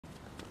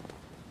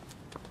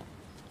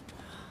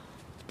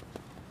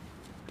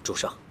主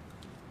上，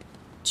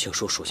请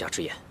恕属下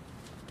直言。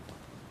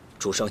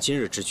主上今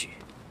日之举，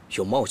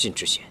有冒进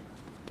之嫌，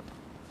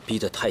逼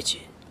得太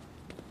紧，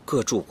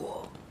各诸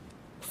国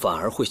反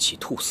而会起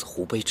兔死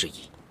狐悲之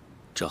意。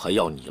这还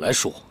要你来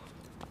说？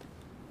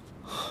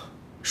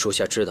属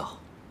下知道，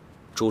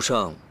主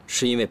上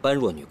是因为般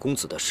若女公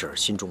子的事而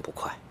心中不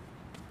快，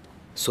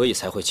所以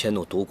才会迁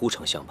怒独孤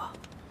丞相吧。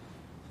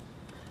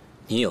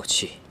您有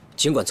气，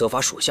尽管责罚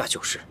属下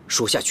就是，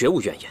属下绝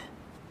无怨言。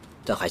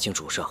但还请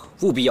主上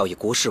务必要以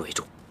国事为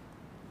重，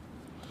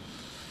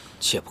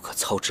切不可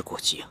操之过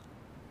急啊！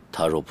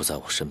他若不在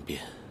我身边，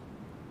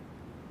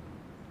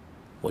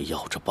我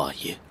要这霸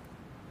业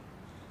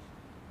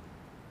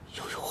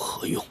又有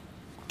何用？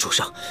主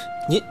上，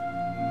您，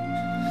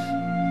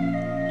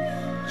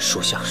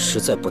属下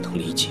实在不能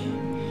理解。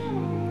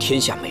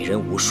天下美人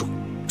无数，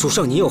主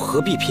上您又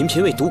何必频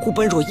频为独孤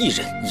般若一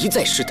人一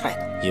再失态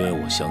呢？因为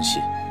我相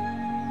信，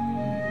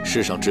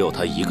世上只有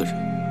他一个人，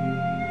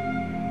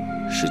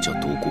是叫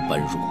独孤般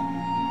若。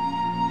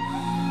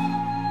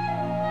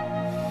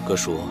哥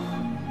说，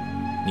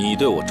你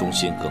对我忠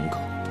心耿耿，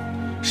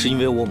是因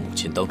为我母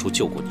亲当初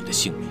救过你的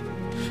性命；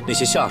那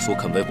些下属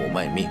肯为我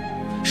卖命，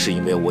是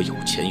因为我有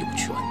钱有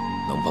权，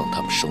能帮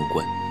他们升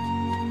官。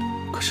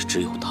可是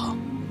只有他，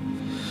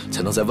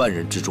才能在万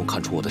人之中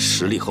看出我的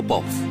实力和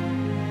抱负，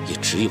也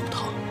只有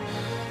他，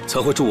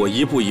才会助我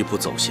一步一步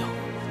走向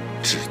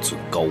至尊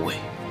高位。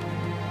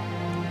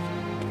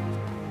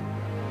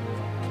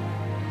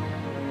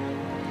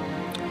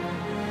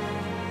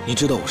你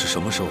知道我是什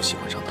么时候喜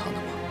欢上他的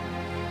吗？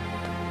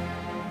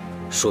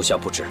属下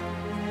不知。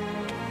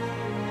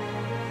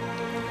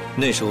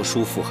那时候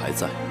叔父还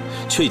在，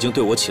却已经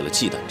对我起了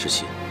忌惮之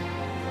心，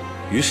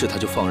于是他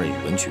就放任宇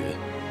文觉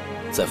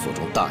在府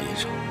中大宴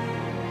上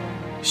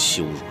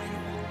羞辱于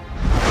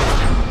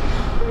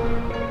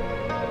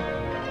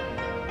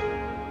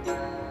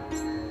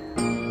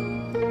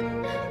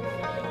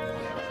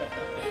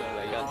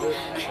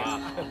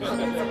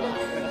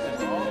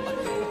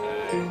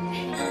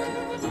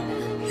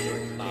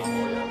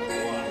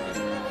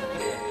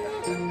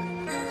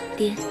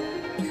爹，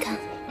你看，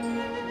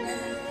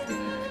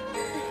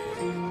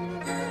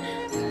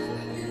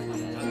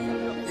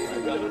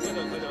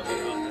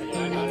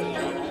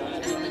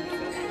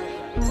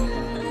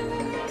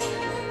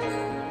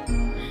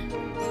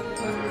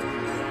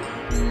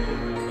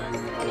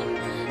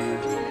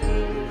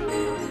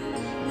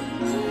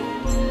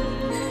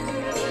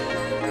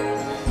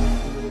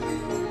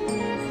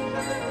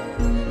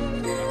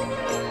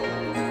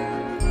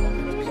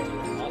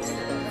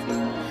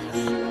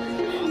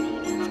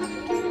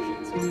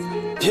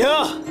停！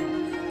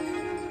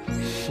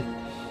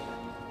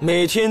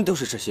每天都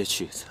是这些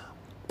曲子，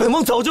本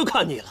王早就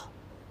看腻了。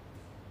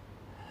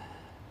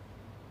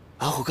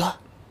阿虎哥，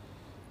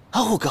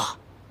阿虎哥，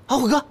阿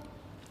虎哥，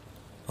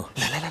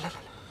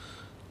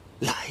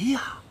来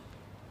呀！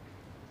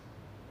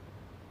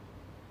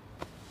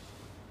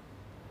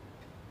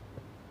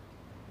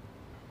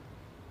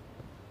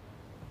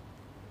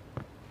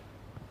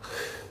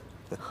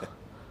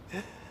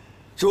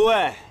诸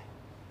位。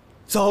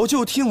早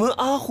就听闻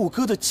阿护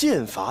哥的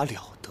剑法了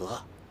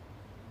得，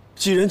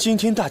既然今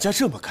天大家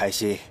这么开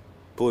心，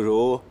不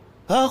如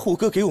阿护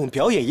哥给我们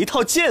表演一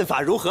套剑法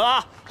如何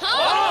啊？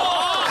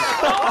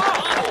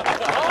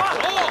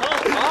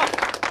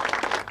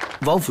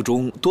王府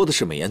中多的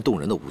是美艳动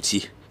人的舞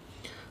姬，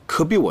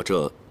可比我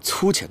这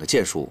粗浅的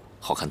剑术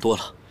好看多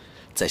了，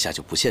在下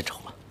就不献丑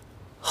了。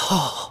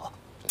好，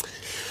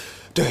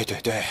对，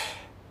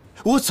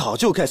我早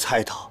就该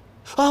猜到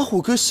阿护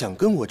哥想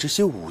跟我这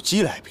些舞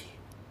姬来比。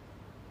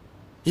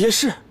也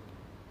是，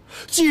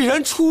既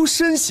然出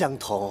身相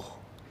同，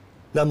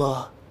那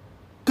么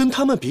跟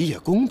他们比也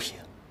公平。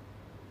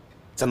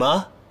怎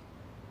么，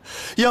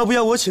要不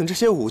要我请这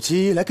些舞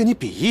姬来跟你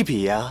比一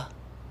比呀？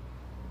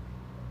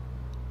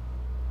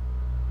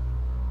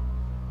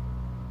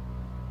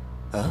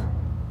啊？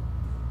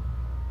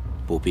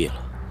不必了。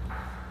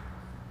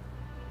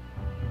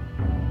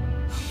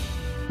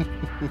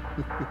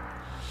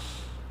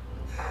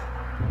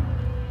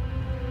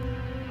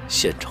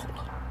献丑了。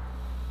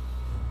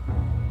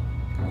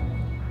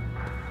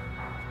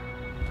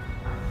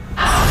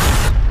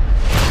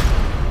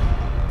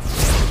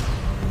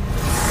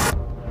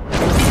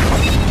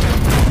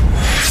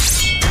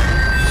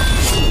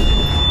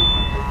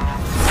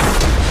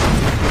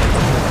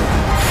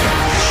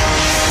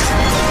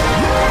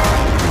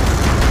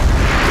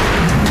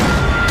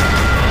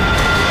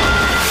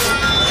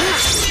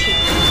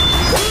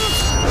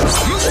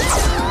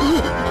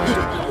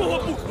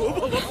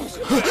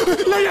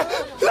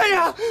来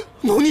人！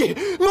谋逆！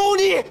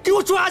给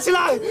我抓起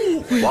来！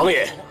王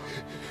爷，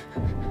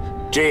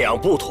这样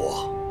不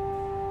妥。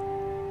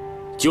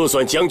就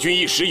算将军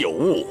一时有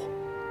误，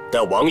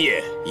但王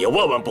爷也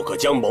万万不可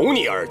将谋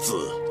逆二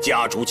字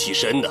加诸其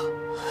身的。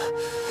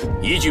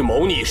一句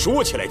谋逆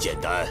说起来简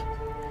单，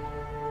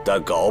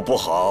但搞不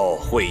好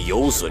会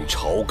有损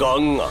朝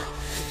纲啊！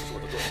说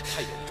的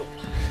太严重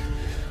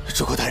了。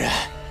主公大人，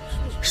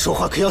说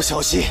话可要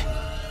小心。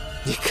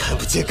你看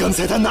不见刚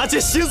才他拿剑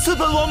行刺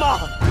本王吗？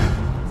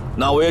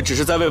那我也只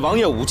是在为王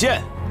爷舞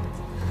剑。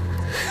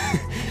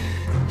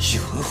宇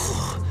文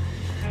护，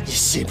你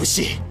信不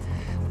信，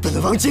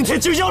本王今天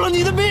就要了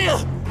你的命？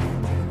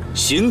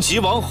行吉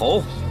王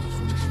侯，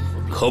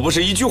可不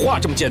是一句话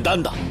这么简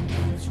单的。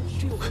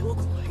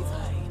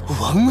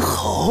王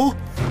侯？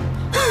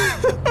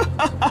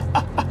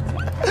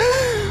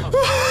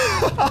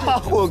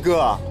霍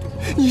哥，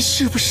你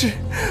是不是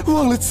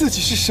忘了自己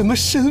是什么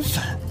身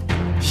份？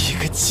一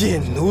个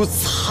贱奴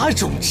杂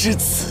种之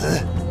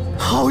子，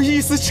好意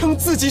思称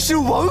自己是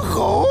王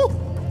侯？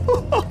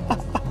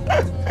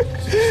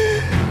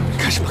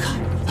看什么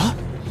看啊！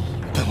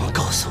本王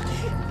告诉你，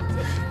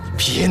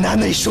别拿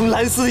那双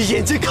蓝色的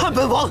眼睛看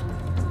本王。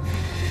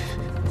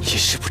你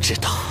是不知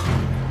道，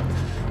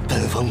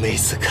本王每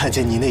次看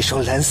见你那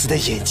双蓝色的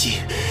眼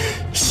睛，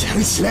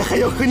想起来还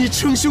要和你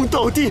称兄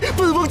道弟，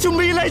本王就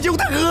没来由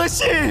的恶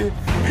心。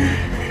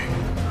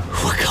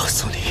我告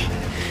诉你，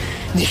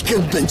你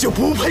根本就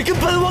不配跟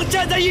本王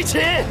站在一起。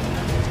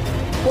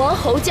王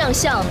侯将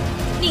相，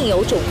宁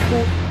有种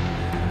乎？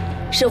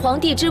始皇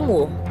帝之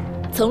母，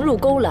曾入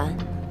勾栏，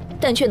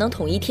但却能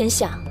统一天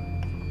下。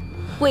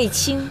卫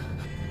青，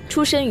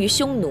出身于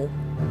匈奴，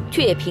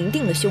却也平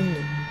定了匈奴。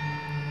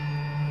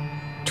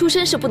出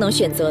身是不能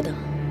选择的，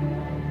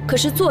可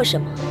是做什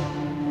么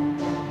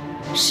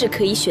是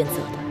可以选择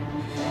的。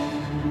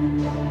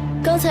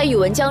刚才宇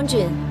文将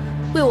军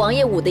为王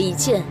爷舞的一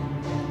剑，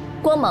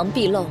光芒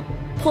毕露，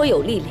颇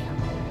有力量，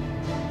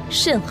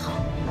甚好。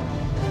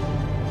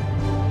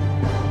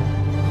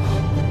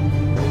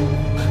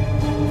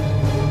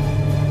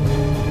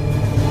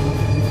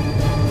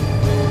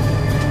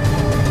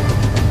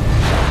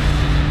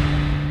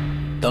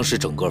当时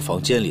整个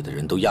房间里的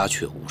人都鸦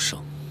雀无声。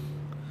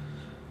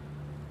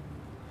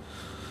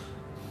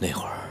那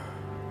会儿，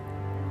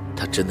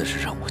他真的是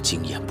让我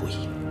惊艳不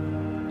已，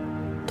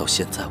到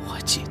现在我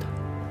还记得。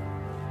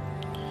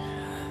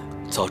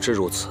早知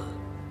如此，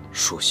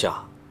属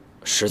下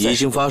实在已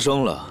经发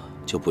生了，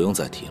就不用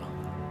再提了。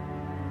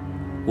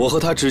我和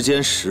他之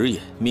间时也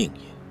命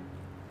也，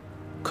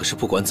可是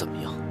不管怎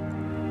么样，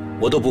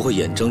我都不会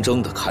眼睁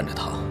睁地看着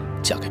她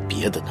嫁给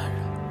别的男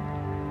人。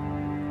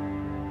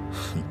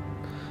哼！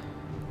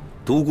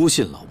独孤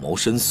信老谋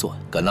深算，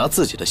敢拿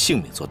自己的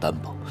性命做担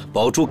保，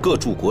保住各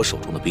诸国手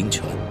中的兵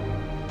权。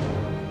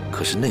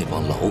可是那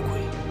帮老鬼，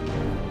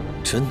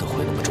真的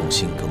会那么忠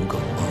心耿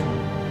耿吗？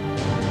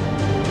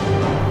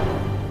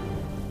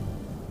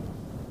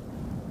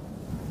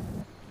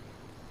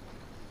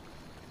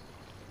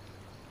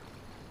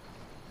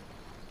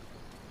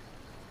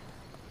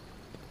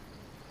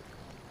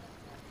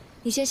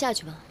你先下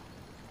去吧，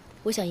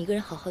我想一个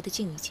人好好的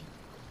静一静。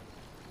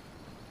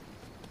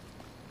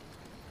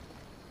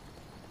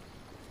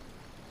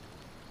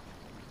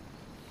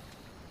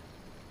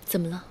怎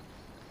么了？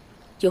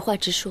有话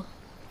直说。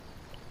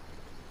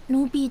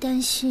奴婢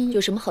担心。有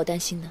什么好担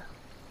心的？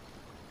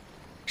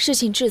事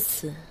情至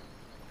此，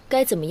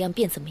该怎么样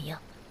便怎么样。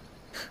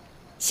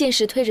现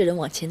实推着人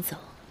往前走，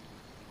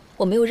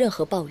我没有任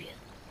何抱怨，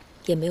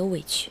也没有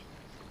委屈。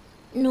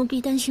奴婢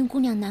担心姑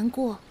娘难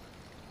过。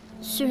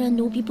虽然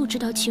奴婢不知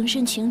道情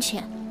深情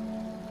浅，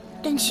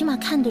但起码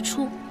看得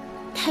出，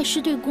太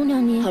师对姑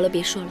娘您……好了，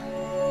别说了。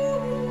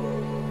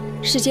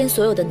世间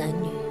所有的男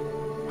女，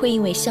会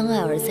因为相爱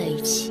而在一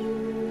起，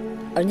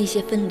而那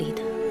些分离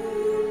的，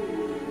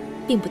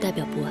并不代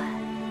表不爱，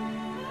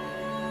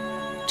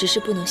只是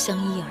不能相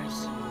依而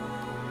已。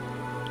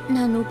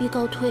那奴婢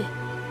告退，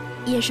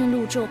夜深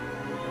路重，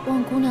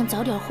望姑娘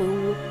早点回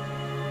屋。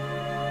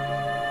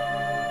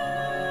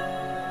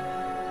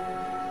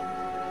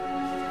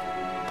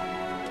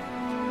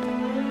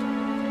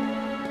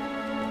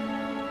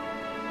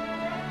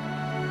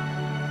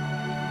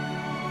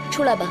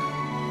出来吧，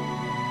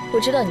我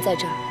知道你在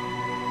这儿。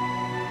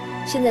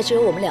现在只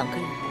有我们两个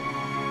人。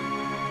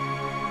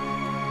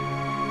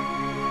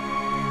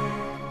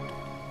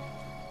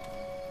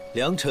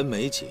良辰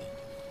美景，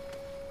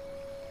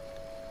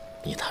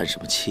你叹什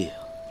么气啊？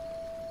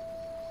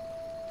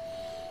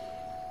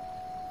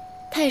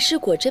太师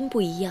果真不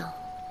一样，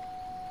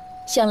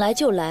想来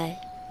就来，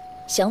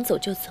想走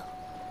就走。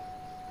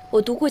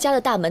我独孤家的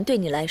大门对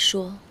你来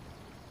说，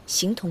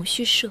形同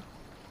虚设。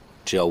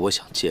只要我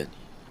想见你，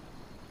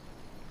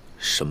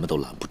什么都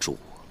拦不住我。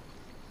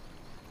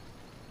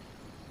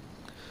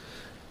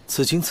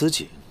此情此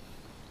景，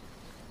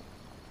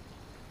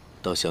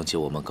倒想起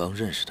我们刚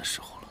认识的时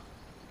候了。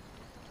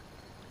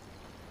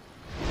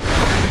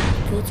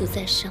佛祖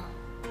在上，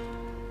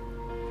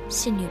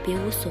信女别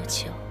无所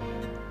求，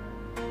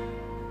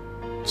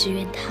只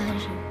愿他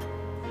日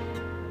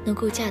能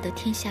够嫁得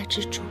天下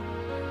之主。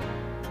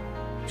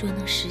若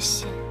能实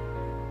现，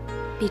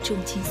必重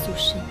金塑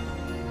身，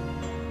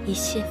以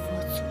谢佛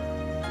祖。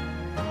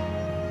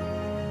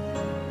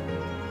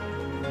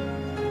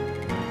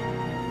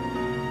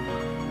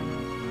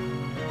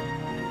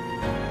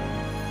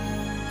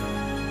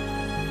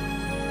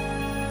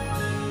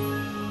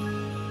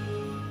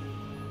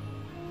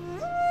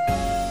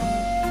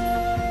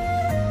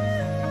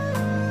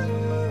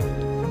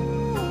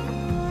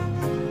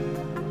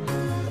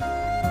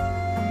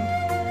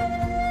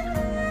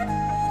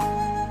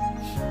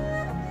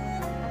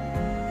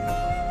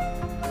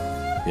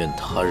愿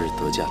他日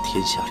得驾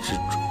天下之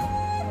主。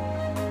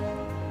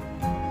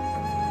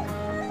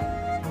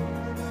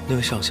那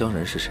位上香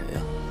人是谁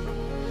呀？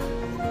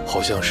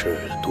好像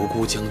是独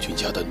孤将军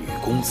家的女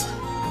公子。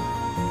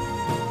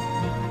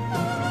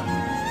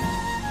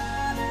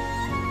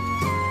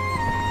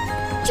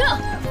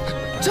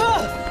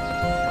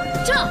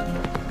这。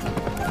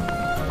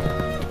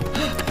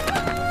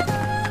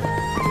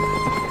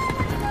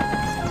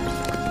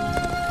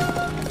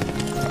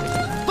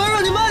般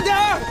若，你慢点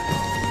儿！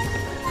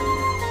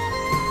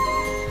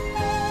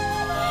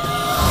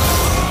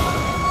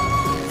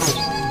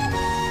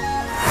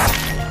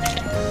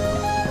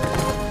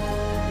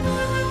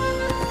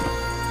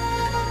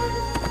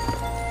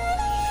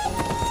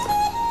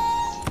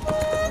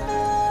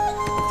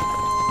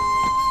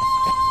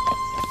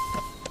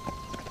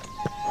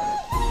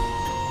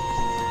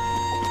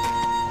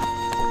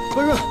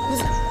般若，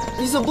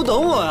你怎么不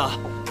等我呀？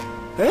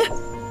哎，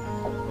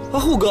阿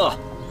护哥，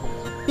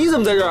你怎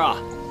么在这儿啊？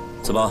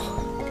怎么，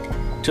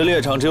这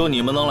猎场只有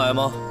你们能来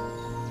吗？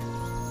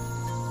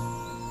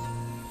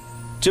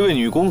这位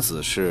女公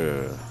子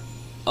是？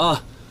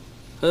啊，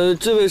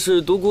这位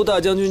是独孤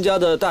大将军家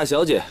的大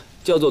小姐，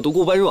叫做独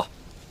孤般若。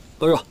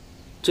般若，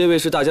这位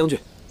是大将军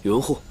宇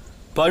文护。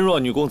般若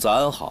女公子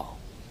安好。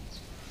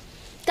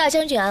大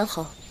将军安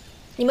好，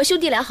你们兄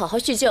弟俩好好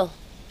叙旧，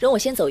容我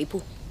先走一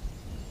步。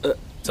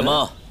怎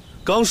么，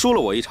刚输了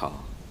我一场，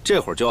这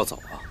会儿就要走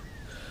啊？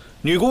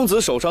女公子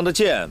手上的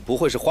剑不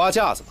会是花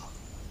架子吧？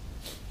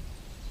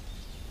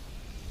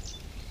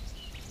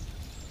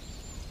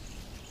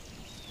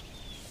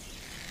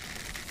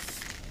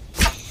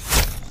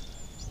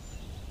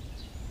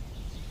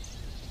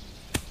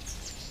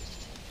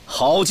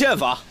好剑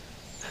法，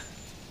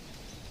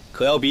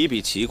可要比一比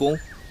奇功。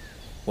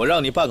我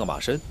让你半个马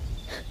身。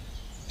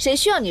谁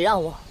需要你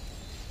让我？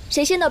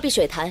谁先到碧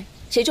水潭，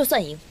谁就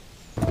算赢。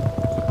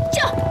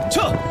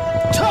撤！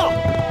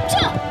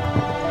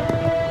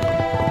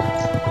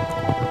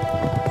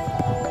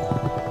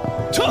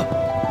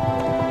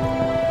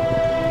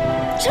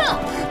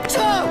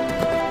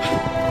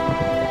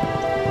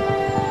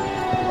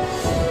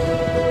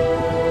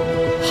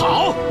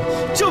好，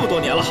这么多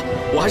年了，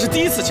我还是第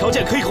一次瞧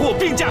见可以和我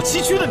并驾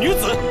齐驱的女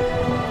子。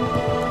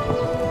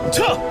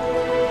撤！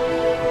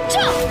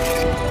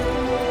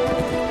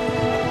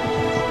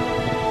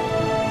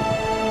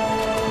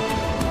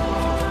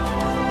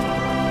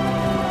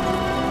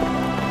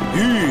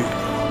玉。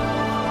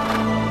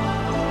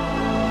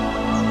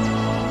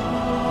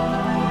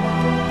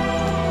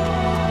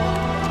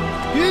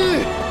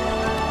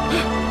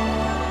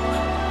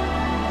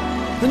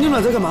你们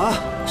俩在干嘛？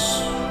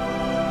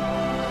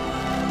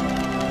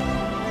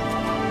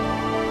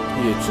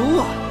野猪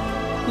啊，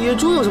野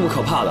猪有什么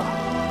可怕的？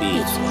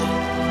闭嘴！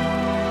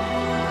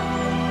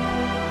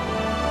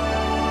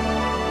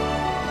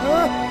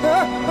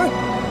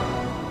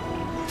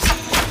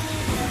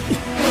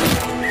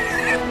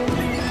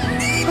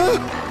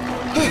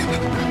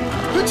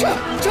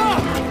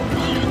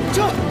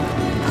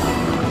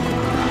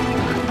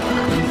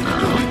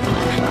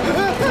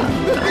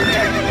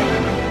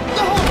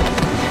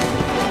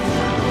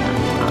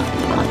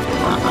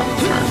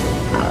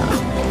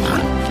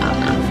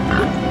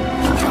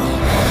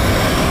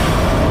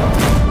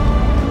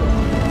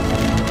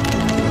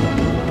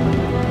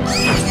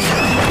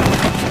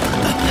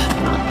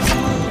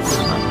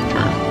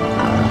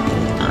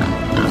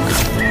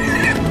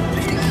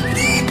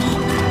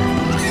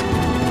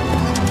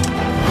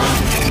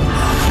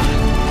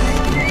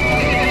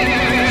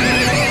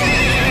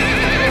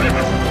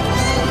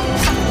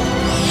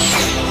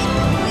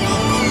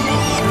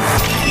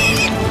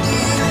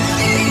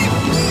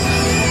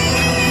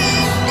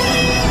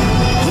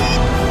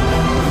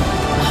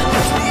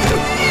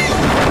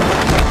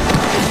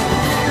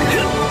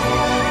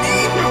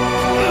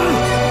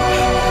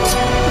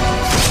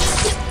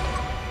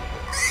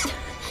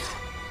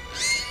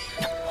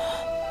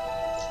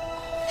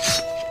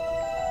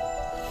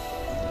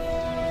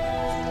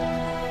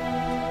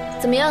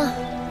怎么样？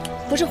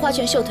不是花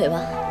拳绣腿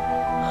吧？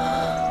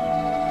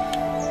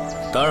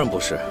当然不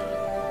是，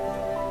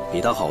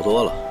比她好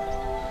多了。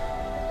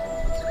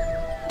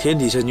天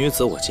底下女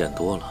子我见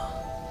多了，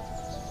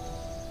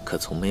可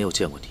从没有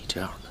见过你这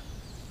样的。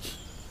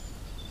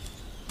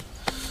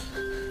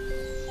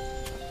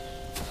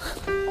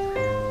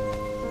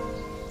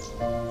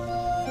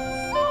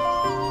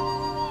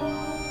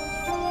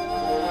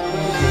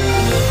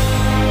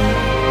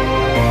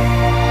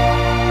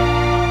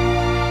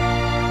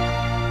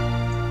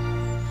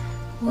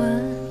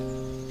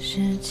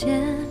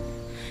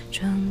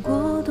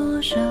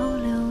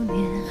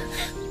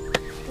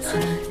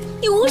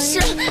你无耻！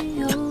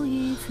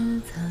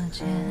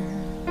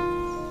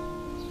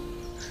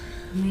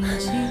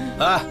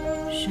哎，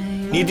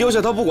你丢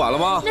下他不管了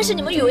吗？那是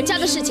你们宇文家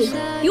的事情，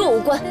与我无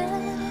关。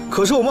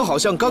可是我们好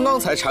像刚刚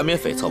才缠绵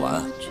悱恻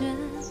完，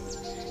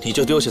你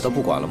就丢下他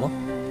不管了吗？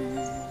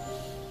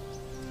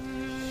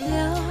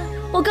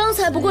我刚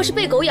才不过是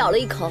被狗咬了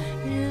一口，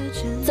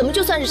怎么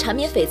就算是缠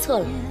绵悱恻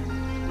了？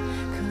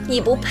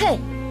你不配。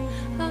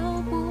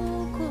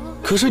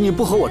可是你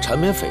不和我缠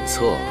绵悱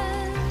恻，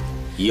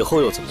以后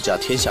又怎么嫁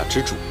天下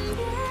之主？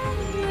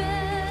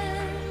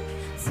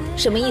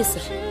什么意思？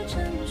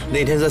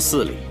那天在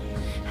寺里，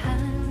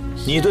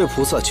你对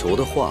菩萨求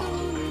的话，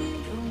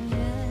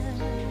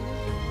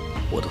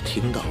我都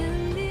听到了。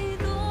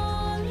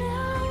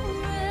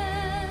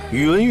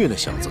宇文玉那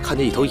小子看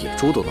见一头野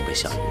猪都能被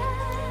吓晕，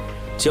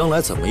将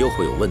来怎么又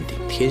会有问鼎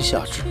天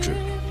下之志？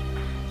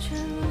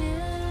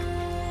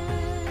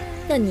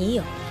那你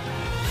有？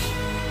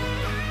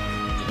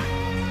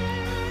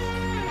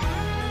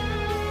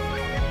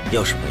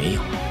要是没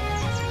有，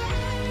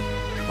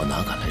我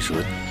哪敢来惹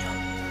你呀？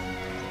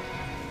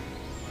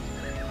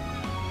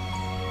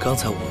刚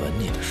才我吻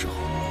你的时候，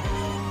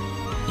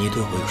你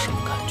对我有什么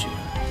感觉？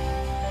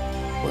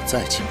我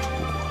再清楚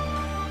不过。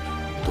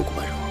独孤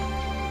般若，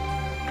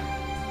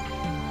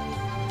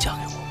嫁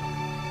给我吧。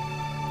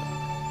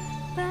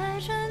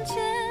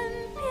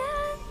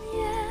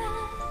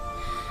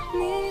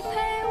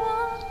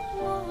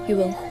宇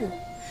文护，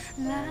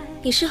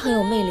你是很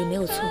有魅力，没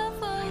有错。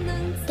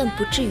但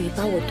不至于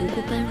把我独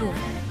孤般若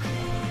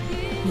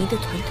迷得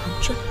团团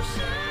转。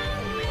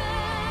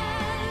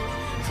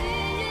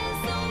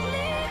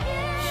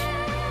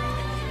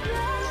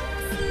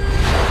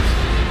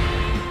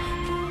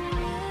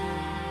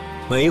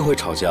每一回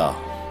吵架，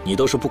你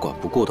都是不管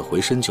不顾的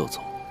回身就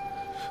走，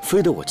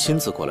非得我亲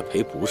自过来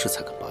赔不是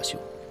才肯罢休。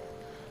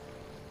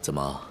怎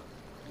么，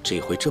这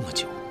一回这么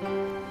久，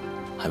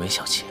还没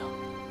小气啊？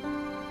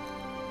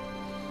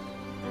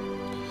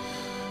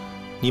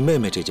你妹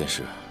妹这件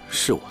事。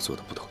是我做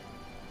的不妥，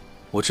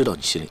我知道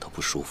你心里头不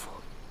舒服，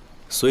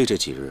所以这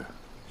几日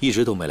一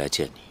直都没来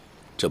见你。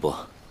这不，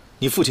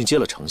你父亲接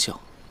了丞相，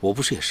我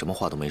不是也什么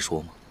话都没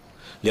说吗？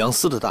两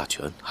司的大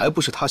权还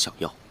不是他想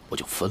要，我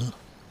就分了。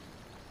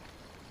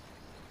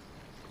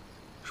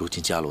如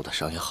今家路的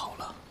伤也好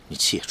了，你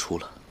气也出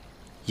了，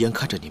眼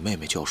看着你妹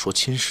妹就要说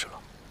亲事了，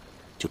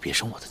就别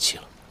生我的气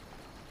了，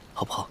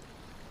好不好？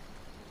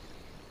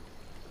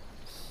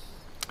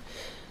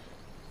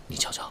你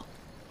瞧瞧。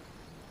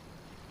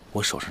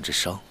我手上这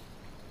伤，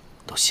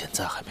到现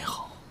在还没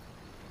好。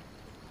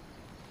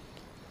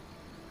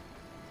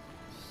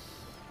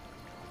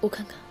我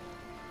看看，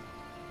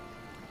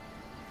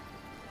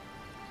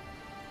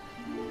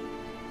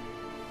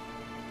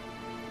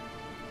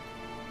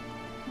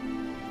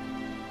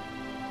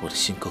我的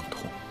心更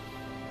痛。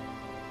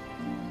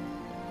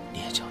你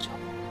也瞧瞧。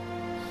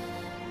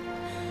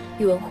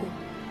宇文护，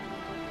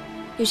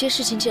有些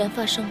事情既然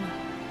发生了，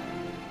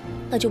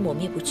那就抹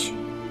灭不去。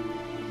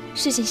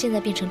事情现在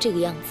变成这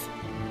个样子，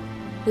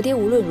我爹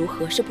无论如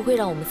何是不会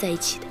让我们在一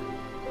起的。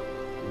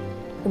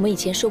我们以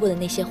前说过的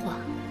那些话，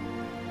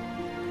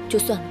就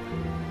算了吧。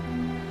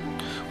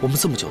我们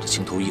这么久的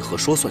情投意合，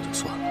说算就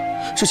算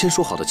了。之前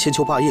说好的千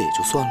秋霸业也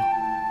就算了。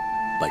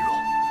般若，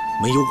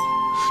没有我，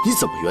你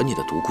怎么圆你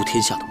的独孤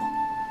天下的梦？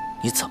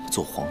你怎么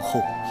做皇后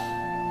啊？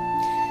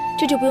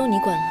这就不用你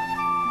管了。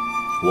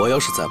我要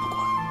是再不管，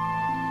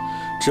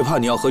只怕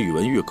你要和宇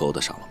文玉勾搭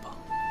上了吧？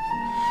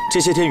这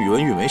些天宇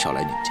文玉没少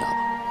来你们家吧？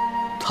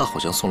他好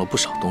像送了不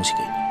少东西给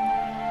你。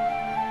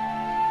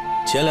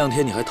前2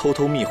天你还偷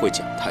偷密会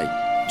蒋太医，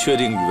确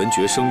定宇文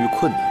觉生育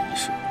困难一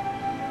事。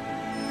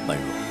般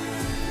若，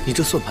你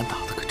这算盘打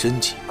得可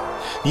真紧。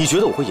你觉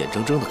得我会眼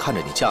睁睁地看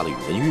着你嫁了宇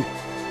文玉，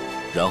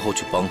然后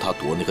去帮他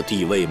夺那个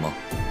帝位吗？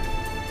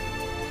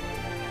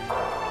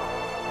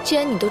既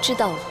然你都知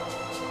道了，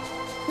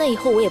那以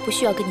后我也不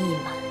需要跟你隐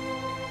瞒。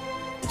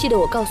记得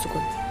我告诉过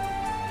你，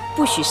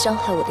不许伤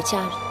害我的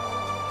家人，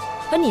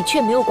而你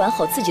却没有管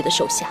好自己的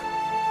手下。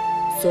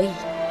所以，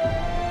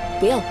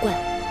不要怪我。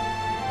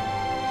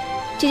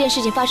这件事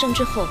情发生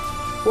之后，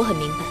我很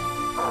明白，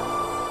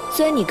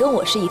虽然你跟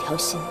我是一条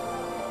心，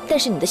但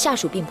是你的下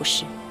属并不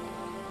是。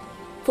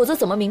否则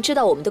怎么明知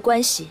道我们的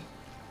关系，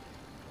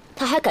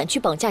他还敢去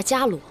绑架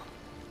伽罗？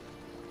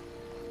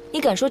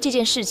你敢说这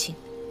件事情，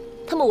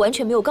他们完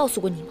全没有告诉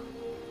过你吗？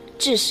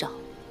至少，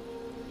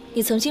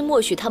你曾经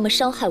默许他们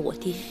伤害我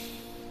爹。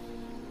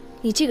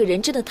你这个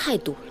人真的太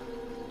毒了，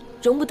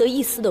容不得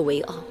一丝的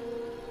为傲。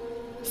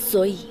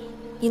所以。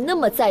你那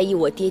么在意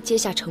我爹接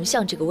下丞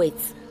相这个位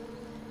子，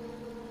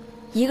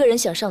一个人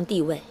想上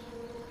帝位，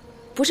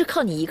不是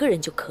靠你一个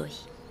人就可以。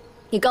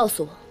你告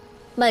诉我，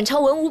满朝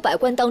文武百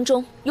官当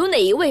中，有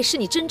哪一位是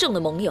你真正的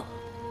盟友？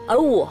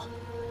而我，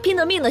拼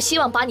了命的希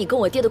望把你跟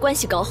我爹的关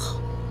系搞好，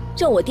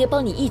让我爹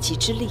帮你一己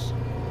之力。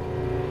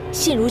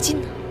现如今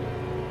呢，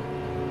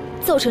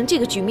造成这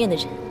个局面的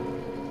人，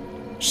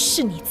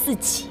是你自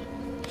己。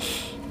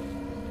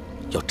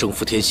要征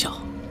服天下，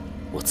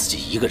我自己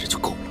一个人就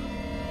够了。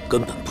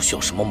根本不需要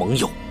什么盟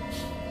友。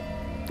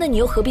那你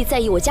又何必在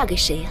意我嫁给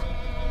谁呀？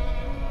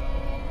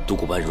独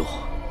孤般若，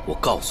我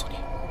告诉你，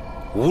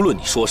无论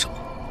你说什么，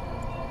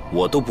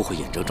我都不会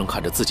眼睁睁看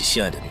着自己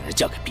心爱的女人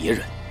嫁给别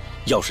人。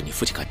要是你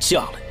父亲敢嫁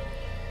了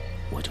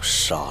你，我就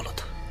杀了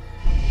他；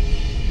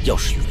要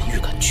是宇文玉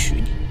敢娶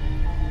你，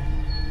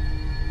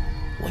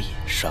我也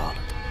杀了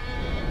他。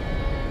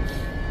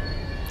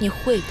你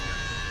会的，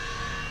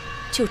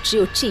就只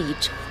有这一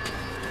招。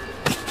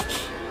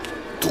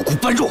独孤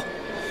般若。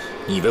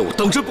你以为我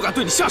当真不敢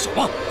对你下手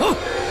吗？啊！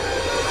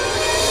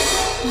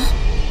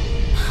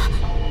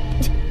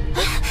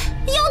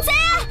有贼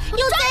啊！有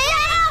贼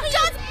啊！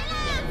抓贼了！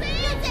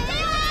有贼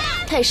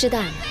啊！太师大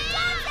人，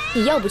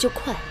你要不就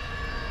快，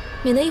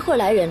免得一会儿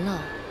来人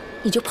了，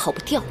你就跑不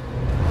掉。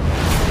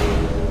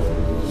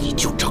你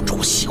就仗着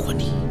我喜欢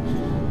你。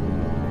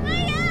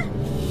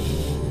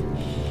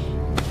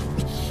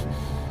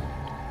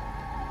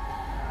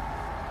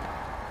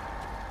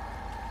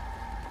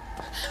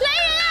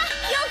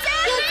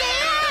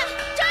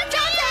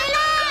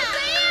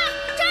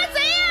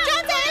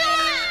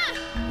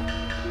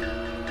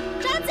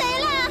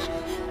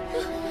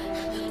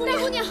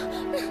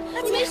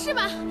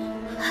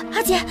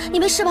 阿姐，你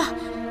没事吧？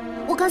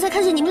我刚才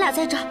看见你们俩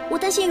在这儿，我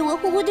担心宇文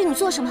会不会对你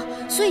做什么，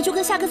所以就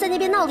跟夏哥在那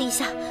边闹了一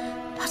下。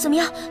怎么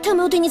样？他有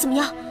没有对你怎么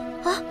样？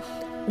啊？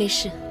没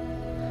事，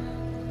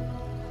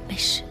没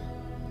事。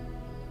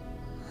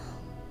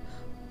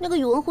那个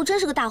宇文护真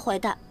是个大坏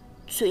蛋，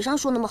嘴上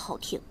说那么好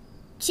听，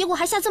结果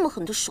还下这么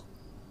狠的手。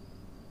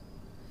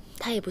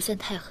他也不算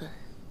太狠，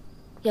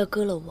要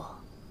割了我，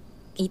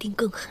一定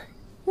更狠。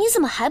你怎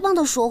么还帮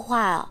他说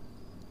话啊？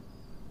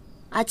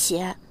阿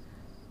奇。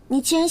 你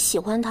既然喜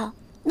欢他，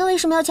那为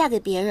什么要嫁给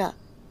别人？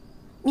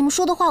你们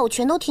说的话我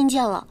全都听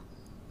见了。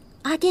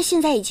阿爹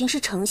现在已经是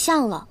丞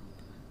相了，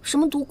什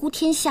么独孤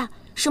天下，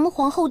什么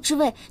皇后之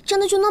位，真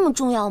的就那么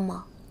重要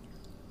吗？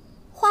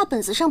话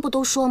本子上不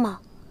都说吗？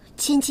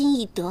千金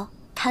易得，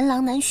螳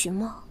螂难寻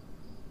吗？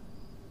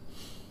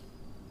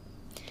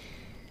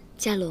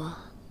伽罗，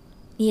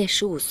你也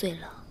15岁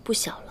了，不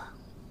小了。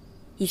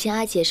以前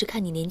阿姐是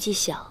看你年纪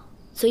小，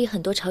所以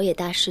很多朝野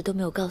大事都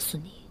没有告诉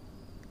你。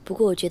 不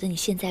过，我觉得你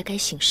现在该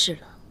醒事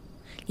了。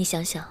你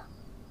想想，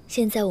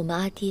现在我们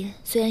阿爹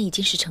虽然已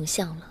经是丞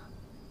相了，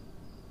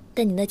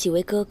但你那几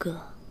位哥哥，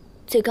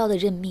最高的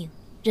任命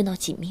任到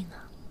几命啊？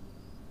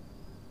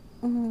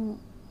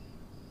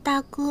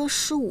大哥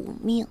是5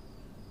命，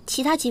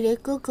其他几位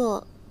哥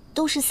哥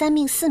都是3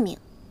命4命。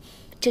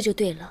这就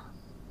对了。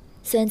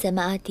虽然咱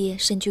们阿爹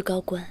身居高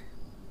官，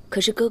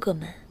可是哥哥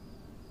们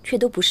却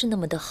都不是那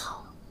么的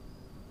好。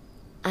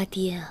阿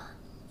爹啊，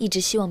一直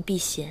希望避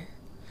嫌。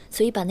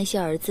 所以把那些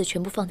儿子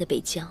全部放在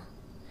北疆，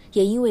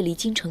也因为离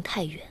京城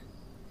太远，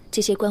这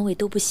些官位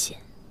都不显。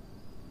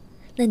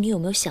那你有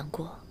没有想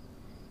过，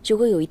如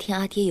果有一天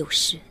阿爹有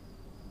事，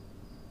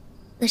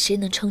那谁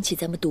能撑起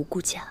咱们独孤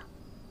家？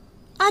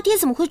阿爹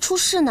怎么会出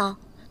事呢？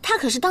他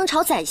可是当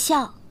朝宰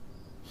相。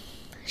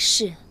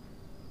是，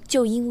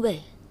就因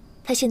为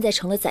他现在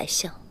成了宰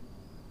相，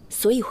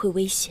所以会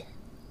危险。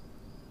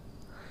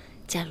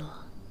伽罗，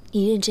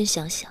你认真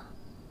想想，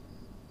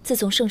自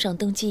从圣上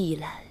登基以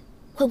来。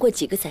 换过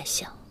几个宰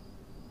相，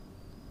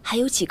还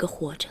有几个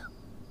活着？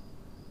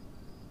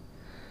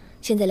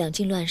现在两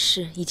晋乱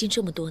世已经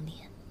这么多年，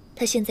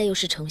他现在又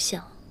是丞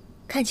相，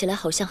看起来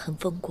好像很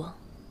风光，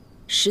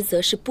实则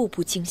是步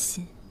步惊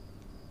心。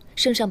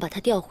圣上把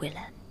他调回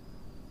来，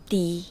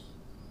第一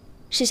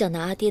是想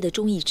拿阿爹的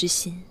忠义之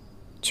心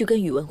去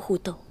跟宇文互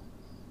斗；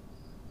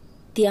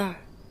第二，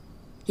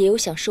也有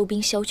想收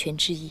兵消权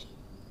之意。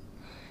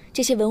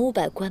这些文武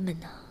百官们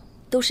呢，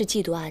都是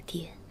嫉妒阿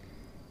爹。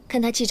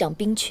 看他既掌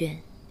兵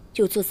权，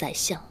又做宰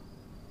相，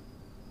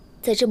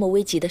在这么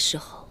危急的时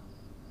候，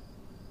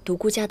独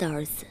孤家的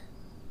儿子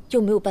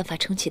又没有办法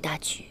撑起大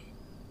局，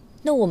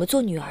那我们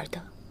做女儿的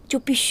就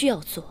必须要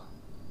做。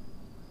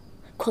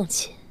况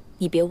且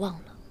你别忘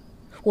了，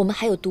我们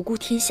还有独孤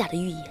天下的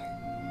预言。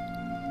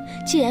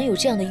既然有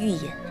这样的预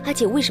言，阿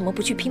姐为什么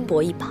不去拼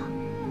搏一把？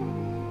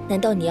难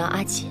道你要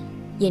阿姐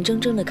眼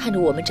睁睁地看着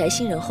我们宅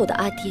心仁厚的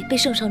阿爹被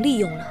圣上利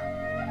用了，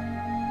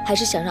还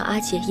是想让阿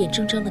姐眼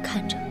睁睁地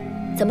看着？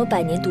 咱们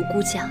100年独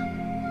孤家，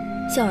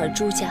像尔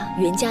朱家、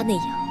袁家那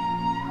样，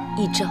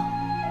一朝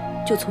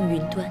就从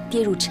云端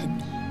跌入尘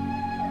泥。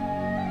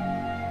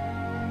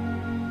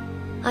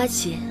阿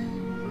姐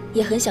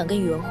也很想跟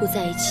宇文护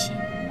在一起，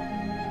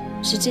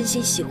是真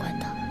心喜欢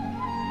他。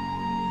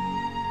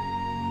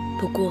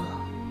不过，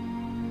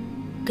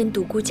跟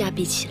独孤家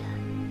比起来，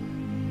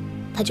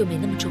他就没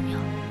那么重要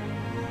了。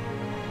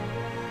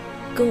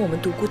跟我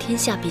们独孤天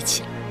下比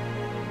起来，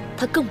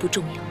他更不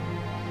重要。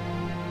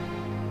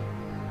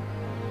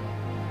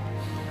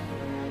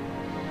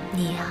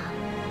 你呀，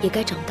也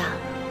该长大了，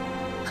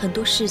很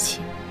多事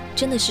情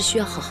真的是需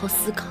要好好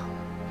思考。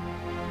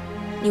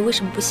你为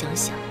什么不想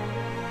想，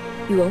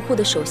宇文护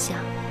的手下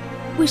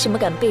为什么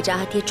敢背着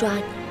阿爹抓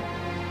你？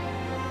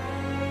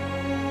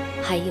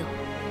还有，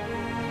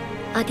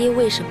阿爹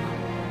为什么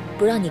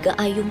不让你跟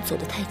阿雍走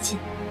得太近？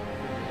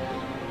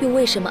又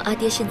为什么阿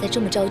爹现在这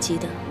么着急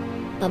的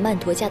把曼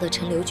陀嫁到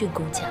陈留郡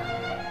公家？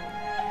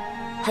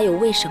还有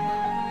为什么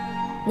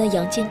那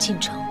杨坚进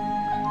城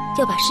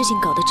要把事情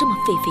搞得这么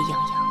沸沸扬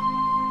扬？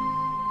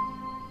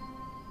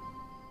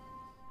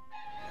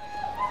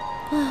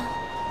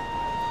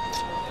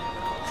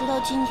 直到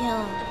今天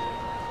啊，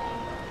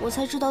我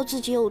才知道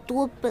自己有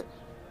多笨。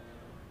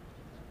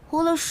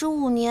活了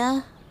15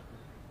年，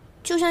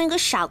就像一个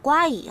傻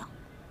瓜一样，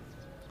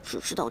只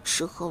知道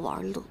吃喝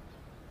玩乐，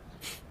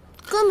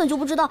根本就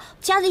不知道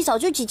家里早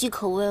就岌岌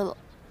可危了。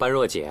般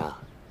若姐啊，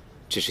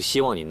只是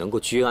希望你能够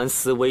居安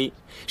思危，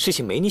事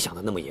情没你想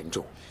的那么严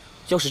重。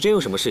要是真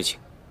有什么事情，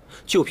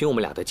就凭我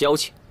们俩的交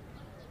情，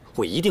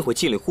我一定会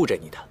尽力护着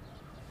你的。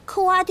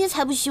可我阿爹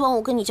才不希望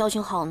我跟你交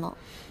情好呢。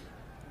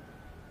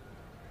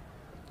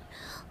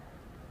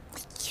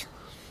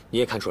你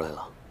也看出来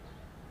了，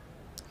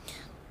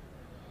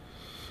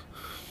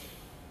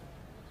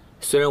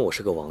虽然我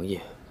是个王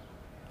爷，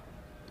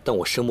但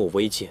我身木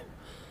微贱，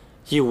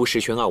一无实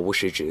权，二无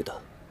实职的。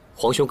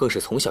皇兄更是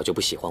从小就不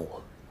喜欢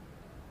我，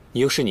你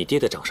又是你爹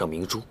的掌上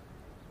明珠，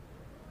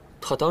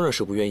他当然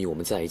是不愿意我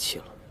们在一起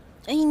了。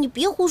哎，你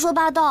别胡说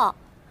八道，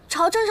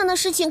朝政上的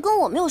事情跟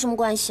我没有什么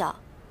关系啊。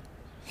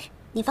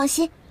你放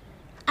心，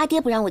阿爹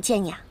不让我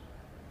见你啊，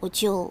我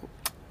就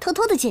偷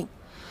偷的见你，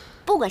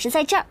不管是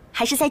在这儿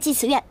还是在祭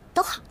祀院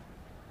都好。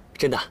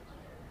真的，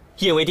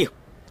一言为定。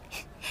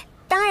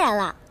当然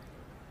了，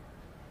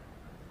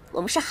我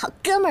们是好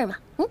哥们儿嘛。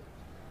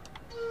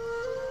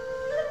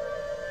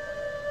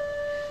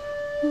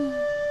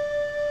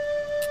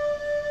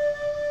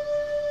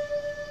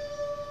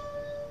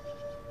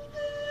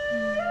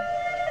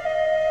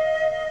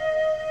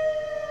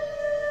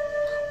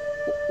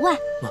喂，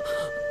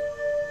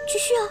继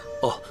续啊。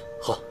哦，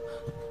好。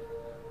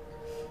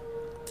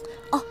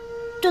哦，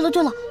对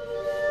了，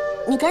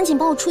你赶紧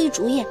帮我出一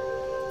主意，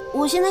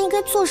我现在应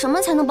该做什么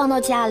才能帮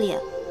到家里？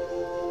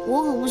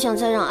我可不想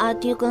再让阿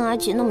爹跟阿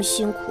姐那么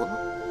辛苦了。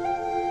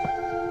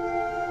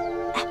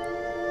哎，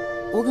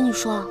我跟你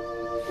说啊，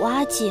我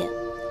阿姐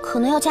可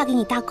能要嫁给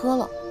你大哥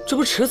了。这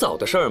不迟早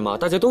的事儿吗？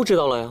大家都知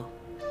道了呀。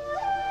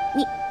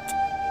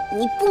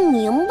你不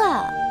明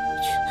白，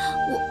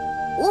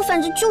我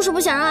反正就是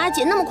不想让阿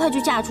姐那么快就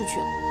嫁出去。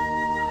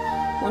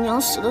我娘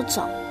死得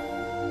早，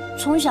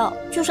从小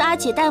就是阿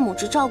姐带母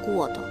直照顾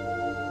我的。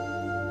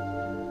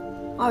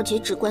二姐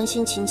只关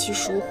心琴棋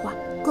书画，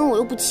跟我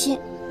又不亲，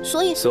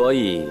所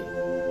以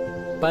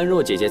般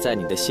若姐姐在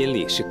你的心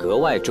里是格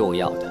外重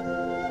要的，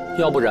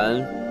要不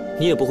然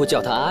你也不会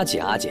叫她阿姐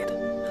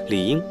的，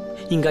理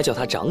应该叫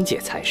她长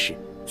姐才是。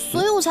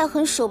所以我才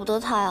很舍不得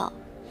她呀。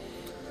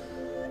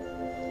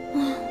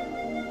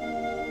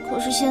可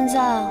是现在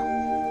啊，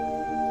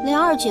连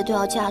二姐都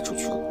要嫁出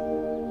去了，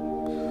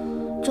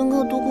整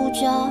个独孤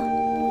家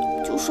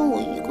就剩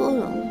我一个人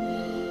了。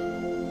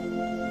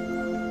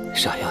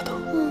傻丫头，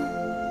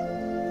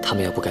他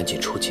们要不赶紧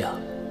出嫁，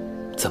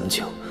咱们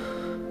就……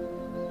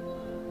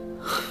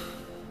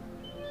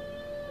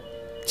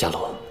佳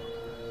罗，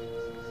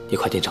你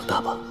快点长大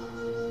吧，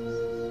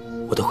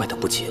我都快等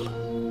不及了。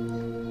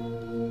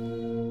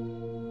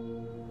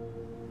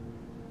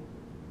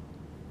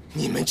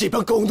你们这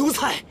帮狗奴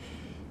才，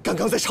刚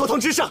刚在朝堂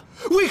之上，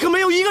为何没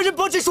有一个人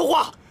帮朕说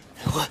话？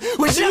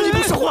我让你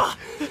们说话，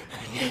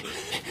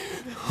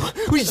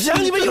我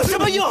让你们有什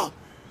么用？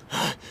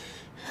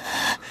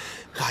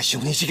阿兄，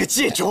你这个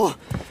贱种，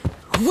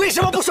为什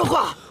么不说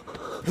话？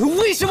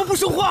为什么不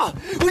说话？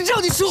我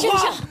让你说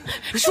话！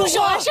住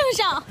手啊，圣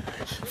上！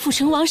辅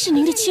成王是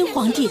您的亲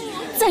皇帝，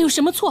再有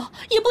什么错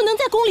也不能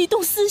在宫里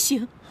动私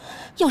刑。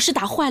要是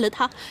打坏了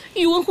他，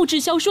宇文护知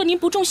晓说您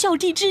不重孝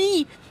弟之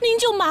义，您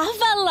就麻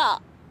烦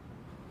了。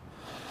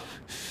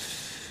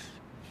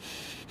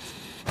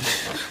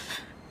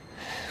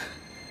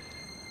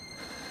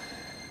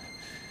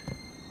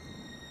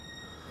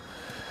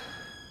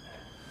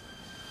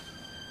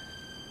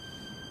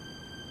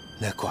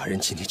那寡人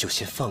今天就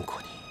先放过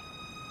你。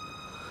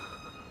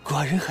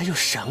寡人还要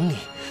赏你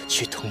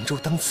去同州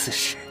当刺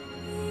史。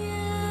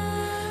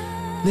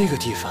那个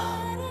地方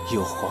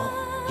又荒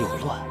又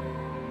乱，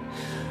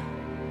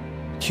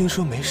听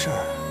说没事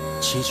儿，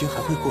齐军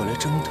还会过来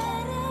征讨。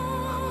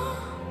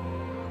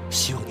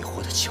希望你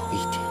活得久一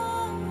点。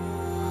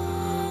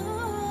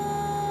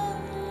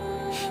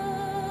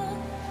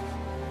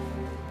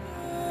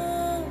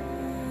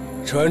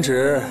传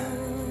旨，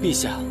陛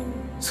下，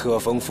册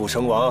封辅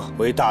成王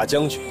为大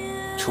将军，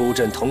出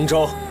镇同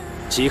州，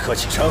即刻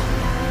启程。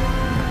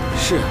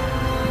是。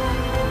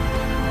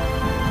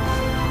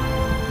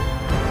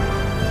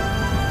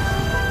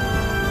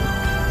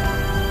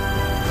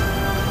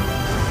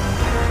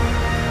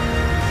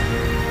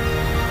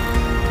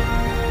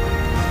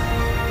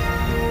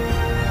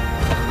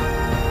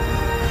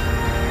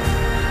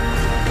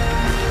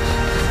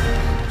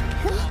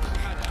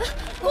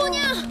姑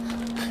娘，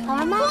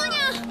儿吗？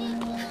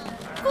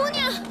姑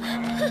娘，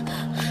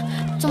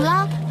怎么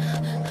了？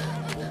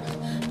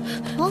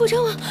辅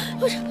成王，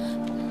不是。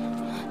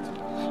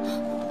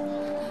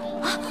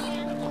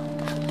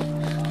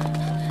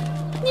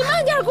你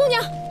慢点，姑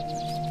娘。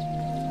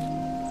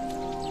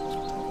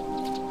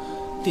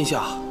殿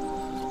下，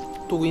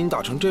都给你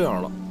打成这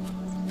样了，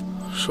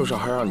圣上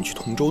还让你去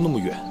同州那么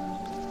远，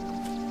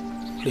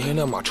连一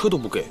辆马车都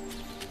不给，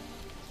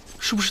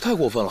是不是太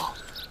过分了？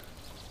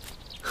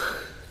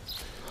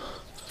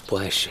不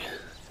碍事，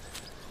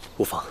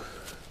无妨。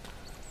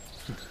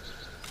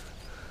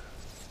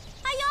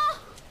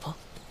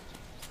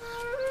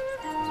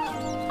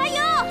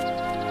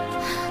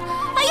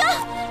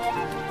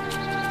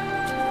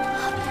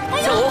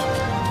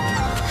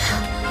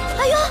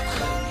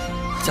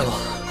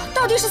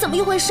底是怎么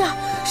一回事？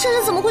圣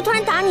上怎么会突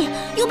然打你，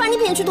又把你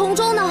贬去同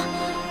州呢？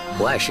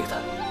不碍事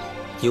的，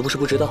你又不是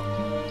不知道，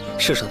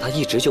圣上他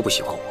一直就不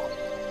喜欢我。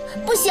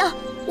不行，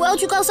我要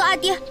去告诉阿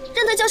爹，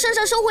让他叫圣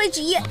上收回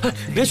旨意。哎，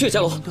别去，佳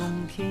罗。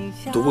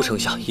独孤丞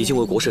相已经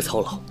为国事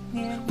操劳，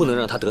不能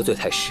让他得罪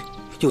太师，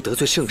又得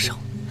罪圣上。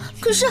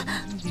可是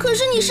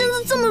你身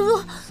子这么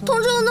弱，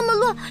同州又那么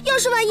乱，要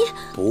是万一……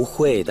不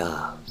会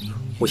的，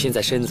我现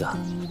在身子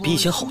比以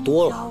前好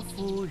多了。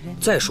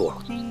再说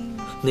了，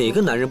哪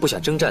个男人不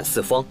想征战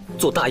四方，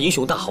做大英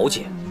雄大豪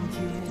杰？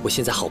我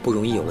现在好不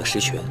容易有了实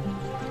权，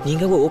你应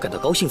该为我感到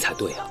高兴才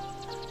对啊。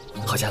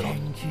好，佳罗，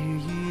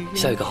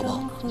下一个好不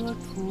好？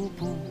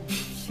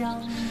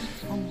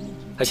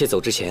而且走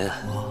之前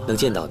能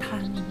见到你，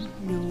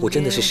我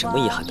真的是什么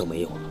遗憾都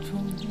没有了。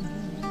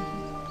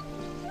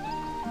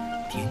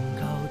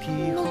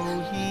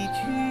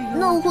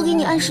那我会给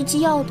你按时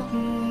寄药的，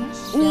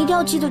你一定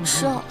要记得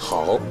吃哦。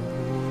好，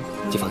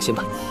你放心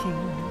吧。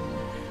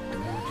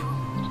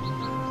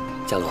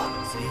佳罗，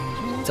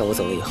在我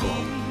走了以后，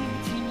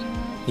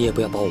你也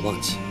不要把我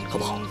忘记，好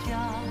不好？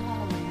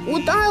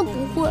我当然不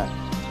会。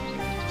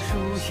书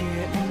写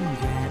恩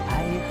怨，爱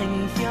恨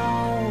消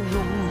融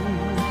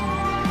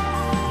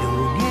，6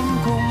年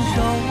拱手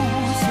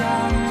相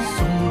送，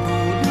不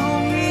留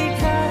一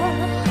盏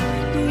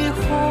霓虹，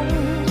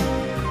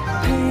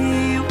陪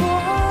我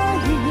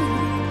一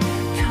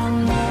场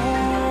梦。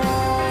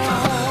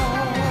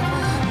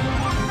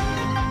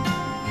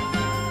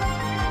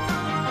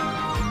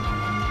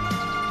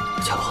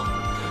佳罗，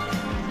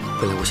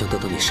本来我想等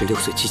到你16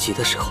岁及笄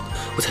的时候，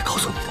我才告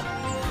诉你的。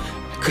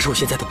可是我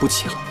现在都不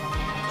急了，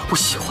我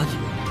喜欢你，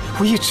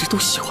我一直都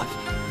喜欢你。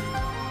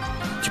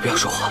你不要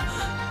说话。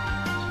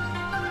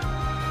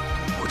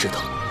我知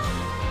道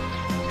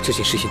这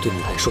件事情对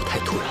你来说太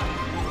突然，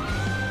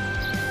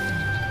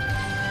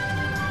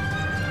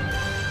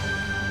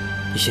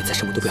你现在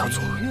什么都不要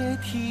做，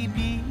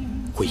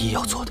唯一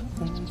要做的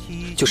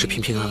就是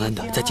平平安安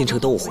的在京城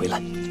等我回来。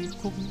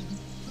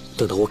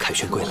等到我凯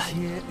旋归来，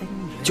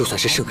就算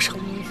是圣上，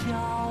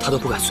他都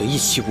不敢随意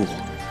欺侮我。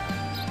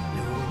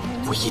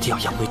我一定要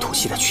扬眉吐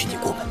气的娶你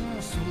过门，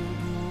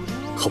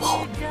好不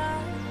好？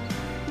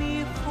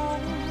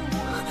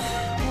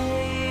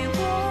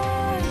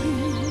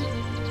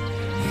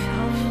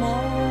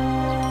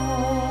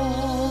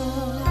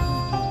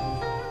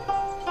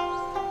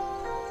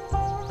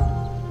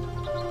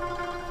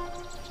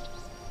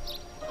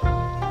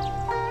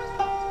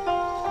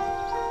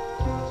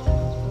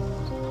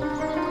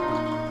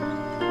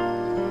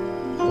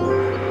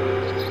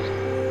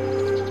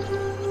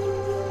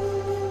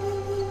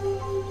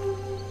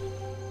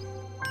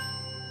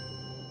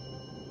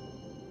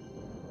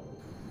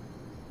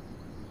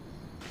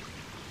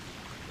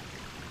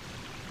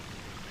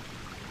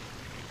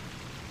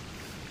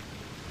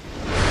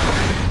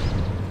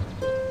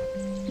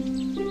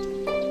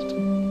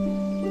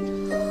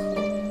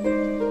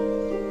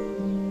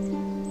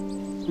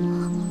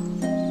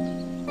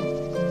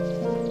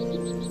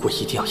我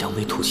一定要扬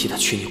眉吐气的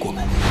娶你过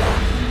门。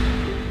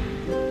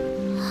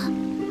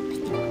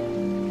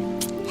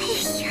哎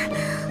呀，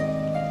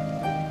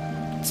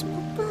怎么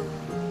办？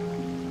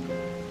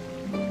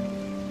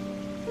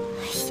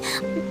哎呀，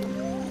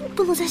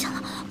不能再想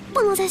了，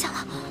不能再想了。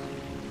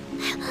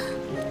哎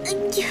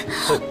呀，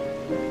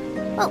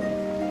哦，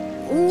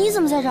你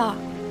怎么在这儿？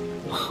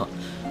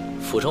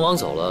辅成王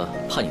走了，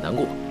怕你难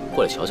过，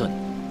过来瞧瞧你。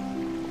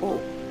哦，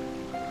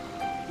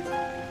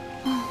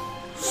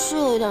是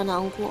有点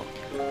难过。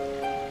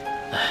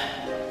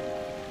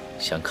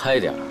想开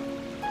点儿，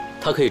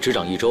他可以执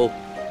掌一州，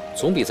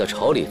总比在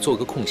朝里做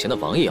个空闲的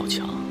王爷要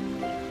强。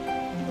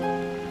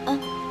哎，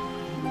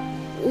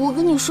我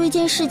跟你说一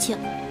件事情，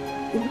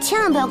你千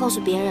万不要告诉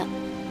别人，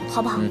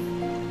好不好？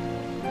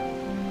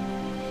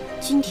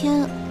今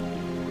天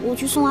我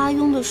去送阿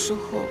庸的时候，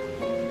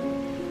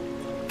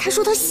他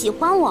说他喜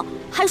欢我，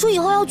还说以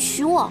后要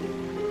娶我。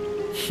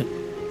哼，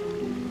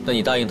那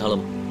你答应他了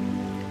吗？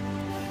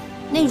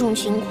那种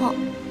情况，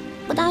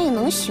不答应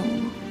能行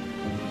吗？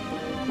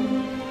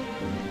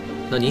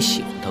那你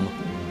喜欢他吗？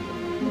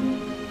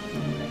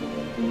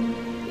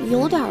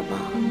有点吧，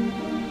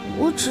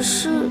我只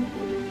是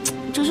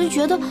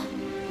觉得，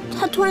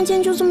他突然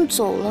间就这么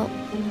走了，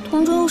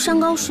同州又山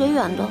高水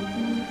远的，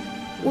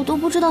我都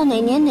不知道哪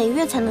年哪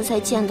月才能再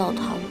见到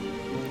他了，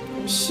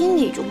心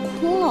里就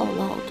空落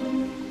落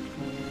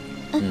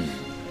的。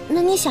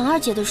那你想二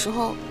姐的时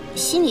候，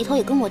心里头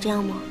也跟我这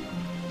样吗？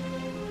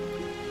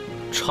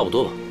差不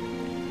多吧。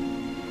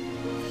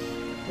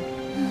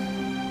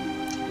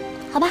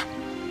好吧。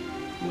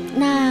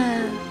那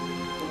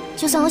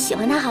就算我喜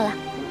欢他好了，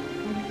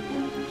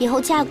以后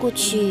嫁过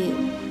去，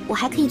我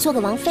还可以做个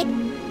王妃，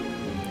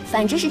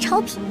反正是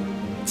超嫔，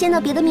见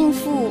到别的命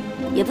妇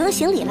也不用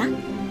行礼啦。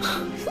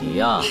你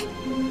呀，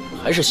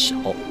还是小，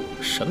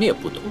什么也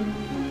不懂。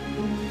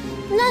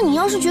那你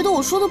要是觉得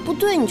我说的不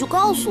对，你就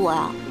告诉我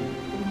呀，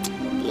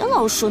别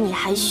老说你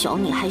还小，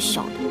你还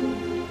小的，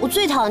我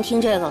最讨厌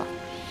听这个了。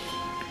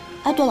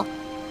哎，对了，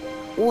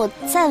我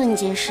再问你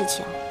件事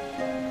情，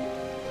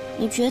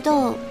你觉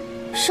得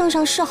圣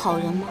上是好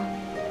人吗？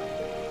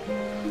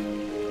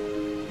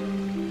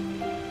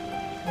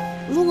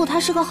如果他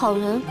是个好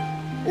人，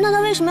那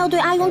他为什么要对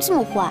阿庸这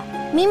么坏？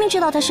明明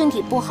知道他身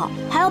体不好，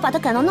还要把他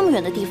赶到那么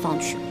远的地方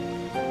去。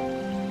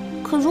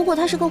可如果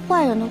他是个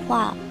坏人的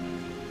话，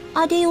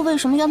阿爹又为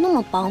什么要那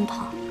么帮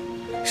他，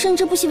甚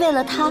至不惜为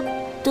了他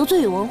得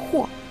罪宇文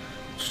护？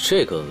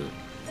这个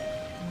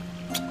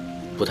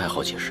不太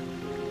好解释。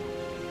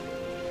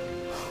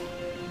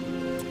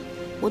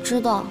我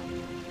知道，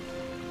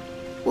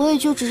我也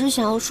就只是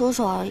想要说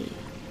说而已。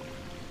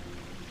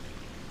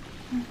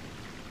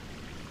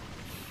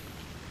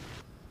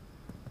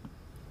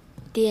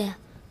爹，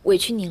委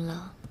屈您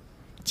了。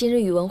今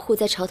日宇文护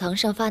在朝堂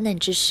上发难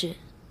之事，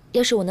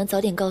要是我能早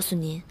点告诉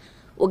您，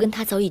我跟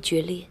他早已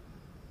决裂，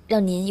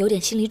让您有点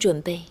心理准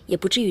备，也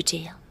不至于这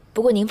样。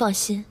不过您放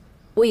心，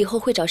我以后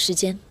会找时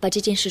间把这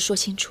件事说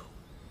清楚。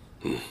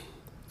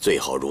最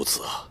好如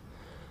此啊。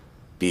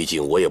毕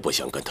竟我也不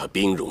想跟他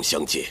兵戎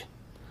相见，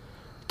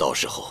到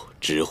时候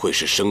只会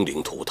是生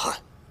灵涂炭，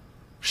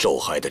受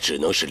害的只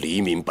能是黎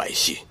民百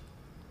姓。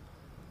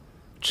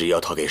只要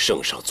他给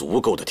圣上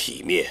足够的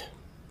体面，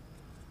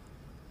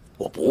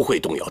我不会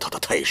动摇他的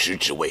太师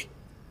之位。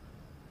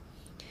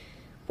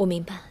我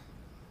明白。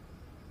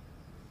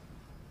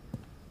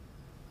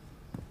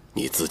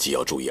你自己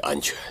要注意安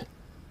全，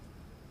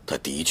他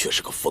的确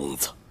是个疯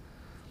子。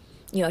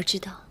女儿知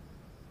道。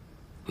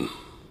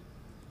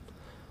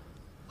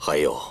还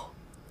有，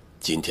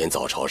今天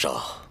早朝上，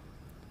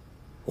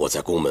我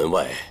在宫门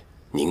外，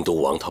宁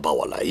都王他把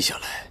我拦下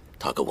来，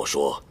他跟我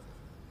说，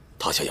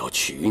他想要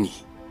娶你。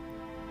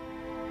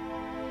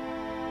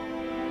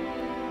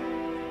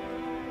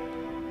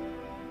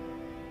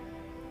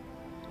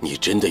你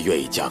真的愿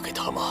意嫁给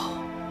他吗？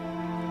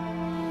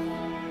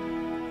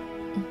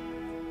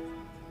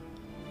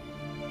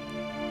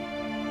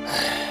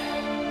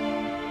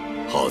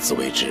好自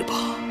为之吧，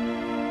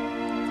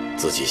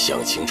自己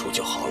想清楚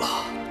就好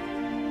了。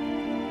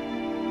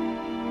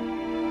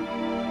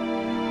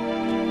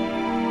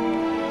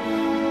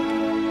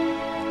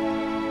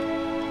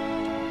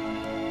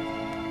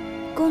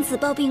公子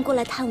抱病过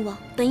来探望，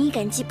本意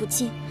感激不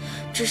尽，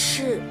只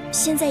是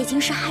现在已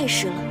经是亥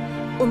时了，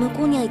我们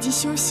姑娘已经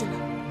休息了。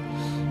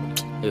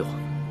哎呦，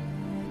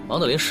忙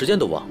得连时间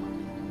都忘了。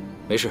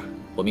没事，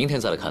我明天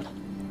再来看他。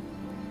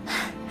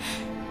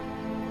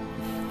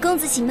公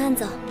子请慢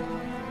走。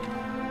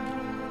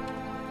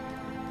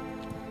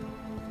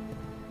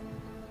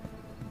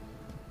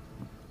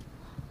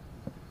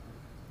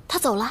他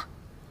走了。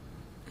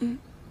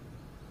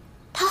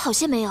他好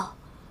些没有。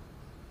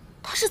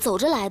他是走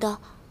着来的，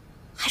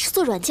还是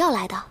坐软轿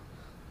来的？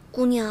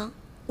姑娘，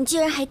你既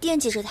然还惦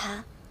记着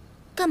他，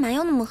干嘛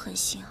要那么狠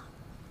心啊？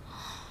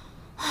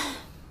唉，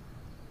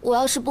我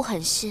要是不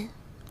狠心，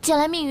将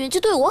来命运就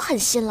对我狠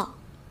心了。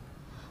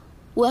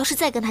我要是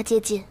再跟他接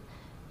近，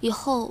以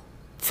后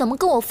怎么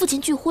跟我父亲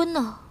拒婚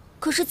呢？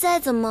可是再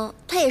怎么，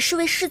他也是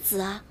位世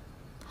子啊。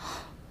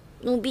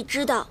奴婢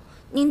知道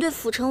您对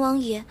辅城王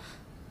爷，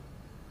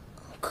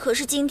可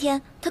是今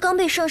天他刚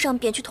被圣上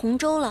贬去同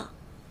州了。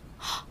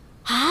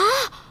啊！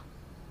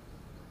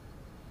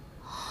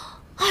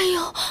哎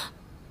呦，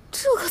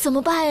这可怎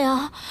么办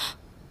呀？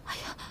哎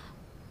呀，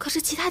可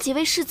是其他几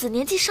位世子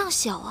年纪尚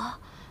小啊。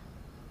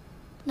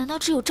难道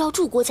只有赵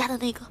柱国家的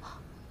那个？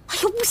哎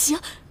呦，不行，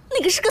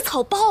那个是个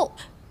草包。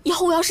以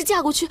后我要是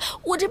嫁过去，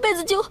我这辈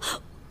子就……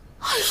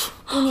哎呦，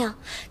姑娘，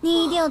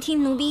你一定要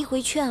听奴婢一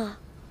回劝啊！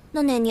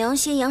那奶娘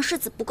嫌杨世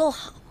子不够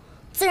好，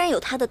自然有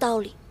她的道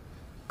理。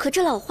可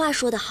这老话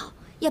说得好，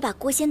要把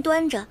锅先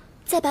端着，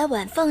再把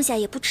碗放下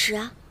也不迟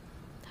啊。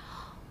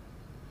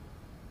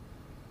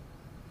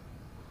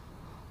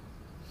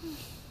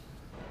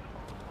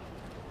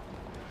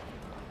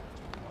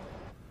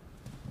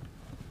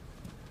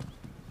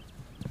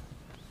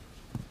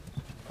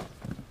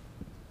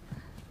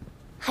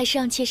还是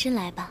让妾身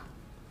来吧。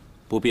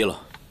不必了，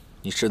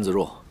你身子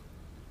弱，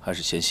还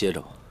是先歇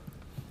着吧。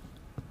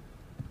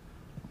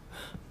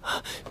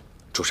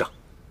主上，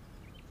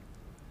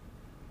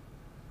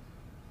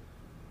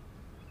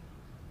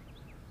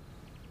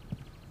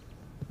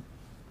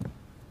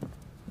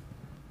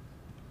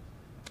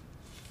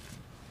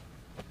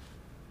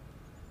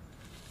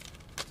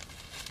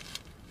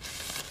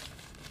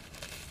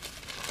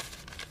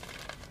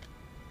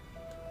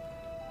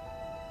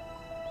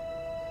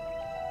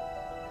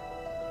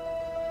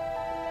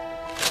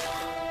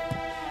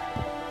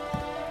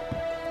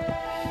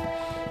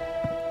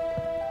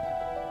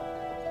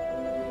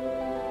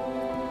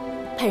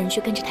派人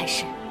去跟着太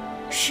师。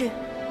是。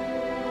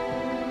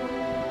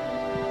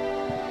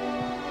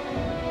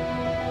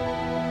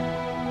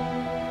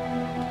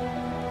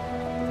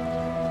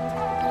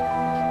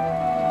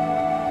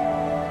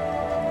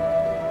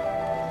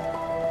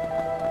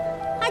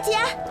阿姐，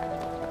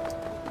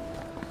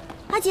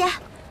阿姐，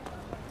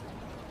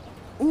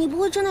你不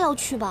会真的要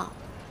去吧？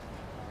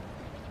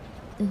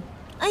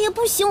哎呀，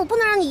不行，我不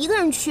能让你一个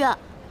人去。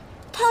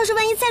他要是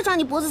万一再抓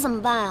你脖子怎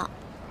么办啊？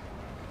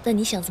那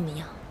你想怎么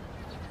样？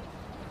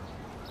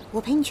我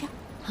陪你去。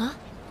啊？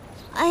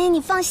哎呀，你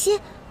放心，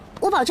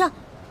我保证，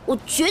我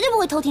绝对不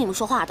会偷听你们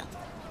说话的。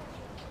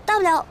大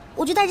不了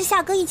我就带着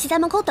夏哥一起在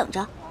门口等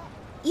着。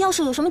要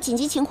是有什么紧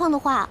急情况的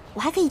话，我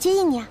还可以接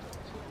应你啊。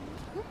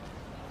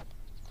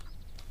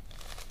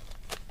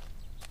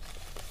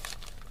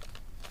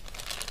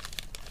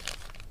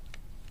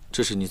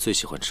这是你最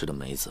喜欢吃的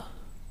梅子，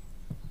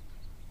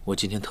我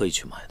今天特意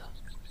去买的，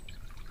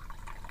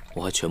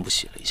我还全部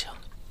洗了一下。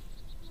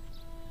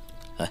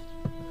来，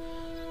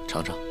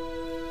尝尝。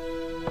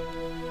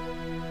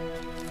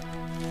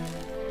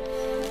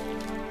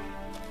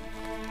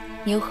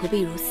你又何必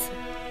如此？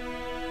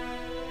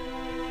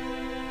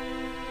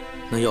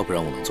那要不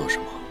然我能做什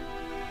么？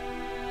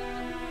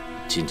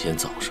今天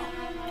早上，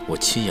我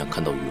亲眼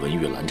看到宇文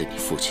玉拦着你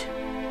父亲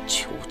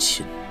求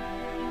亲。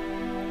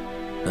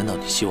难道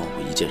你希望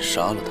我一剑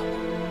杀了他吗？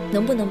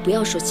能不能不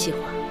要说气话？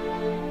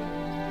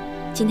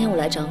今天我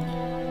来找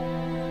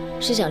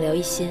你，是想聊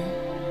一些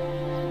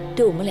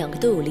对我们两个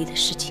都有利的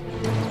事情。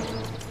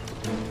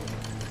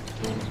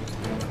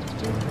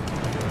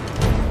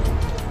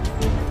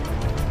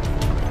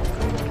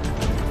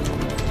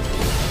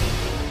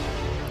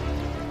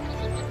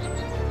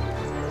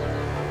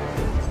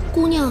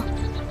姑娘，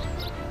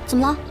怎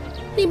么了？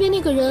那边那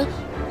个人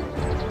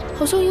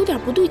好像有点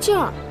不对劲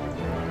儿。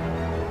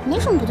没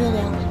什么不对的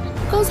呀。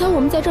刚才我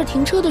们在这儿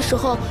停车的时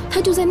候，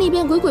他就在那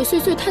边鬼鬼祟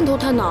祟、探头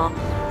探脑，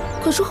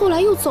可是后来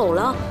又走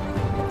了。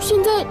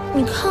现在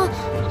你看，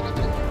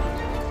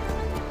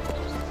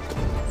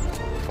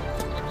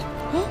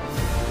哎，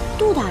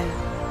杜大人，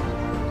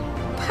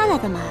他来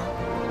干嘛呀？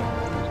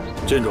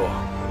郡主，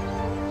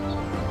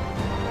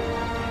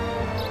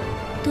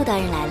杜大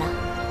人来了。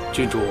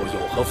郡主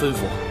有何吩咐？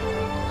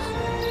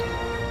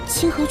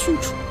清河郡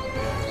主，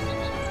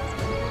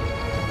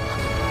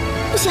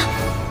不行。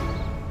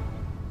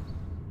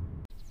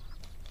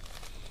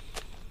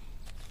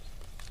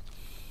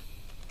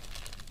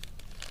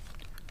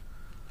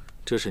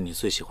这是你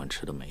最喜欢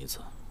吃的梅子，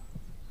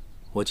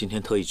我今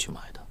天特意去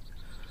买的，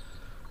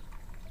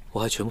我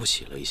还全部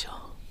洗了一下。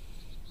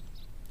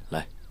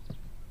来，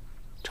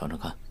尝尝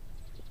看。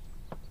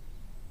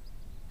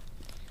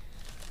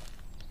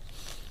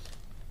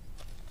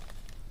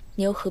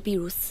你又何必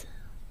如此？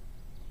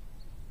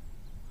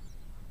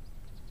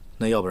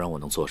那要不然我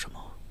能做什么？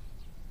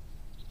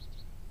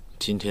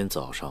今天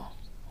早上，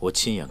我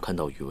亲眼看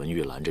到宇文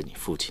玉拦着你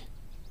父亲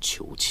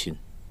求亲。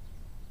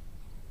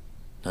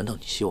难道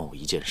你希望我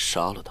一剑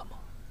杀了他吗？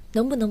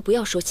能不能不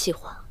要说气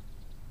话？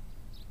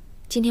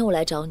今天我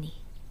来找你，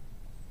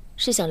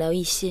是想聊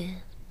一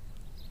些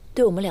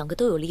对我们两个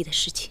都有利的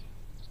事情。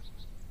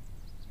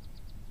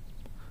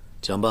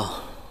讲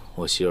吧，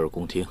我洗耳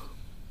恭听。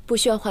不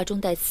需要话中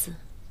带刺。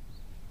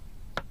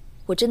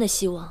我真的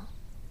希望，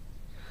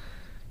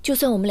就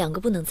算我们两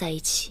个不能在一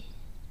起，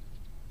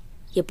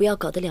也不要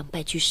搞得两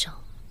败俱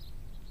伤。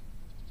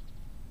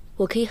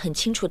我可以很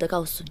清楚地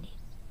告诉你，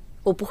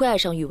我不会爱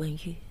上宇文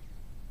玉。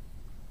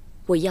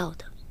我要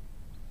的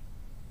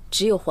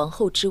只有皇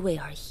后之位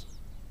而已。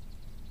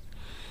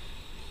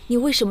你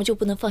为什么就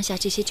不能放下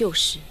这些旧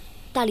事，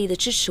大力的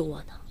支持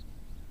我呢？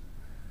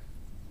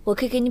我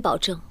可以给你保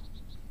证，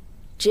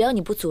只要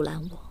你不阻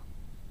拦我，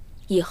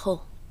以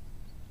后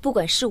不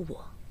管是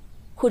我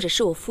或者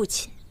是我父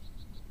亲，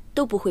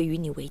都不会与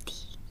你为敌。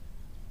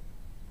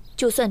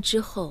就算之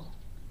后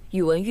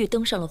宇文玉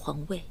登上了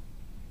皇位，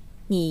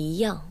你一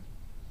样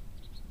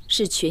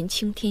是权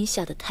倾天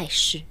下的太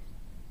师。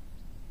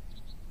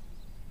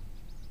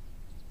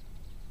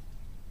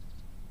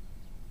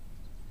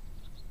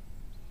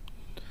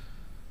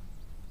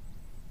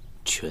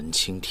权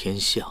倾天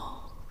下，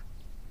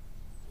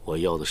我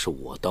要的是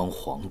我当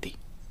皇帝，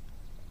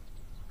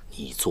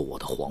你做我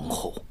的皇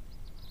后。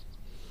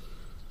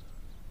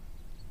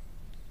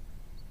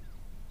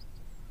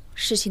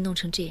事情弄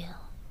成这样，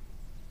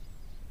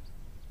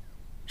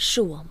是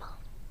我吗？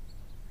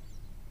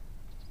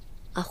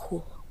阿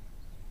护，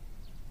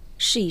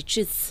事已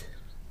至此，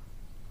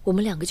我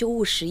们两个就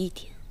务实一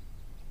点。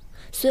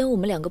虽然我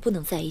们两个不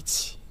能在一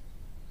起，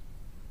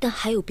但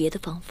还有别的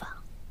方法。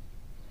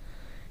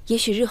也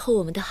许日后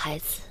我们的孩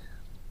子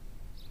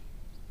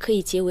可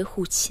以结为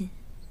互亲。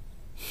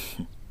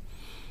哼，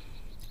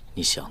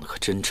你想的可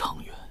真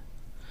长远，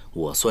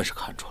我算是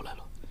看出来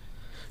了。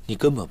你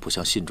根本不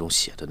像信中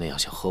写的那样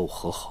想和我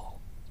和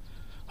好，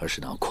而是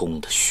拿空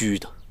的、虚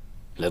的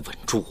来稳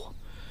住我，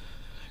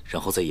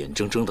然后再眼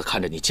睁睁地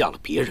看着你嫁了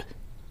别人。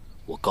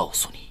我告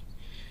诉你，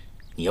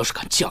你要是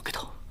敢嫁给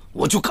他，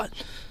我就敢。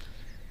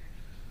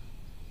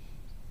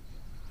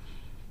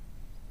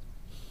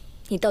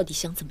你到底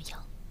想怎么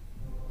样？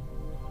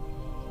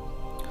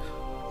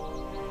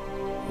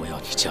我要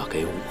你嫁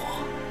给我。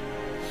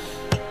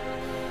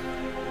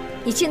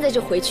你现在就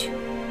回去，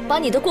把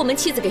你的过门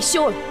妻子给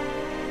休了。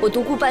我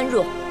独孤般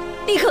若，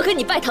立刻跟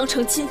你拜堂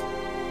成亲。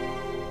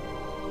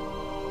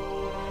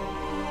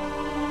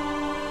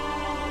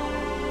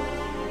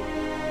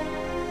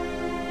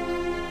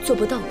做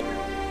不到的。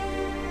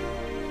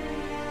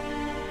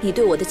你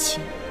对我的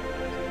情，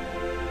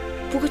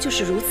不过就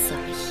是如此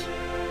而已。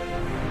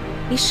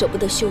你舍不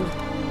得休了他，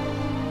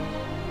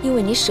因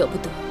为你舍不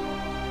得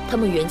他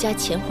们袁家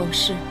前皇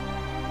室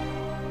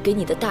给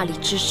你的大力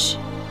支持。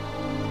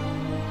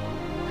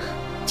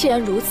既然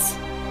如此，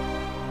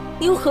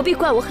你又何必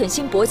怪我狠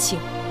心薄情，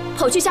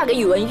跑去嫁给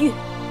宇文玉？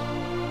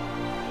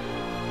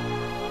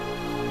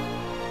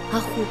阿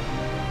护，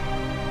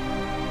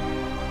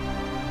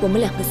我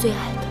们两个最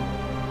爱的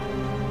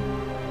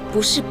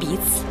不是彼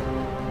此，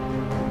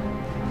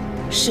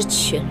是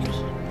权力。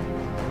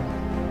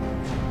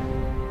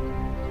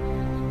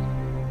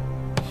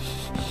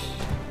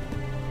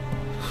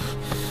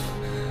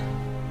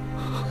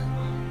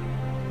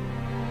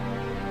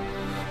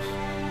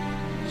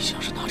你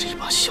像是拿着一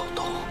把小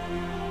刀，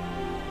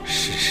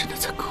深深的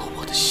在割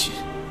我的心。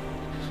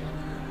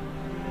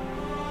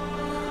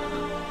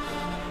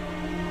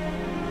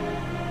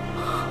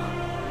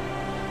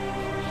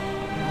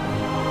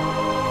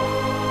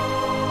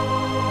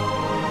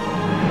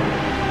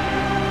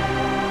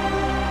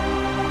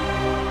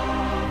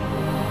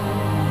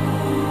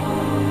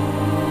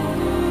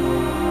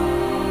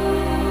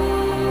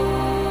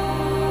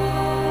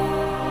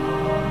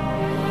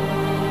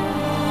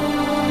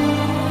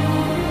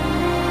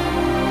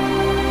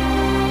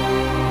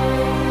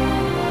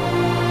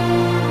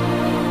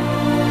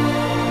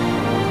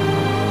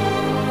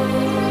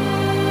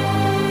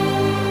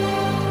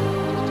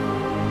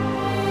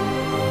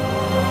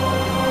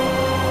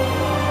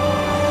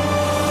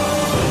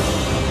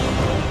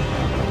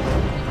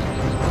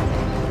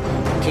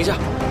停下！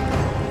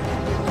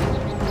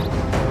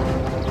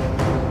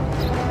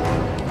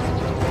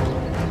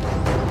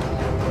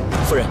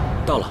夫人，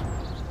到了。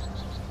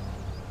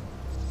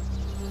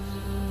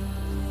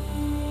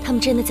他们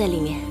真的在里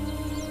面？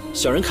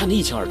小人看得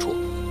一清二楚，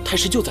太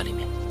师就在里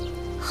面。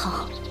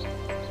好，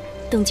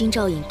等金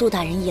兆尹、杜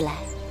大人一来，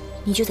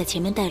你就在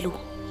前面带路，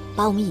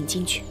把我们引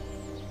进去。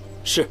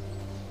是。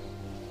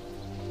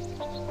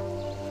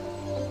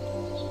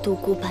独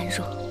孤般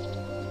若，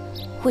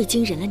我已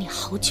经忍了你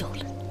好久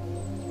了。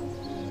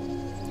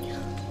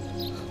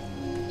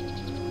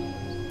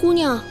姑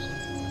娘，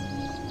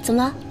怎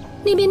么了？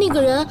那边那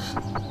个人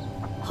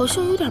好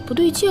像有点不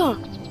对劲儿。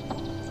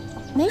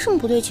没什么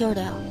不对劲儿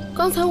的呀。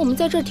刚才我们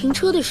在这儿停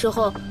车的时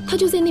候，他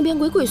就在那边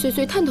鬼鬼祟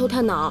祟、探头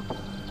探脑，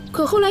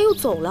可后来又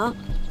走了。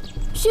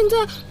现在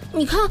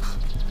你看，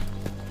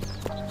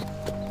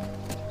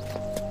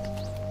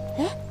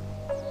哎，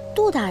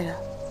杜大人，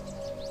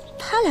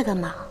他来干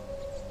嘛？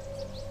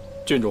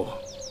郡主，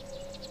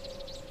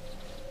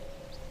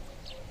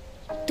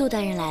杜大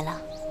人来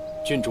了。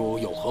郡主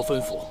有何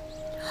吩咐？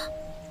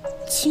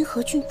清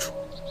河郡主，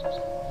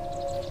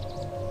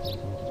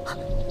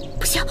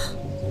不行！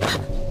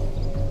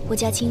我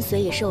家亲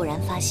随也是偶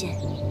然发现，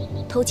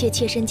偷窃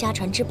妾身家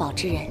传之宝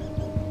之人，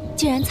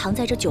竟然藏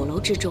在这酒楼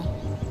之中，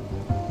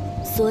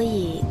所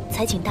以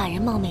才请大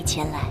人冒昧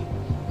前来。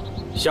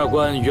下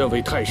官愿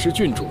为太师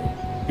郡主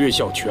略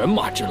效犬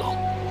马之劳。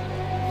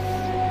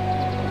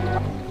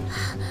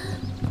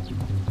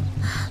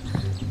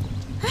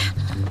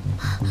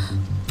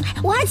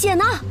我阿姐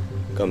呢？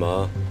干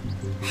嘛？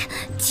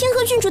清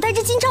河郡主带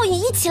着金兆尹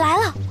一起来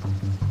了。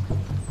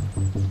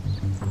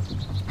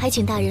还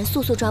请大人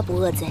速速抓捕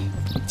恶贼，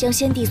将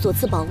先帝所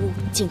赐宝物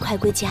尽快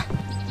归家。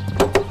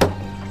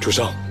主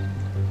上，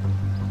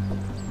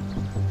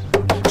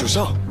主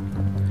上，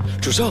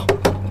主上，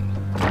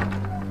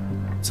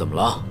怎么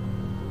了，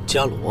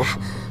伽罗？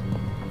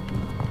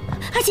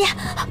阿姐，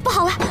不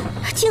好了，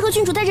清河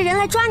郡主带着人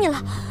来抓你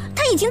了，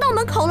他已经到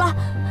门口了，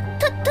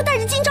他带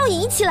着金兆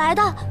尹一起来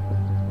的。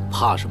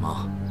怕什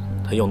么？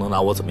他又能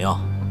拿我怎么样？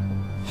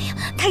哎呀，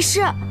太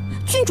师，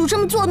郡主这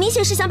么做明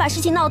显是想把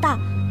事情闹大，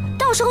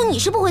到时候你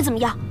是不会怎么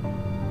样。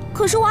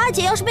可是我阿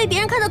姐要是被别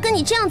人看到跟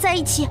你这样在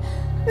一起，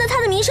那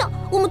她的名声，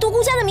我们独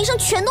孤家的名声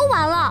全都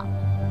完了。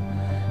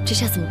这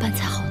下怎么办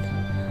才好呢？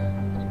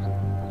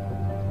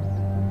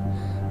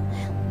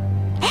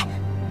哎，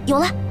有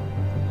了！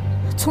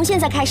从现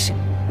在开始，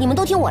你们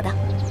都听我的。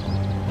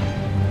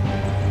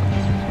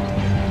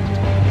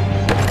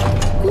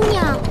姑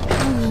娘，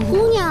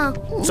姑娘，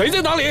贼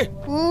在哪里？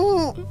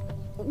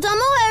怎么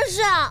回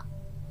事？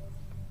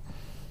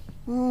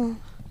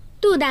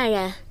杜大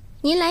人，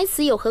您来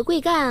此有何贵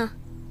干啊？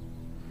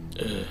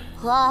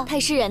和太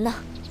师人呢？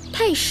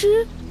太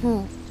师？什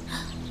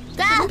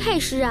么太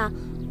师啊？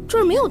这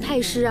儿没有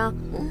太师啊，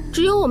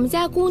只有我们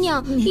家姑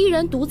娘一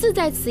人独自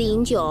在此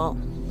饮酒。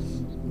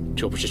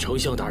这不是丞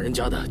相大人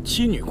家的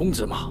妻女公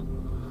子吗？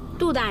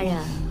杜大人，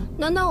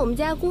难道我们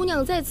家姑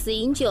娘在此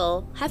饮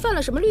酒，还犯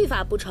了什么律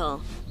法不成？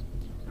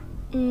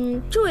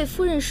这位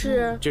夫人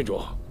是？郡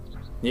主，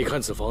你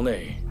看此房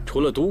内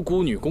除了独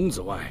孤女公子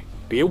外，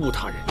别无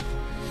他人。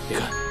你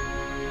看，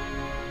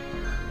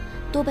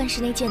多半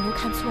是那贱奴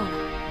看错了，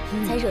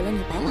才惹了你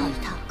白跑一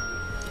趟。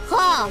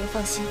好，人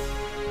放心，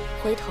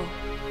回头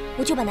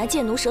我就把那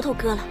贱奴舌头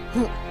割了，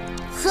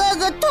喝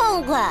个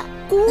痛快。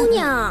姑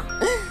娘，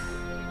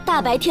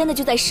大白天的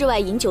就在室外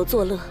饮酒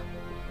作乐，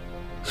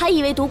还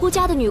以为独孤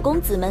家的女公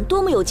子们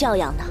多么有教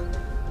养呢，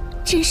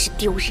真是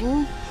丢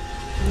人。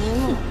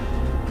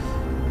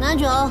拿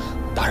酒。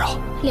打扰。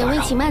两位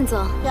请慢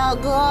走。表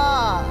哥，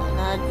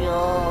拿酒。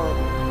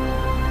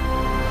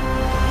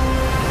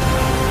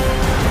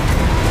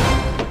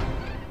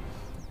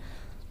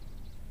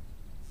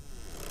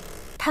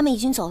他们已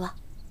经走了。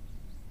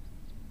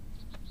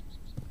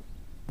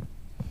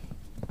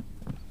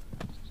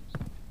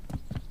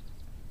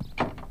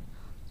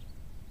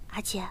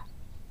阿姐，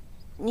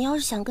你要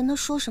是想跟他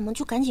说什么，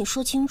就赶紧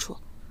说清楚，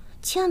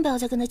千万不要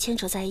再跟他牵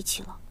扯在一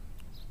起了。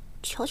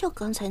瞧瞧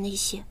刚才那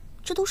些，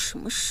这都什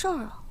么事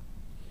儿啊？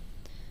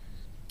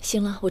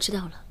行了，我知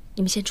道了，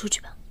你们先出去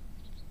吧。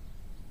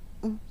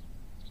嗯。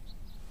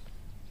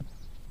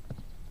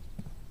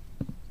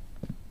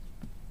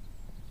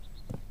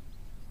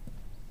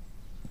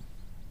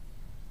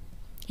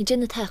你真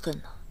的太狠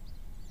了！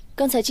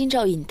刚才金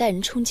兆尹带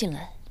人冲进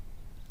来，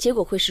结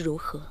果会是如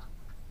何？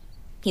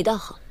你倒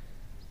好，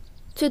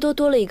最多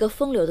多了一个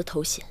风流的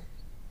头衔，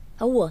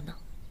而我呢，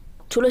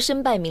除了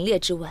身败名裂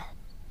之外，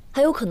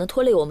还有可能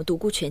拖累我们独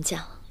孤全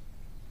家。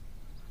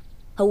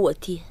而我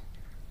爹，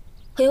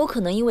很有可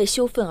能因为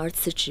羞愤而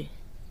辞职，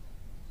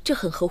这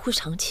很合乎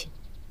常情。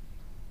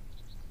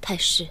太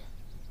师，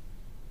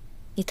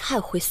你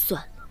太会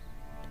算了。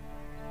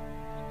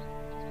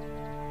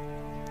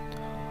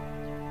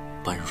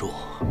般若，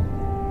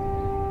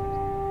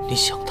你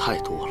想太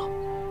多了，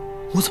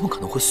我怎么可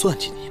能会算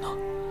计你呢？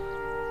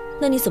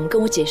那你怎么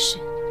跟我解释？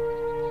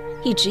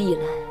一直以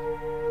来，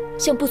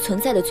像不存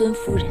在的尊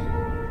夫人，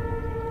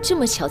这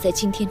么巧在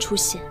今天出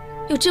现，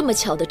又这么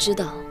巧的知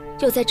道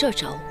要在这儿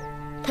找我，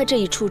她这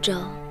一出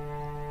招，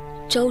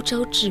招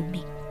招致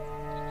命。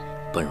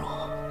般若，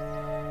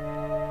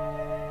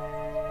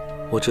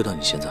我知道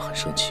你现在很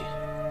生气，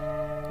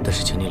但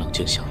是请你冷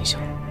静想一想，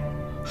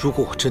如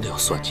果我真的要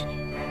算计你，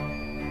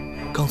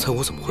刚才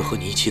我怎么会和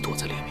你一起躲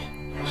在里面？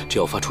只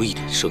要发出一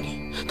点声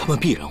音，他们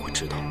必然会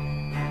知道。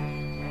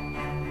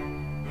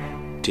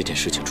这件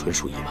事情纯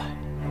属意外，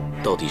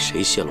到底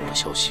谁泄露了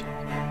消息，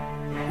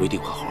我一定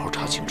会好好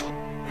查清楚。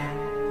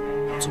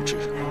总之，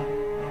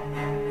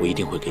我一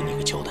定会给你一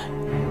个交代。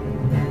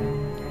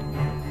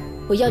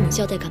我要你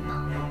交代干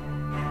嘛？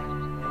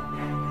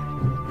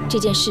这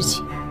件事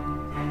情，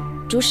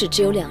主使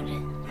只有两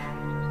人，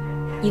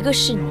一个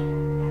是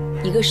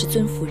你，一个是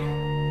尊夫人。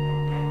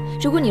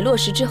如果你落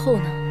实之后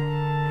呢？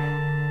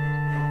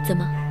怎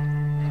么？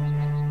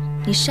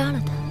你杀了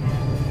他？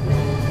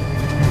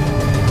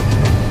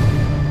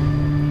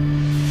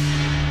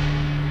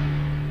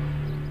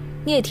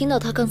你也听到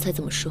他刚才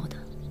怎么说的？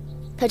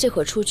他这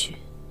会儿出去，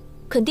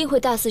肯定会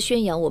大肆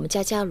宣扬我们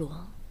家伽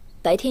罗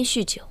白天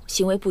酗酒，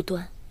行为不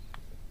端。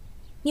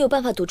你有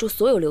办法堵住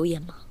所有流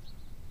言吗？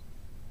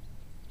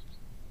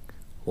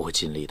我会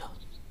尽力的。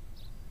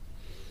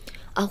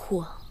阿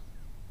护，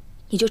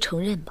你就承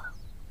认吧。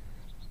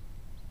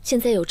现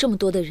在有这么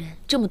多的人，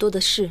这么多的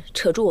事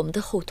扯住我们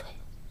的后腿，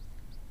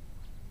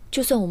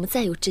就算我们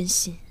再有真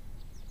心，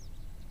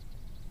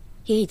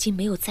也已经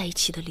没有在一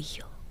起的理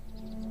由。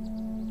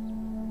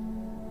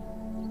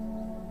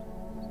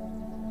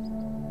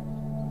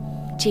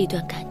这一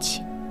段感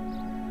情，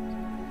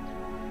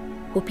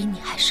我比你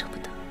还舍不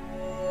得。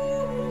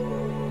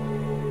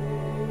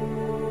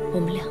我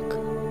们两个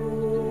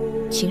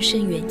情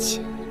深缘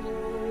浅，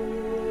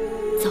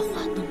造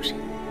化弄人。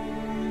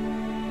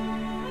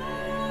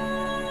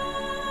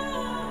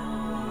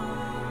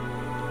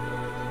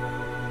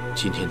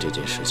今天这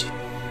件事情，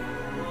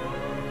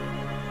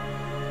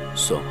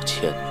算我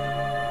欠你。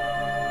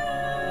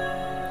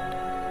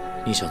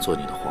你想做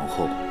你的皇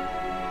后，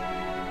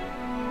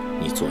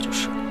你做就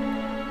是了。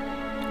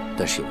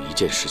但是有一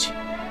件事情，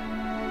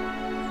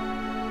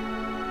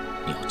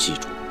你要记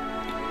住，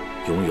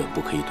永远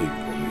不可以对宇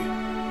文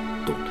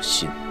玥动了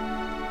心，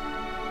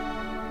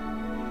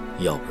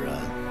要不然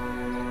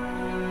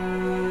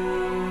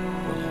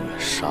我宁愿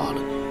杀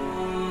了你。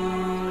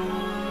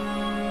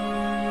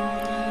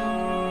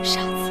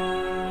傻子，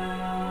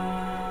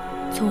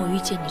从我遇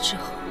见你之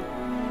后，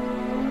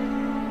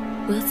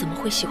我又怎么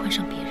会喜欢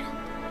上别人？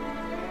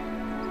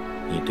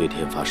你对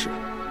天发誓。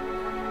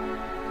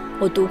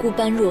我独孤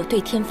般若对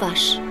天发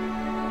誓，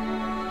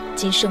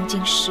今生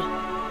今世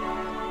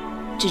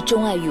只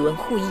钟爱宇文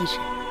护一人，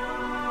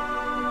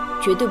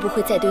绝对不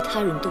会再对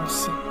他人动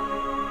心。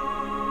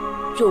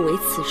若违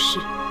此事，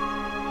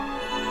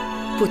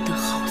不得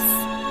好死。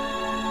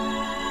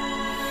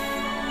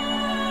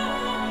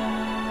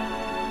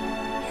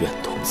愿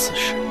同此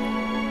事。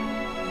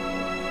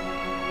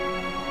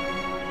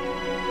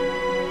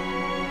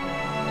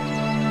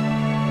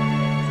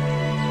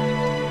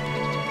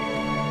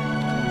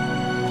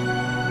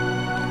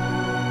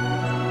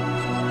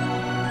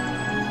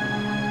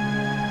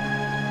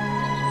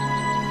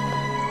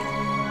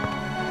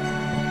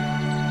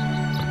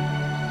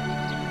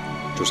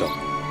主上，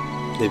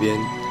那边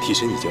替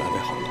身已经安排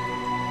好了。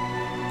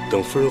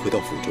等夫人回到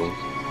府中，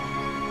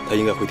她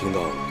应该会听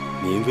到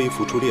您微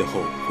服出猎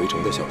后回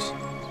城的消息。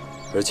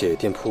而且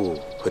店铺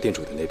和店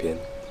主的那边，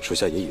属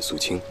下也已肃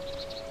清，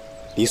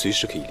您随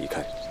时可以离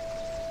开。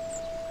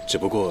只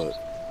不过，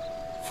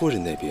夫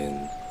人那边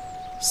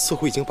似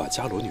乎已经把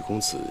伽罗女公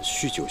子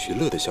酗酒寻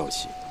乐的消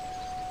息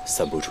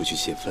散播出去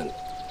泄愤了。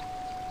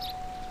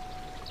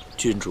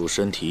郡主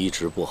身体一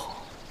直不好，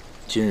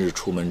今日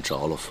出门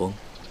着了风，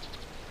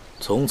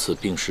从此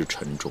病势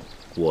沉重，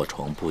卧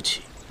床不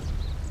起，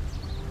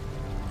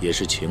也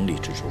是情理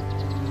之中。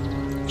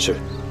是，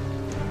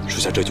属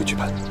下这就去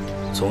办。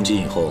从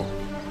今以后，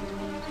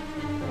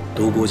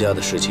独孤家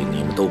的事情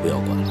你们都不要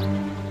管了，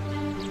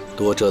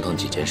多折腾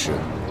几件事，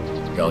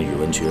让宇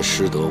文觉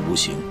失德无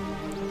形，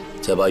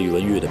再把宇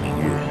文玉的名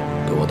誉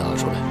给我打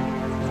出来。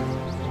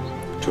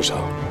主上，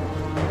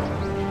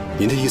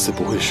您的意思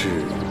不会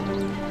是？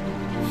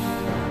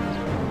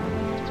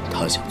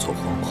她想做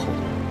皇后，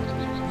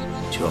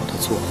就让她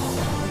做好。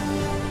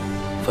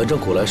反正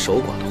古来守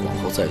寡的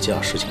皇后在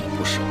家事情也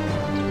不少。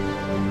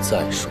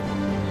再说，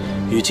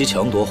与其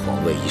强夺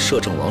皇位，以摄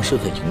政王身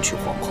份迎娶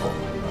皇后，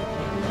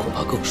恐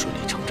怕更顺理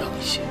成章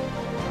一些。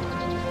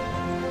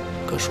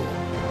哥叔，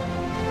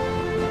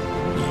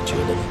你觉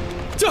得呢？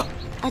这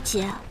阿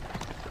姐，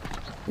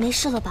没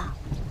事了吧？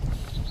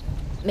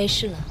没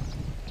事了。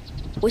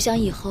我想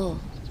以后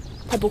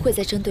他不会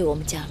再针对我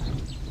们家了。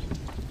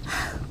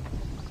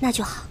那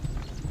就好。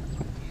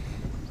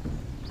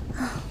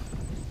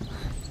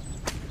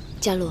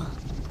佳洛，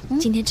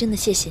今天真的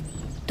谢谢你，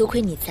多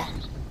亏你在。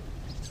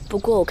不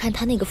过我看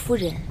他那个夫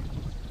人，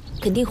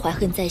肯定怀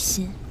恨在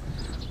心，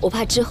我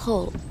怕之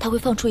后他会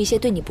放出一些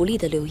对你不利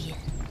的流言。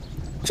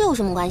这有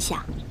什么关系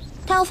啊？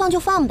他要放就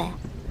放呗。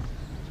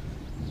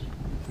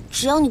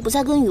只要你不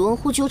再跟宇文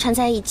护纠缠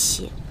在一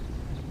起，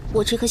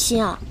我这颗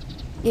心啊，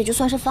也就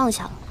算是放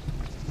下了。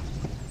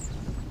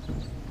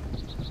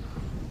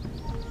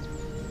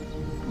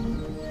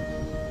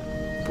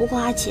不过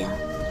阿姐，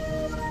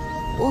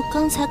我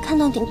刚才看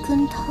到你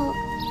跟他……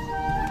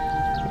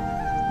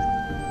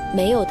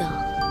没有的，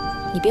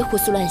你别胡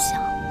思乱想。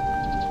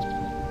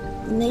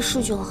没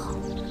事就好。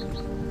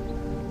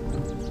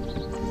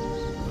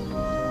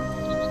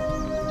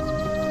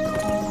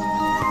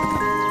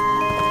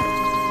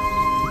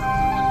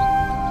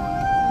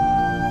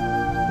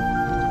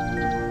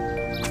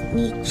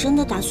你真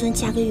的打算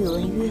嫁给宇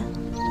文玉？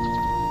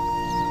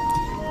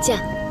嫁。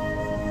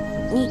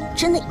你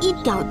真的一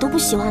点都不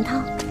喜欢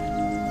他？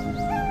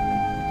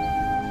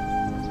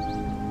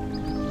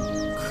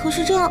可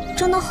是这样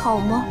真的好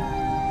吗？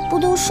不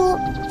都说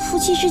夫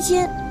妻之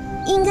间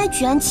应该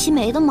举案齐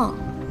眉的吗？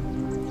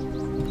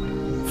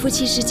夫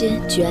妻之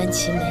间举案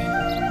齐眉，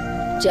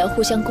只要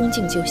互相恭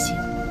敬就行。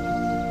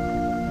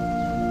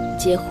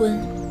结婚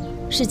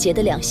是结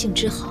的两性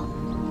之好，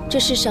这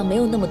世上没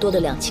有那么多的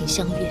两情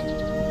相悦。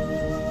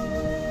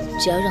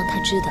只要让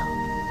他知道，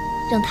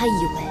让他以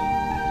为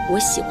我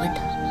喜欢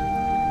他，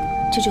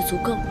这就足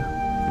够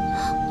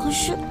了。可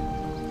是，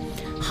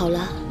好了，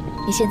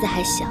你现在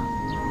还小，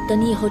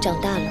等你以后长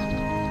大了，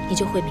你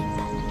就会明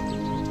白。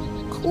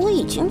可我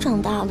已经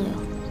长大了呀，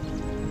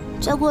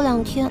再过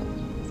2天，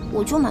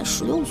我就满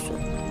16岁。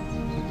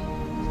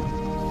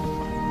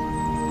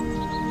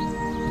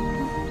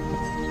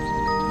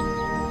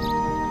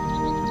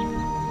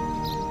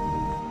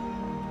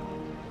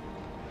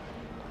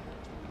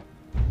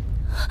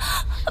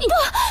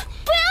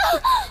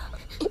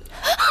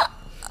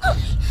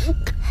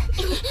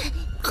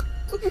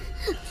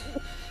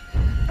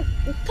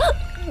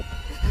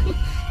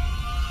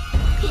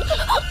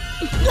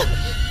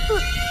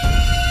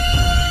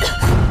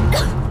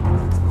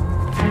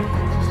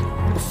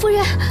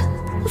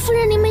夫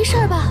人，您没事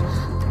吧？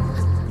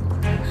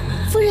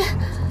夫人，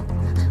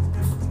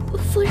我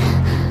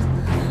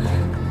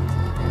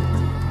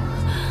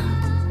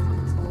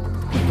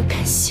不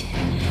甘心，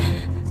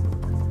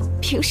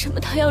凭什么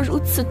他要如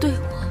此对我？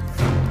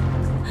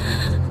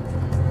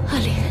阿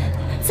莲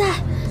在，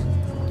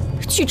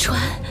据传，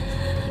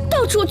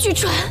到处据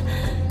传，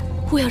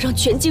我要让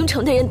全京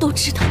城的人都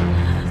知道，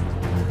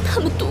他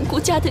们独孤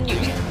家的女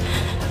人，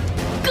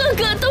个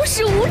个都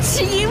是无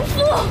耻淫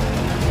妇。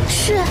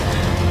是。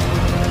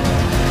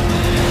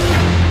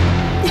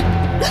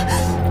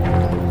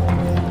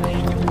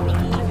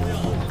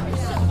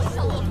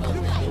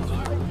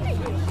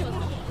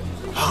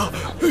啊！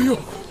哎呦！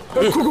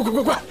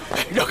快！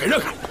让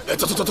开！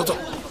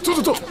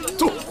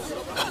走！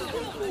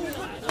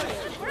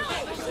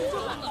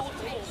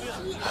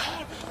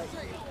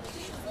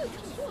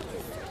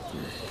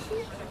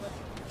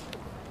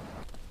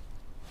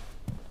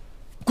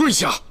跪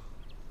下！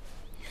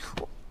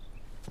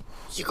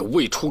一个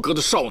未出阁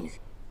的少女，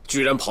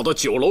居然跑到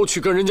酒楼去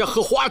跟人家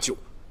喝花酒，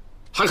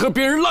还和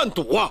别人烂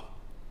赌啊！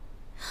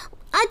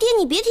阿爹，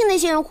你别听那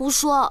些人胡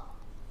说。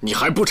你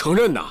还不承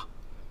认呐？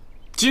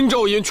京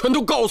兆尹全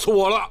都告诉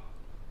我了。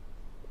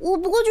我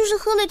不过就是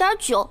喝了点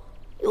酒，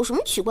有什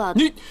么奇怪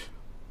的？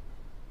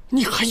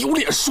你还有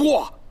脸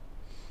说？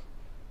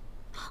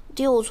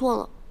爹，我错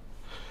了。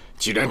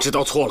既然知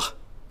道错了，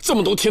这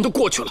么多天都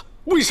过去了，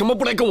为什么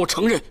不来跟我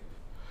承认？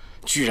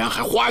居然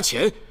还花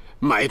钱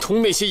买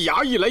通那些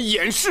衙役来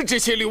掩饰这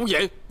些流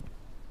言。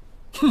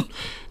哼，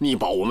你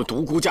把我们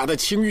独孤家的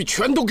清誉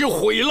全都给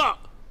毁了。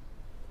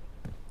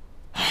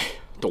哎，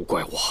都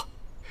怪我，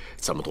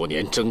这么多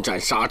年征战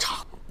沙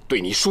场，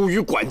对你疏于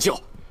管教，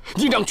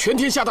你让全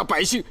天下的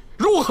百姓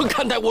如何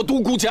看待我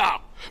独孤家？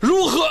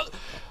如何？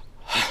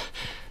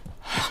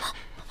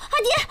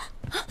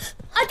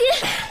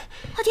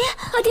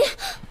阿爹，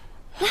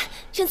来，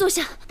先坐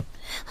下。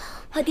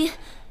阿爹，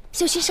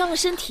小心伤了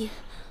身体。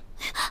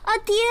阿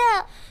爹，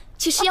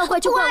其实要怪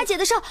就怪阿姐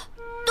的事，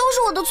都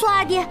是我的错。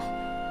阿爹，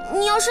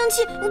你要生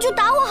气你就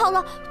打我好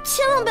了，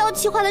千万不要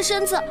气坏了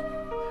身子。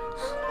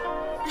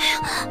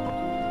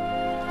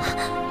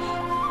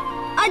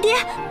二爹，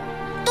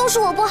都是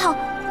我不好，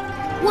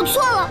我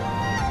错了。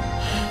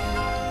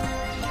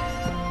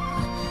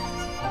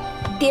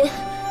爹，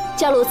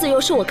伽罗自幼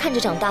是我看着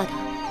长大的，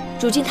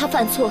如今他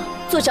犯错，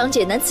做长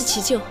姐难辞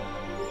其咎，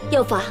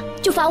要罚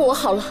就罚我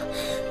好了。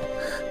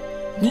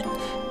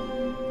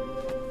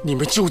你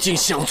们究竟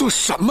想做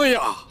什么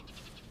呀？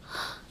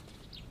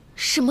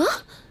什么？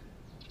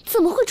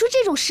怎么会出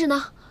这种事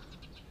呢？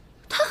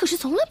他可是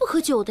从来不喝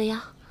酒的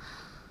呀。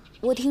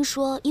我听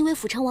说，因为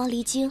辅城王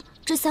离京，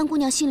这三姑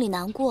娘心里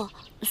难过，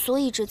所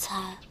以这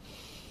才……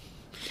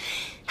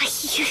哎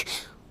呀，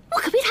我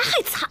可被他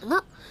害惨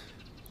了。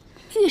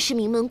越是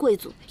名门贵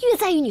族，越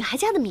在意女孩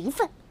家的名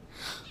分。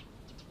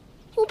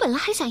我本来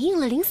还想应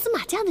了林司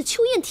马家的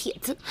秋宴帖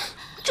子，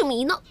这么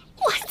一闹，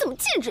我还怎么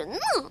见人呢？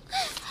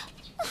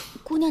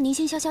姑娘，您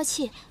先消消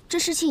气，这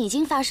事情已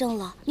经发生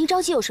了，您着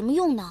急有什么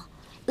用呢？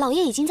老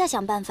爷已经在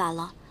想办法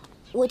了。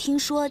我听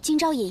说今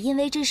朝也因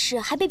为这事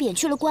还被贬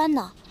去了官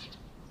呢。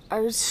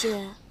而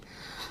且，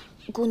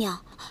姑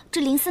娘，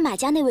这林司马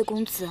家那位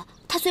公子，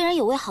他虽然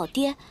有位好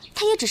爹，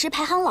他也只是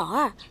排行老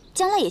二，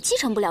将来也继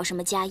承不了什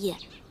么家业，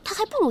他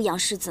还不如杨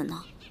世子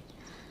呢。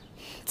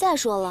再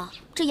说了，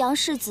这杨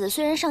世子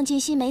虽然上进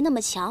心没那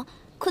么强，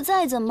可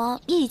再怎么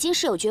也已经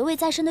是有爵位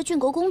在身的郡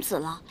国公子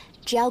了。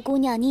只要姑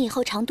娘你以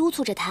后常督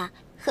促着他，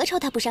何愁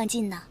他不上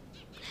进呢？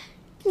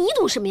你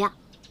懂什么呀？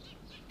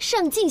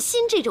上进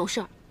心这种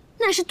事儿，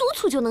那是督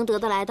促就能得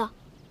得来的。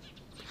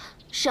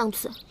上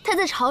次他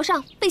在朝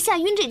上被吓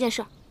晕这件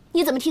事儿，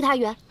你怎么替他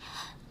圆？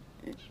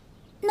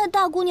那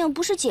大姑娘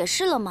不是解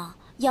释了吗？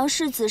杨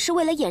世子是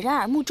为了掩人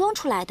耳目装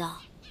出来的。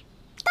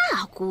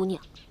大姑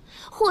娘，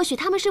或许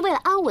他们是为了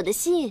安我的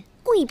心，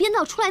故意编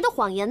造出来的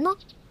谎言呢。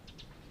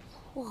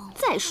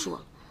再说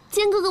了，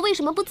坚哥哥为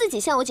什么不自己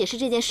向我解释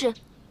这件事？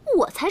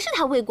我才是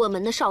他未过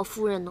门的少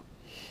夫人呢。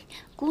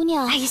姑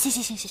娘，哎呀，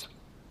行，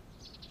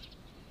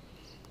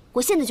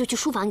我现在就去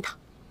书房一趟。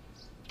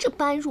这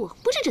般若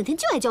不是整天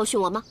就爱教训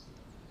我吗？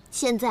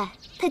现在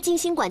他精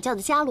心管教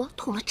的伽罗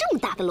捅了这么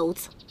大的篓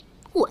子，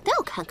我倒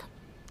要看看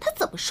他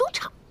怎么收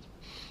场。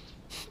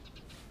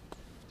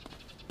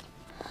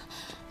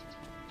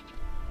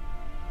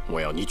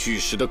我要你据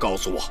实的告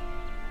诉我，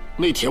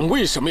那天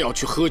为什么要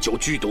去喝酒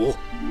剧毒？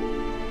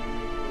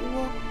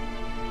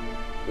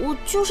我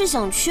就是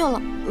想去了，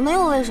没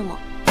有为什么。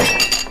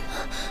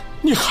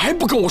你还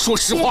不跟我说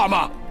实话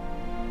吗？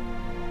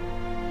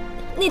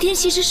那天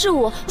其实是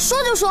我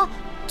说就说，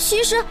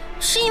其实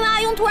是因为阿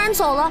庸突然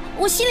走了，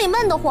我心里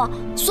闷得慌，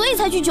所以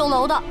才去酒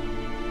楼的。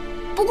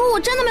不过我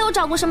真的没有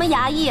找过什么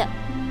衙役。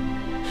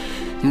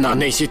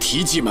那些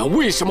提妓们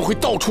为什么会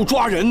到处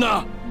抓人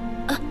呢？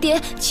爹，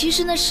其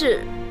实那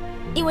是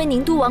因为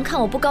宁都王看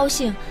我不高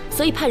兴，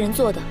所以派人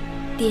做的。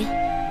爹，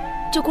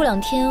这过2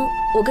天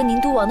我跟宁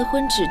都王的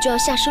婚纸就要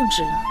下圣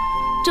旨了，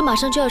这马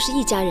上就要是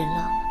一家人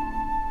了。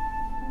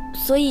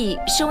所以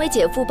身为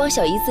姐夫帮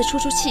小姨子出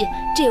气，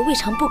这也未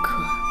尝不可。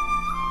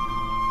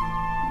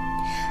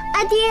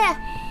阿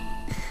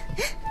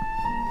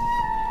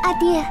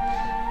爹，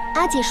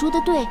阿姐说的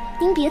对，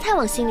您别太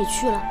往心里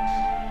去了。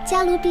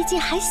伽罗毕竟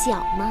还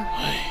小嘛。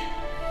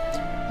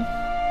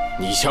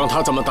你像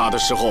他这么大的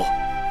时候，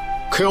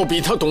可要比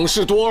他懂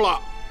事多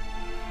了。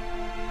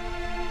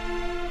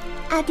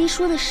阿爹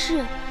说的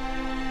是，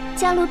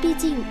伽罗毕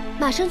竟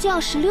马上就要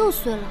16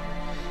岁了，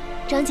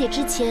长姐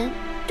之前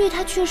对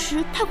他确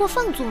实太过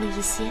放纵了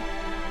一些。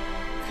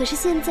可是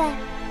现在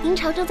您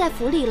常常在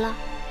府里了，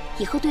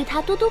以后对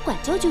他多多管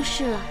教就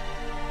是了。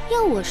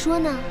要我说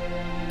呢，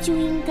就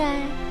应该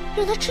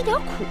让他吃点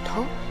苦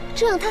头，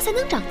这样他才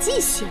能长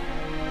记性。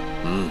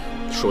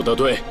说得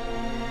对。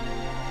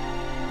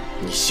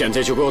你现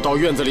在就给我到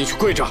院子里去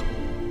跪着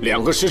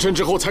，2个时辰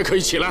之后才可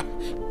以起来。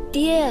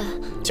爹，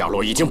伽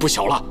罗已经不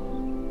小了，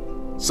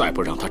再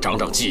不让他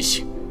长记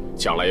性，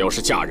将来要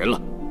是嫁人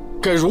了，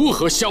该如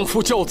何相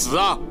夫教子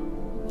啊？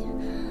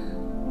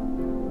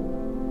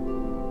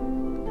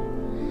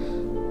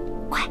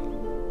快，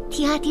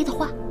听阿爹的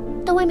话，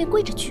到外面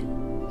跪着去。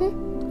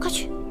快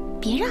去，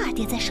别让阿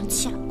爹再生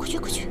气了。快去。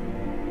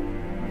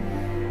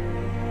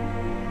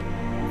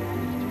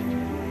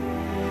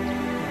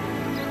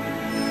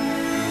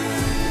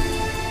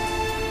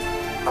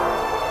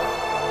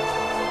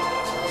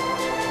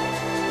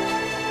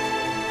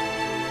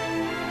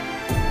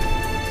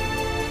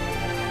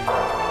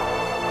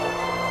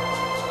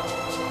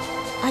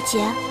阿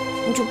姐，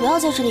你就不要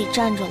在这里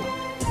站着了，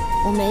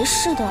我没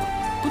事的，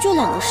不就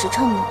2个时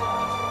辰吗？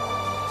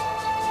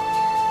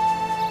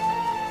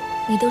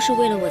你都是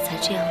为了我才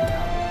这样的。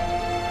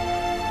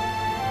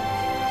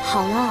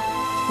好了，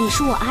你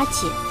是我阿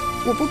姐，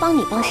我不帮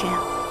你帮谁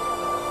啊？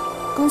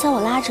刚才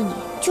我拉着你，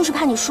就是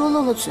怕你说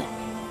漏了嘴。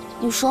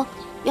你说，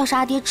要是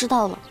阿爹知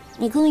道了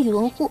你跟宇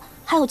文护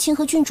还有清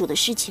河郡主的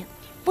事情，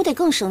不得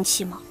更生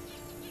气吗？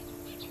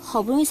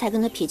好不容易才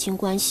跟他撇清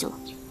关系了，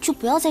就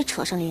不要再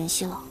扯上联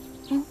系了。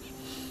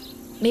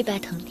没白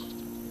疼你。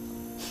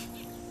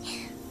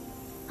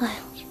哎呀，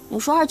你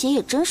说二姐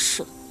也真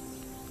是，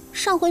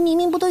上回明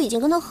明不都已经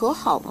跟他和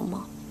好了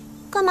吗？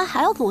干嘛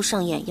还要给我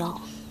上眼药？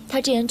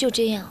他这人就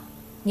这样，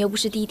你又不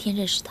是第一天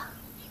认识他，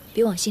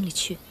别往心里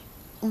去。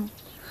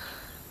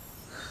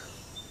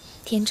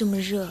天这么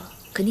热，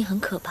肯定很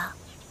渴吧？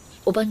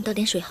我帮你倒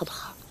点水好不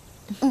好？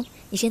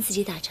你先自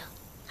己打着。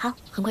好，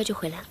很快就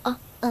回来啊。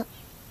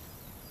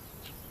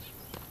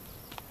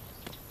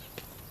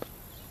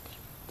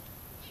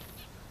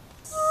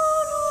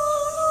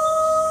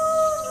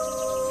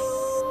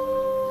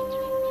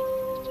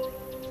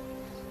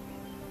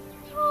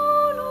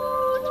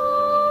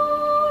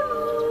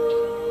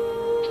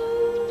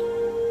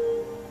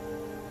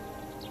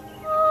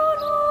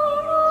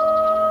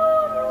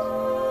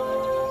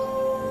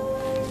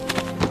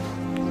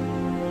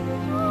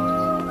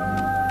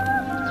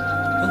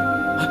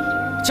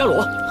伽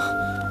罗，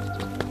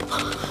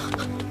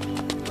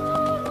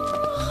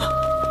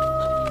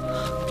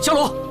伽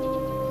罗，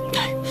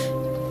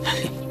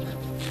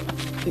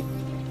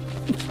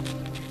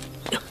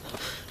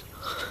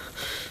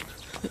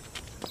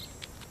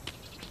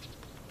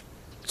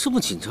这么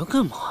紧张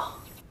干嘛？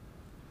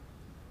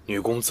女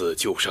公子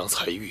旧伤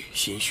才愈，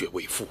心血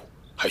未复，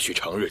还需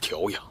长日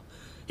调养。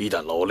一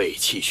旦劳累，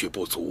气血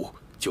不足，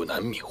就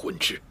难免昏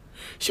痴。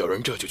小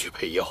人这就去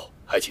配药，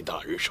还请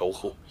大人稍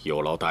后。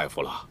有劳大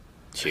夫了，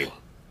请。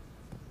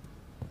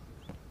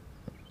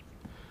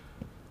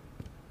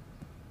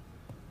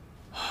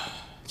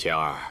钱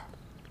儿，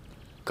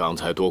刚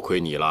才多亏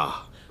你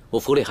了。我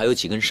府里还有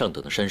几根上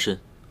等的山参，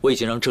我已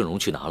经让郑荣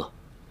去拿了。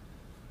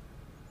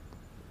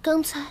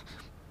刚才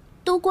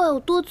都怪我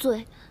多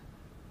嘴，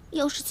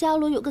要是伽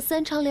罗有个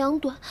3长2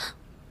短，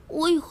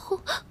我以后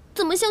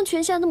怎么向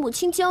泉下的母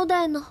亲交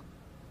代呢？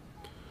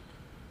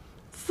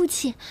父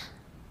亲，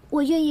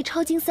我愿意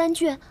抄经3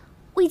卷，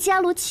为伽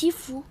罗祈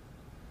福。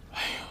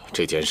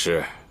这件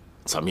事，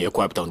咱们也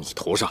怪不到你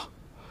头上，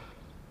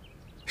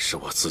是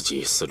我自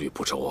己思虑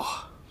不周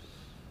啊。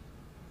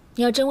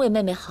你要真为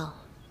妹妹好，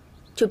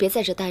就别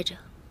在这待着，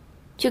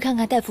去看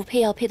看大夫配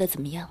药配的怎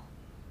么样。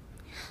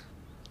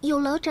有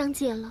劳长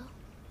姐了。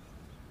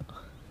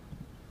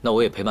那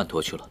我也陪曼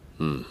陀去了。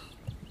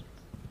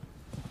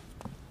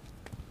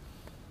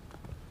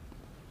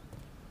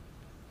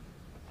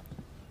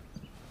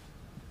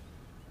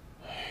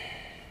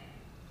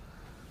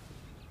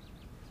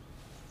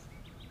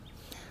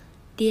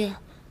爹，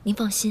您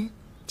放心，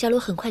伽罗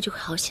很快就会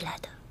好起来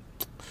的。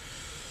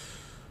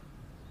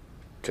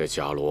这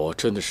伽罗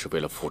真的是为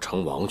了辅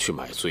成王去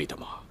买醉的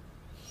吗？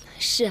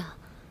是啊，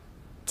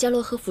伽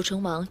罗和辅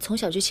成王从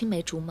小就青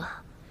梅竹马，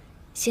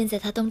现在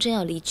他当真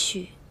要离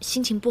去，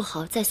心情不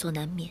好在所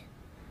难免。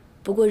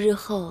不过日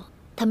后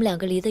他们2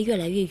个离得越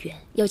来越远，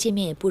要见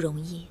面也不容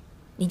易，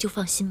您就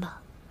放心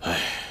吧。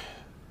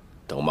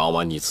等忙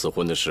完你赐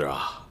婚的事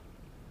啊，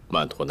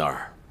曼陀那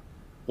儿，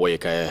我也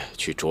该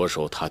去着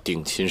手他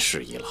定亲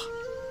事宜了。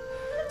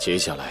接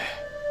下来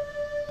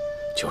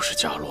就是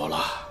伽罗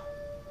了。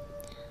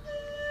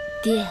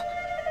爹，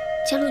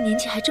伽罗年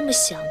纪还这么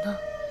小呢，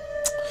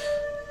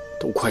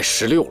都快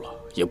16了，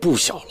也不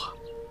小了。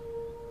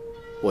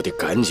我得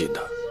赶紧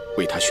的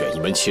为他选一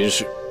门亲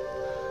事。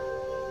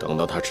等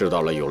到他知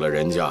道了有了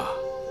人家，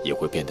也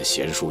会变得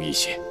娴熟一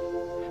些。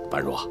般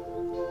若，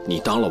你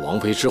当了王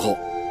妃之后，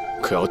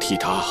可要替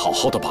他好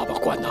好的把把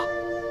关呐！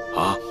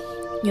啊，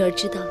女儿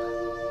知道了。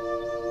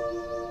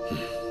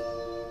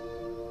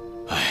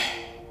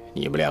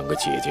你们2个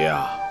姐姐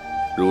啊，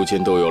如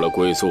今都有了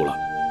归宿了，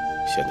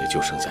现在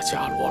就剩下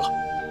伽罗了，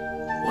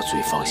我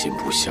最放心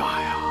不下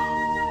呀。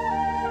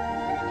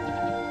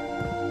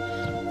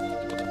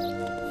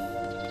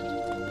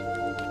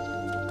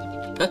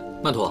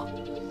曼陀，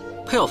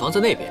配药房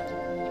在那边。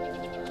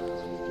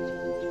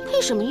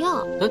配什么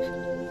药？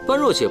般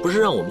若姐不是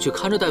让我们去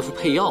看着大夫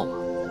配药吗？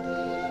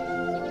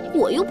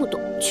我又不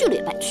懂，去了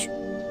也白去。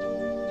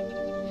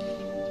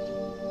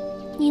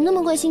你那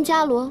么关心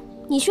伽罗，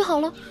你去好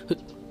了。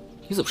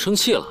你怎么生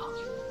气了？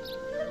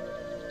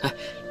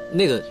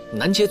那个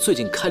南街最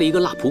近开了一个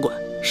蜡蒲馆，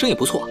生意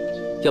不错，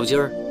要不今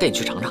儿带你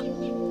去尝尝？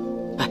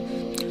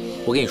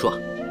我跟你说，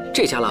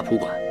这家蜡蒲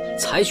馆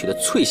采取的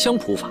脆香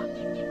蒲法，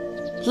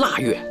腊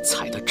月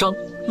采的獐、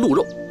鹿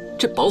肉，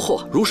这薄厚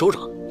啊如手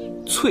掌，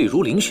脆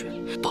如凌雪，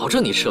保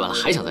证你吃完了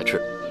还想再吃，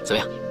怎么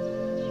样？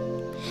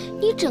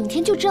你整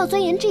天就知道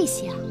钻研这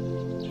些啊，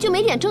就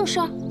没点正事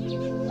儿？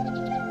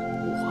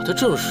我的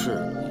正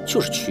事就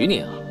是娶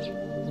你啊，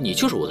你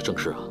就是我的正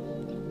事啊。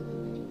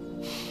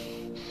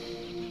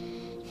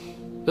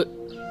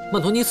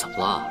曼陀，你怎么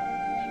了？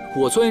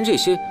我钻研这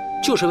些，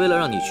就是为了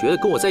让你觉得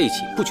跟我在一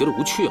起不觉得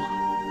无趣吗？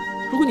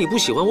如果你不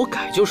喜欢，我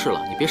改就是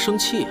了，你别生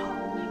气啊。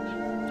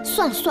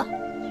算了算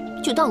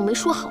了，就当我没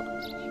说好了。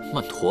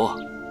曼陀，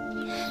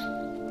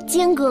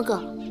坚哥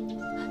哥，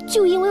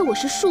就因为我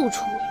是庶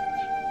出，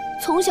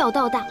从小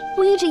到大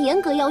我一直严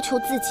格要求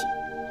自己，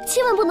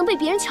千万不能被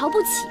别人瞧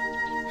不起。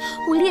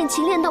我练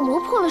琴练到磨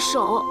破了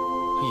手，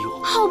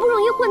好不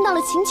容易混到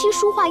了琴棋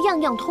书画样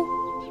样通。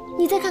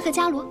你再看看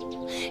伽罗，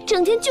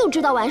整天就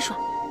知道玩耍，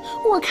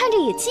我看着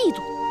也嫉妒。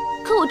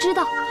可我知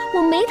道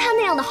我没他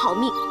那样的好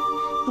命。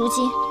如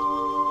今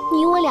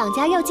你我2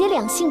家要结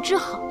2姓之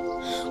好，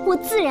我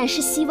自然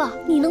是希望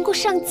你能够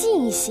上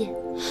进一些，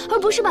而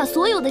不是把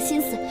所有的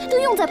心思都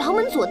用在旁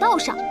门左道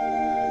上。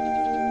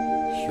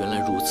原来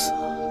如此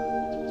啊，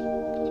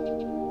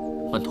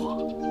曼陀，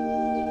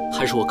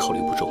还是我考虑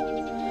不周。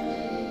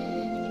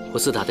我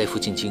自打带父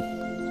进京，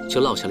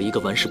就落下了一个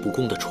玩世不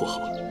恭的绰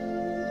号，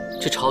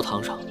这朝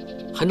堂上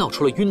还闹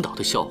出了晕倒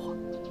的笑话。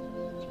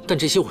但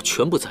这些我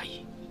全不在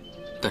意，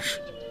但是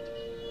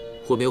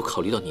我没有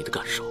考虑到你的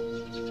感受，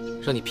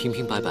让你平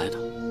平白白的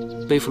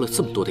背负了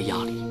这么多的压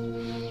力。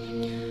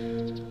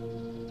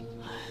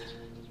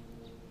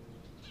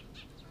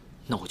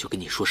那我就跟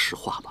你说实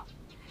话吧，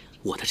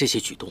我的这些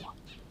举动啊，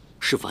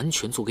是完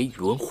全做给宇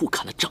文护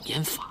看的障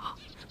眼法，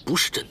不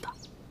是真的。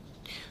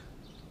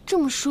这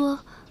么说，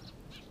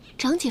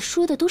长姐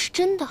说的都是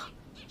真的？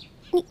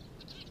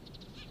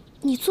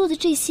你做的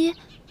这些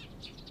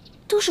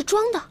都是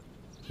装的？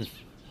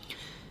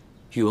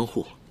宇文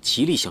护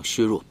极力想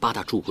削弱8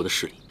大诸国的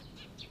势力，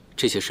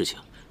这些事情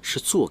是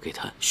做给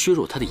他削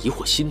弱他的疑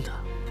惑心的。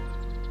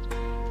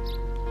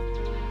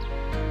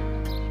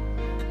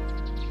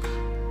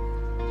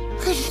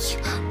哎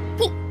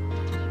呀，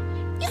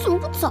你怎么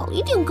不早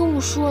一点跟我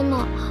说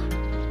呢？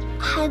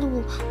害得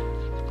我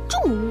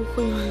这么误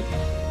会你。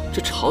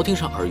这朝廷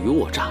上尔虞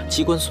我诈、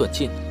机关算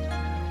尽，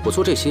我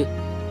做这些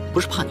不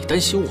是怕你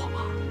担心我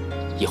吗？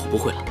以后不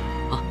会了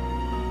啊。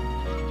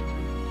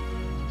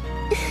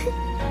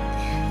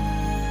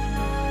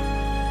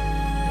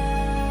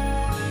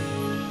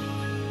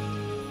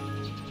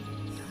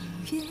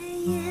月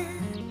夜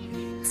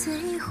在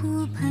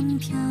湖畔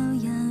飘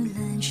摇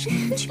蓝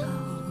山丘，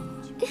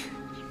雨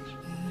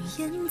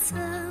烟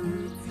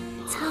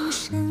藏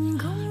身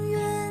公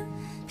园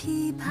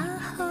琵琶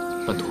后。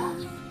曼陀，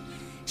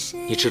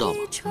你知道吗？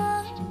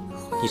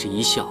你这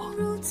一笑，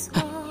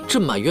哎，这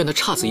满院的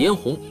姹紫嫣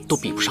红都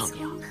比不上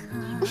你啊！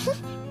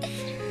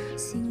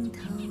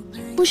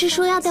不是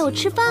说要带我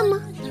吃饭吗？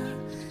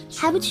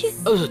还不去？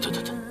对，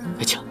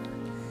哎请。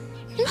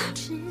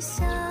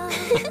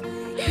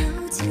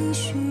继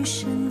续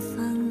盛放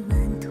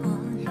满陀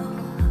螺，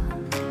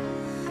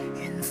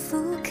人俯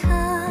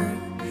瞰，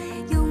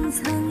永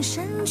藏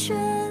山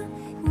泉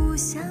无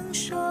相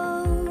守。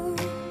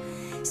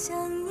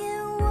想念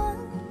望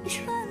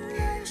穿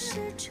乱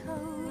世愁，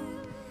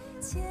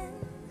剑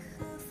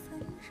河纷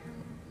扰。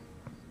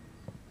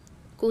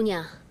姑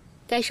娘，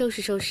该收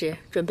拾收拾，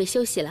准备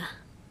休息了。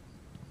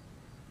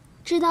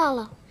知道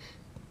了。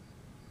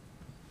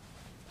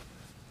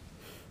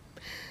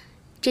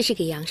这是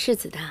给杨世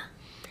子的。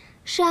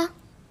是啊，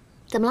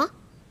怎么了？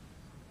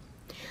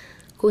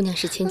姑娘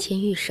是纤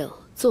纤玉手，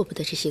做不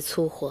得这些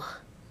粗活，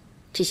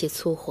这些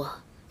粗活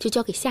就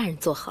交给下人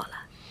做好了。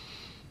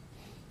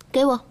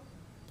给我。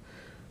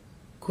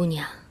姑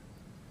娘，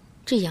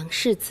这杨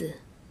世子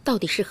到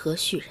底是何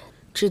许人，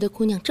值得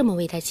姑娘这么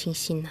为他倾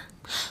心呢？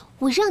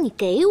我让你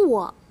给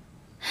我。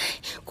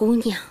姑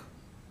娘，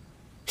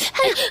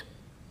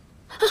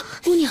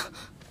姑娘，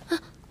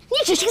你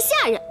只是个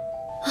下人。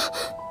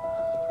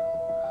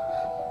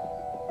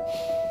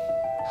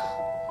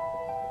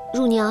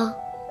乳娘，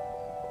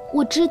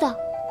我知道，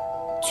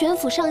全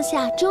府上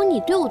下只有你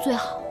对我最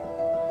好，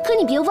可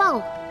你别忘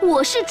了，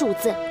我是主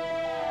子。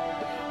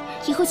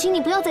以后请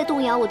你不要再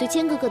动摇我对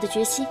坚哥哥的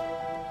决心。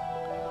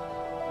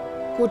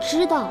我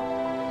知道，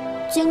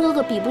坚哥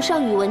哥比不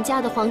上宇文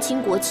家的皇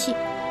亲国戚，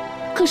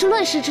可是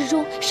乱世之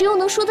中，谁又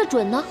能说得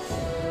准呢？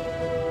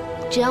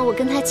只要我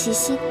跟他齐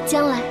心，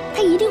将来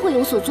他一定会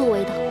有所作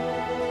为的。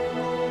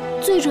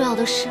最重要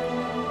的是，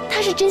他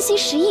是真心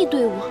实意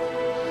对我。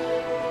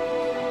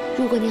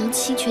如果娘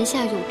亲泉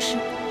下有知，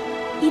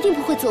一定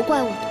不会责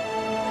怪我的。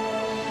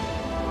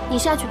你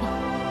下去吧，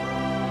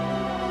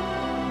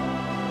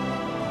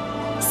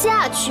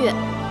下去。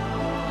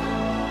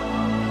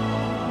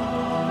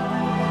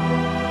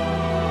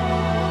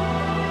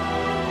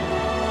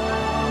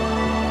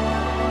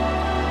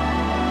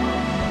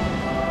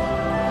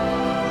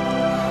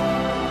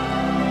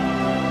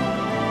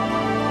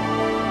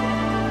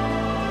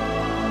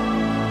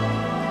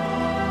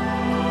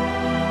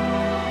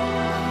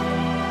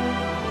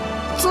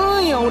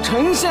有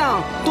丞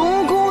相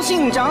独孤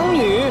姓长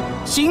女，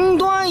行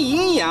端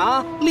仪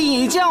雅，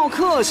礼教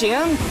克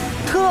贤，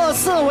特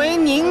赐为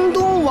宁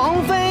都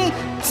王妃，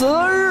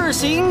择日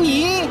行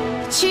仪，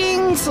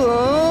钦此。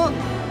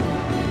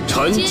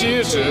臣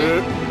接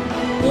旨。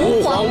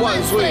吾皇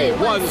万岁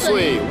万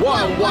岁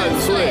万万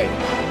岁！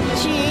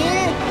起！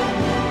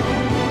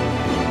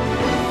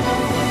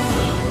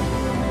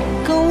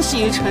恭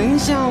喜丞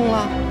相了！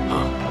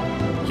啊，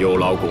有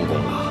劳公公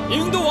了。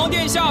宁都王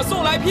殿下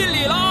送来聘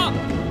礼了。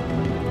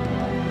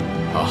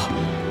啊，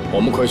我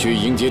们快去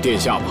迎接殿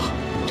下吧。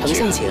丞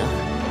相请。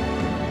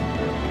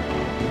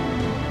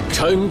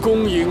臣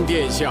恭迎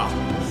殿下。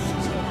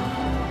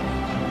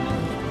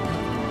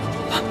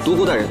独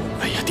孤大人，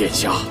哎呀，殿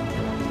下，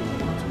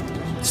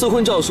赐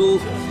婚诏书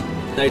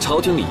乃朝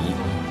廷礼仪，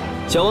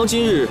小王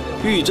今日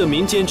欲振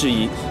民间之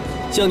仪，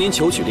向您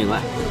求取恋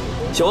爱。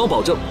小王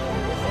保证，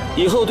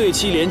以后对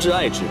妻怜之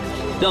爱之，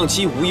让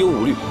妻无忧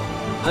无虑，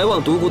还望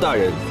独孤大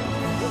人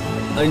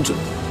恩准。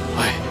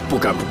哎，不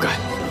敢不敢。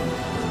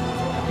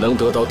能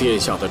得到殿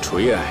下的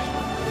垂爱，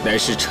乃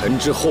是臣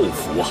之后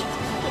福啊！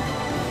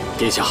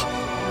殿下，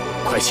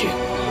快请，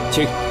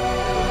请。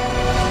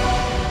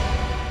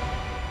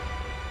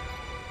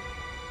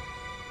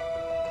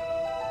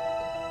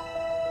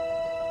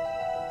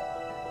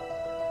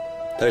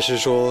太师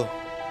说，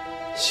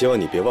希望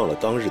你别忘了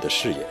当日的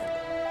誓言，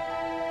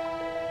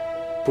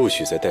不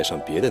许再带上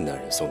别的男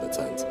人送的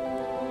簪子。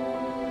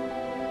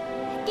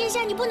殿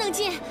下，你不能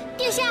进！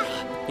殿下，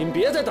你们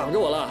别再挡着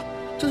我了，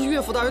这是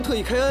岳父大人特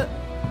意开恩，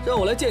让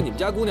我来见你们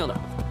家姑娘的。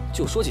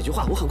就说几句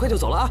话，我很快就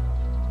走了啊！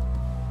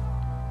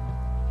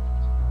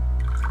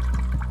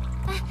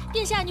哎，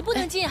殿下，你不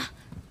能进啊！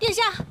殿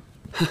下，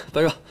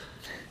般若，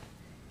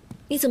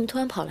你怎么突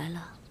然跑来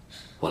了？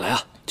我来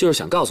啊，就是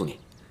想告诉你，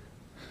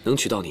能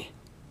娶到你。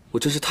 我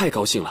真是太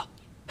高兴了，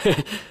嘿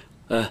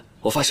嘿，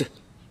我发誓，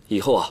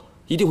以后啊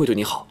一定会对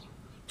你好，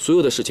所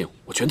有的事情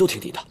我全都听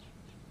你的。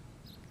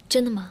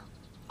真的吗？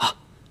啊。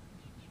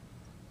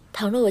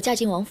倘若我嫁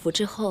进王府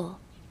之后，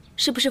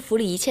是不是府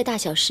里一切大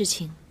小事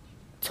情，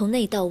从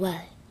内到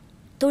外，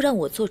都让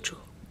我做主？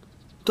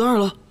当然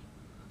了，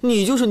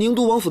你就是宁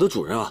都王府的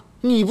主人啊，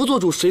你不做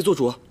主谁做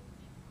主啊？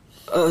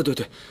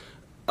对，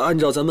按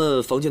照咱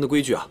们房间的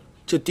规矩啊，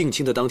这定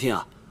亲的当天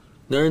啊，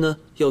男人呢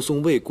要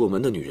送未过门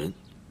的女人。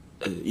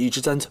 一只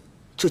簪子，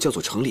这叫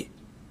做成礼，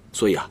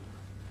所以啊，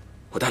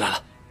我带来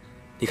了，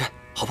你看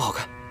好不好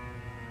看？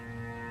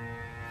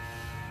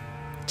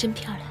真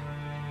漂亮。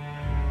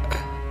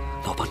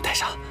那我帮你戴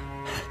上。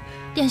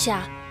殿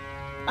下，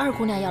二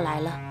姑娘要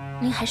来了，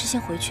您还是先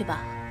回去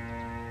吧。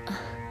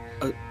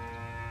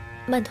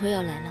曼陀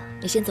要来了，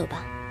你先走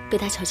吧，被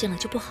他瞧见了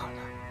就不好了。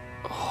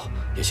哦，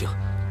也行。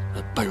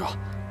般若，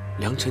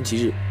良辰吉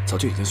日早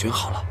就已经选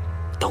好了，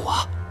等我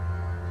啊。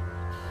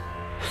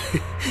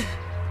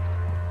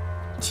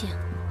请。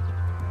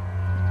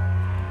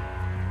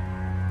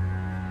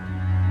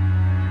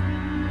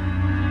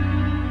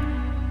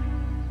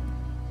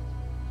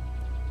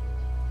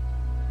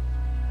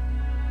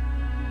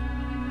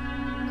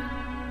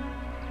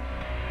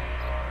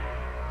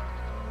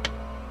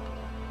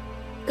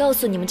告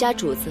诉你们家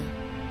主子，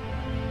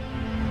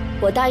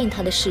我答应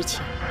他的事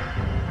情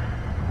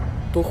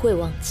不会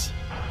忘记。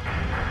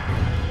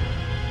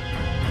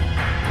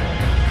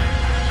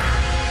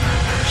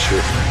是。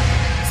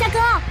夏哥。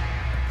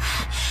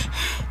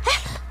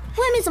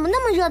 外面怎么那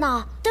么热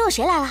闹？都有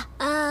谁来了？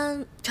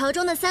朝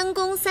中的三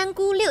公、三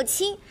姑、六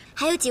亲，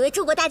还有几位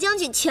柱国大将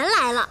军全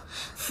来了。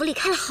府里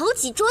开了好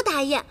几桌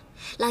大宴，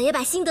老爷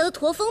把新得的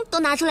驼峰都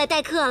拿出来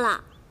待客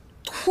了。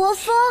驼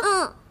峰？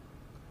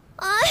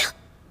哎呀，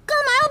干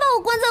嘛要把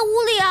我关在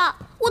屋里啊？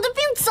我的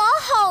病早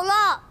好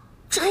了，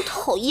真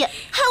讨厌，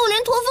害我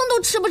连驼峰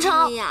都吃不成。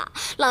哎呀，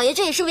老爷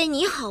这也是为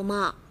你好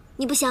嘛！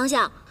你不想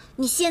想，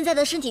你现在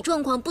的身体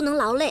状况不能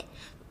劳累。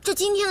 这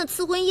今天的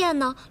赐婚宴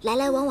呢，来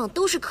来往往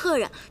都是客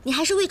人，你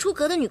还是未出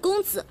阁的女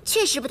公子，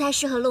确实不太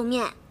适合露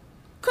面。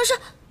可是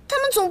他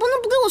们总不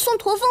能不给我送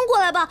驼峰过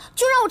来吧？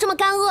就让我这么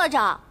干饿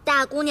着？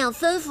大姑娘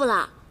吩咐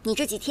了，你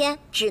这几天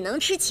只能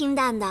吃清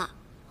淡的。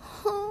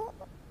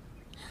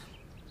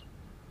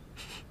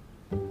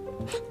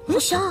不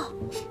香。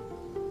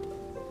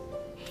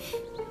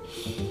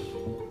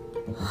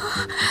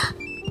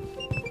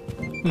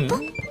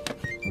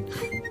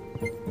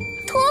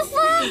驼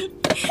峰。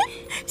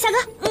 夏哥，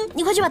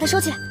你快去把它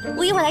收起来，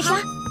我一会儿来吃啊。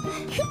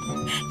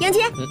杨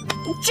杰，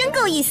你真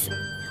够意思，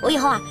我以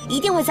后啊一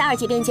定会在二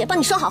姐面前帮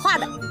你说好话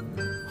的。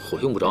我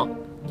用不着，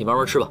你慢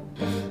慢吃吧。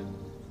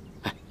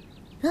哎，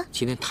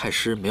今天太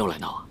师没有来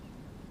闹啊？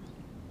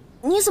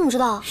你怎么知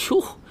道？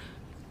哟，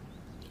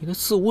你那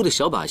自污的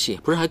小把戏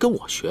不是还跟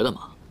我学的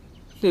吗？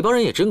那帮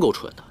人也真够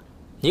蠢的，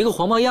你一个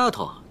黄毛丫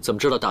头怎么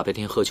知道大白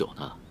天喝酒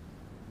呢？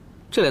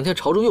这两天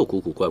朝中又古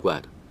古怪怪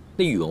的，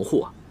那宇文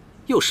护啊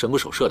又神不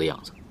守舍的样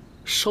子。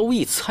 稍微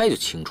一猜就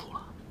清楚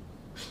了，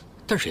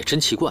但是也真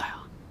奇怪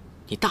啊，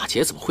你大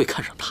姐怎么会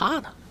看上他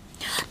呢？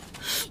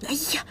哎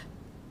呀，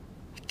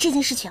这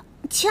件事情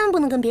千万不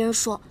能跟别人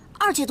说，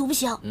二姐都不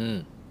行。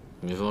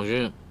你放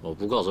心，我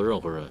不告诉任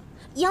何人。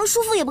杨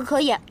叔父也不可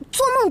以，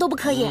做梦都不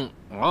可以。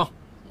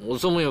我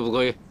做梦也不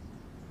可以。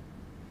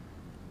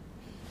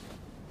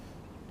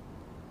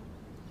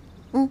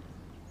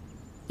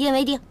一言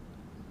为定。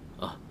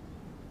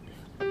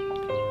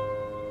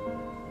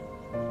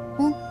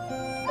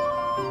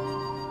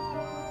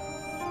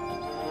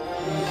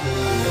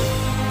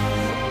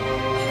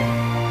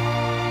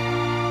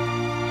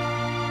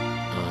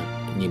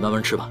你慢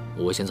慢吃吧，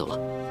我先走了。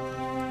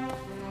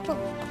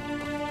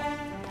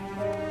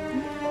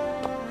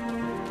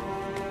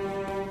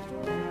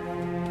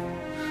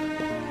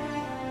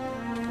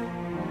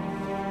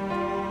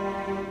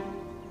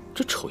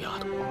这丑丫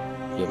头，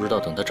也不知道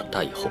等她长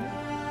大以后，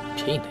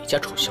便宜哪家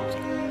丑小子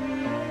了。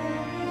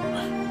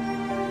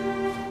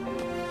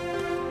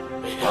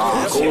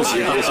恭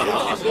喜恭喜！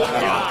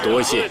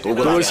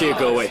多谢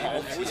各位。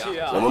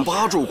我们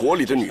8柱国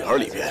里的女儿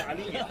里边，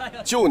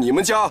就你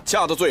们家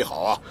嫁得最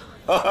好啊！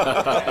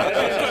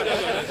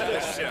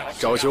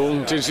赵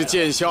兄真是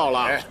见笑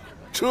了。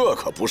这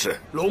可不是。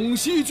陇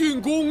西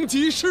郡公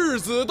及世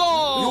子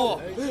到。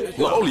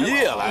老李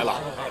也来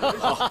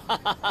了。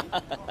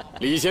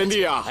李贤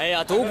弟啊！哎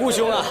呀，独孤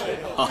兄啊！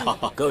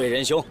各位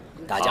仁兄，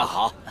大家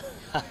好。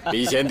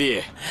李贤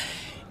弟，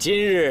今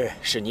日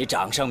是你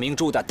掌上明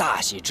珠的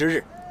大喜之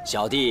日，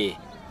小弟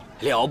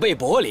了备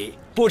薄礼，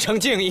不成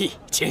敬意，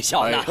请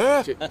笑纳。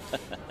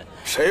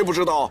谁不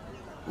知道，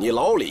你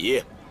老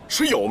李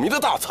是有名的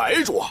大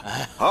财主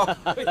啊！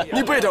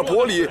你备点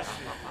薄礼，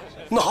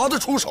拿得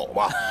出手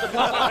吗？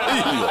哎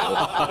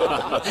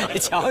呦，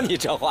瞧你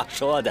这话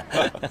说的。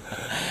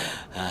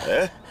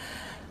哎，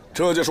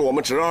这就是我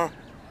们侄儿。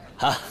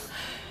啊，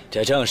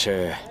这正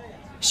是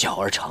小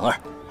儿成儿。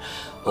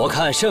我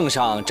看圣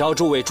上召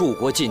诸位柱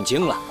国进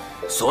京了，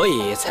所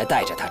以才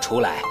带着他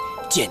出来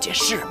见见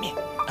世面。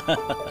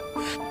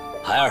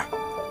孩儿，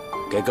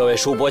给各位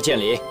叔伯见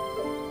礼。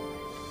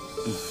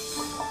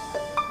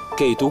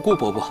给独孤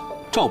伯伯、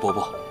赵伯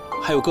伯，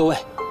还有各位，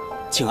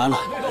请安了。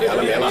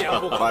免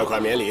了，快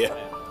免礼。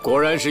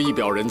果然是一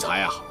表人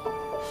才啊！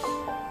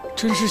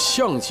真是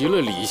像极了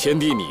李贤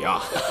弟你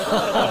啊！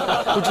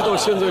不知道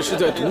现在是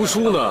在读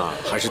书呢，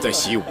还是在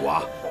习武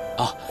啊？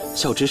啊，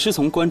小侄师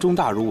从关中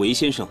大儒韦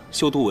先生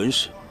修读文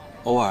史，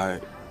偶尔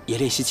也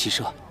练习骑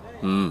射。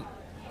嗯，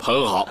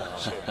很好，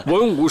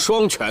文武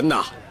双全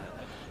呐。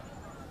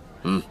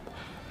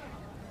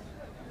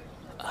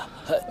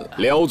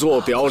聊作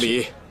表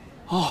里。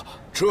哦，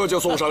这就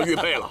送上玉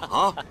佩了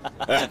啊！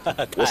哎，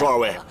我说二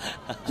位，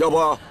要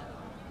不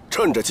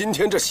趁着今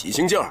天这喜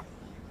庆劲儿，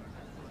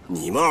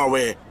你们二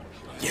位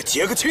也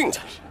结个亲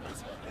家。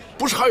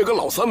不是还有个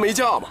老三没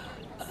嫁吗？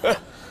哎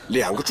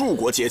，2个柱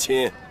国结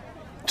亲，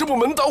这不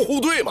门当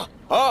户对吗？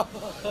啊，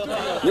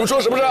你们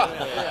说是不是？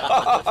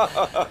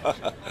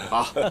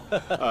好，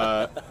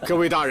各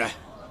位大人，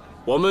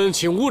我们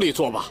请屋里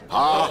坐吧。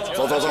好，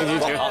走，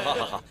请。好。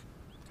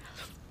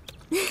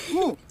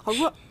好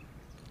吃。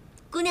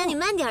姑娘，你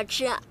慢点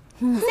吃。三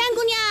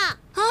姑娘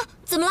啊，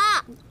怎么了？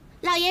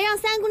老爷让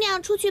三姑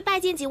娘出去拜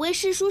见几位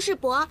世叔世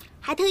伯，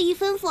还特意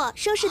吩咐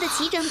收拾得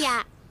齐整点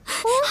儿。好，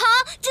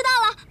知道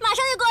了，马上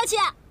就过去。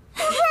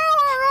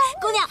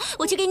姑娘，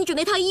我去给你准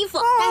备套衣服。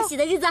大喜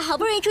的日子好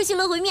不容易出去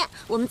露回面，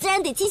我们自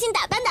然得精心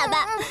打扮打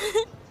扮。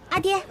阿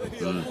爹，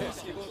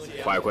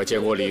快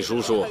见过李叔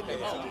叔。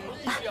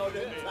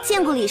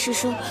见过李师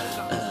叔。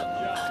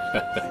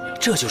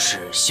这就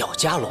是小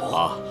家龙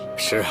啊！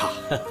是啊。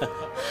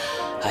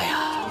哎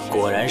呀，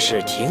果然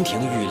是亭亭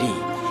玉立，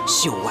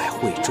秀外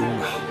慧中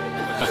啊！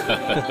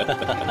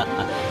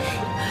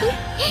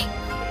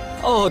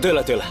哦，对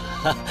了，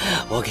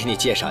我给你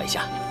介绍一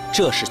下，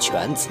这是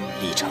犬子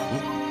李成。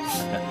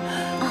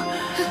啊，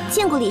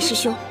见过李师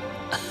兄。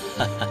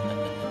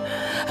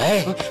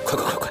哎，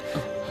快！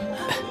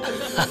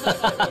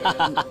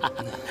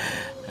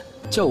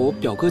叫我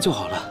表哥就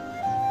好了。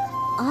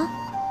啊？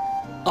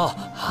哦，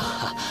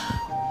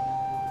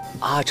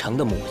阿成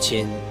的母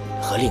亲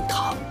和令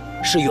堂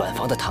是远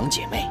房的堂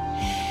姐妹，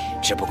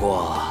只不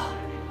过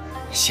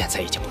现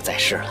在已经不在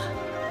世了。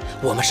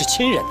我们是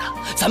亲人呐，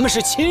咱们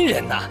是亲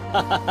人呐！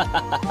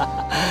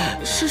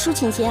师叔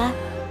请节哀，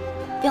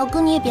表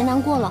哥你也别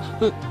难过了。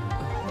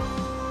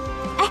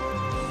哎，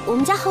我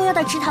们家后院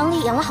的池塘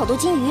里养了好多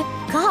金鱼，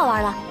可好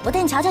玩了，我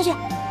带你瞧瞧去。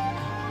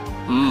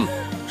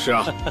是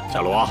啊，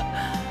小罗，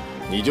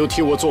你就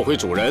替我做回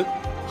主人，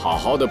好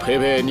好的陪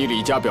陪你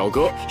李家表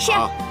哥。是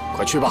啊，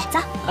快去吧。走，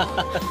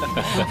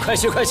快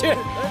去！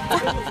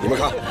你们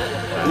看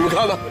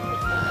呢？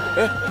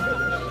哎，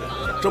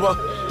这不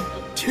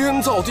天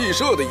造地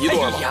设的一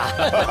对吗？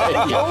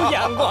有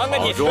眼光啊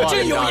你，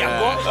真有眼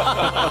光！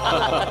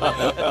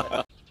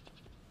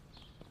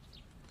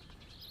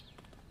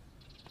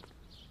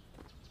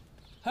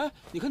哎，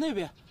你看那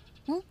边。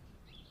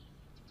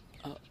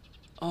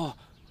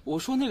我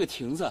说那个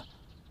亭子，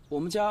我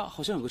们家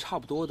好像有个差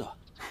不多的。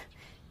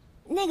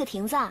那个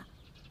亭子啊，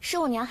是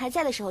我娘还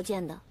在的时候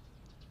建的，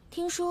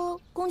听说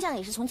工匠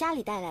也是从家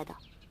里带来的。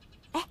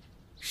哎，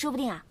说不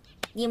定啊，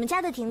你们家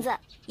的亭子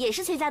也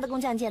是崔家的工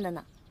匠建的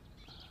呢。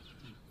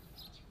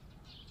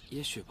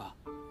也许吧。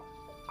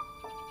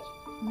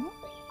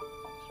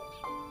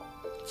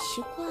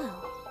奇怪哦。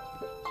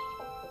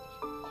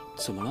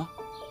怎么了？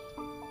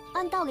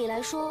按道理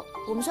来说，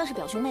我们算是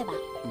表兄妹吧。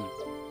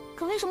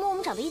可为什么我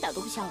们长得一点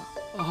都不像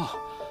啊？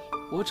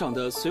我长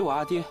得随我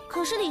阿爹。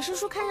可是李师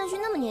叔看上去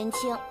那么年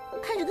轻，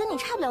看着跟你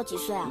差不了几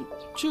岁啊。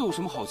这有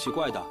什么好奇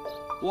怪的？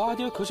我阿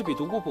爹可是比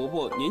独孤伯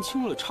伯年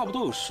轻了差不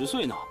多有10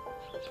岁呢，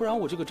不然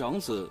我这个长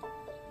子，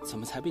怎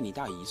么才比你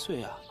大1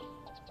岁啊？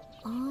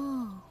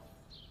哦。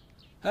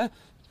哎，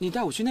你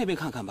带我去那边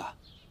看看吧。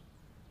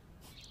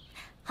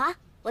好啊，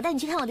我带你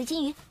去看我的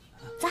金鱼。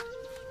走。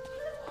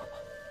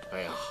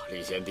哎呀，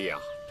李贤弟啊，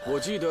我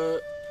记得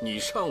你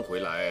上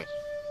回来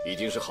已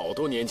经是好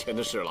多年前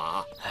的事了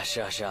啊。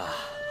是啊，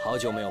好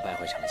久没有拜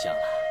会丞相了，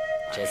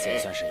这次也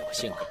算是有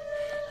幸了。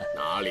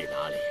哪里。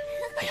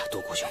哎呀，独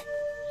孤兄，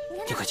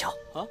你快瞧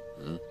啊！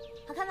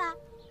好看吧？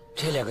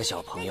这2个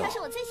小朋友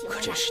可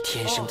真是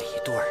天生的一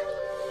对儿。过来。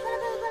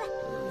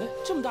哎，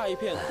这么大一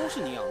片都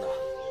是你养的？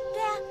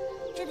对啊，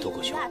独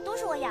孤兄，都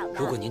是我养的。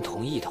如果您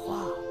同意的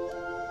话，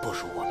不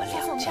如我们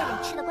两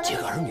家结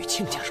个儿女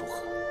亲家如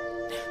何？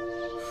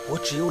我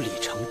只有李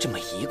成这么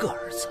一个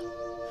儿子，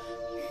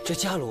这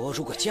伽罗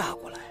如果嫁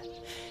过来，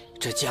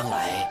这将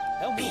来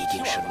必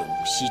定是陇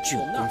西郡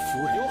公夫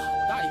人。有好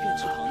大一片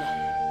池塘呢。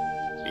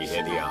李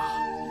贤弟啊，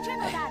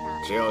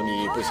只要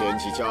你不嫌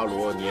弃伽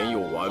罗年幼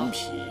顽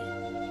皮，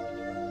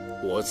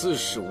我自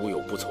是无有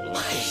不从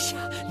啊。哎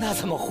呀，那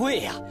怎么会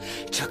呀？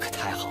这可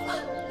太好了。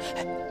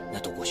哎，那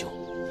独孤兄，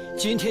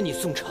今天你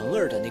送成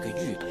儿的那个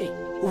玉佩，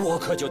我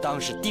可就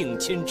当是定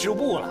亲之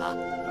物了啊。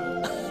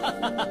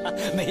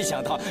没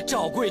想到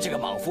赵贵这个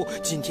莽夫，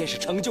今天是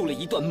成就了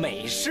一段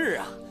美事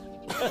啊！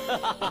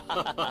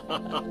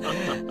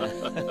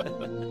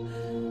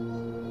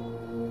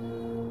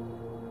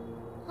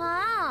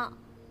啊！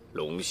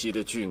陇西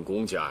的郡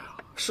公家呀，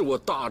是我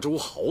大周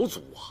豪族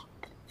啊，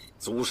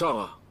祖上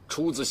啊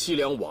出自西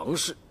凉王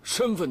室，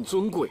身份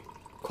尊贵。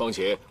况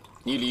且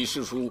你李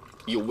世叔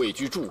又位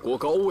居柱国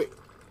高位，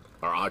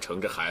而阿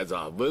成这孩子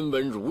啊温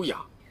文儒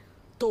雅，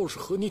倒是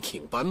和你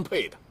挺般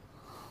配的。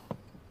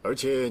而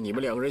且你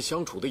们两个人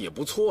相处的也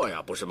不错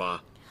呀，不是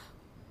吗？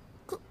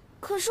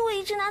可是我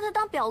一直拿他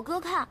当表哥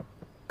看，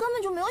根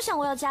本就没有想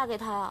过要嫁给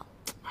他呀。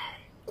哎，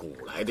古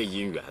来的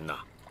姻缘呐，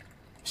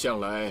向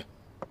来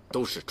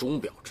都是钟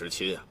表之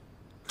亲啊，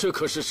这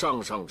可是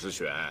上上之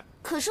选。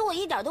可是我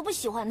一点都不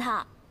喜欢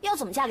他，要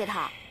怎么嫁给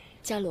他？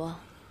伽罗，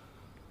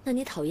那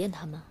你讨厌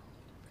他吗？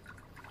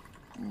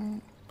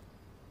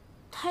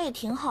他也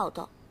挺好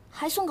的，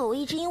还送给我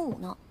一只鹦鹉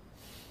呢。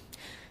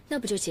那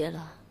不就结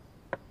了？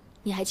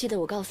你还记得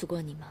我告诉过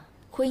你吗？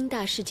婚姻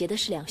大事结的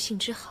是两性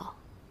之好，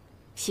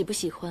喜不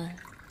喜欢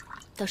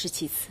倒是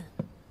其次。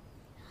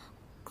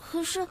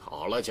可是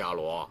好了，伽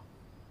罗，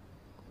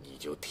你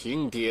就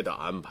听爹的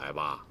安排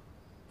吧。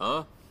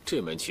啊，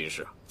这门亲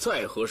事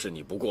再合适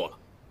你不过了，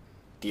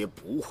爹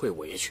不会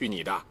委屈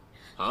你的。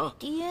啊，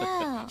爹。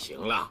行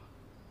了，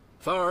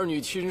凡儿女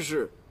亲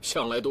事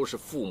向来都是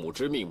父母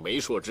之命，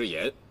媒妁之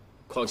言。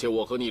况且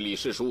我和你李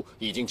世叔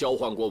已经交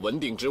换过文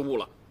定之物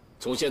了，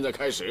从现在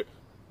开始，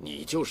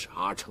你就是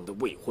阿成的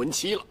未婚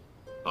妻了，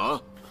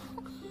啊！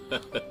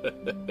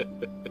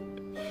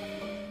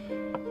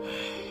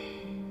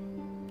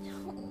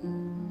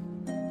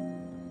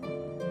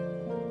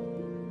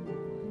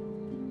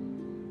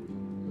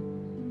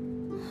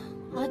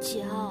阿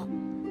姐啊，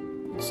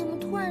怎么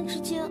突然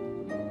之间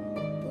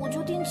我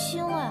就定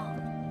亲了呀？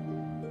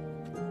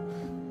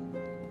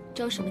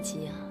着什么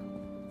急啊？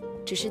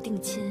只是定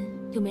亲，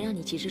又没让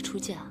你急着出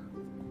嫁。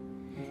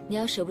你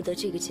要舍不得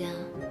这个家，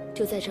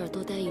就在这儿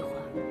多待一会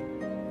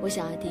儿。我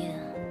想阿爹啊，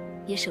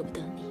也舍不得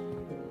你。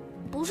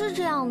不是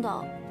这样的，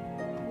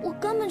我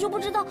根本就不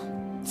知道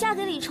嫁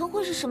给李成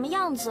会是什么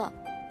样子，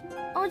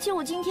而且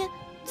我今天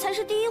才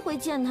是第一回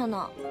见他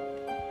呢。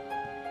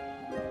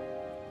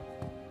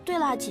对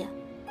了，阿姐，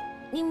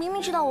你明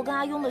明知道我跟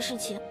阿庸的事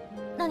情，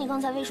那你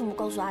刚才为什么不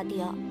告诉阿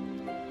爹啊？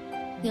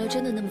你要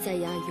真的那么在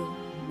意阿庸，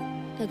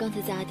那刚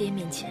才在阿爹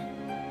面前，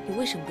你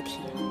为什么不提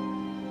啊？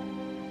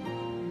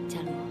伽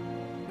罗，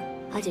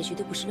阿姐绝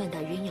对不是乱打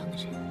鸳鸯的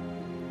人，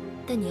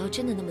但你要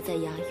真的那么在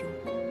意阿庸，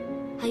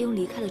阿庸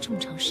离开了这么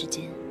长时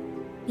间，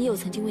你有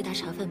曾经为他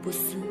茶饭不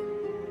思、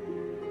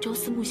朝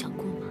思暮想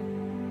过吗？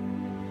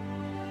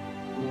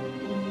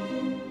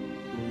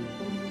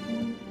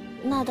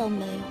那倒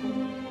没有，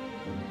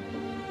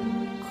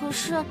可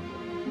是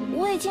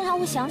我也经常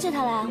会想起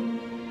他来啊。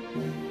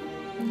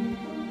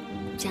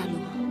伽罗，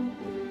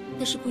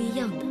那是不一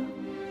样的。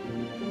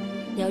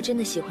你要真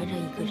的喜欢上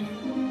一个人，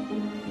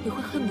你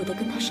会恨不得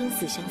跟他生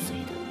死相随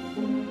的。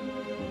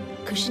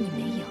可是你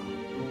没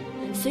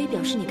有，所以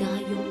表示你跟阿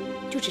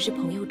庸就只是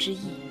朋友之意，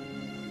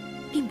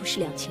并不是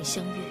两情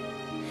相悦。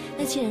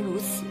那既然如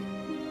此，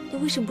你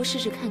为什么不试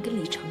试看跟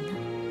李成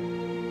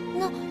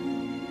呢？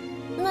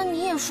那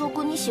你也说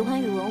过你喜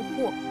欢宇文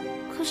护，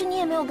可是你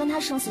也没有跟他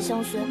生死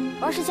相随，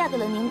而是嫁给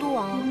了宁都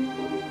王啊。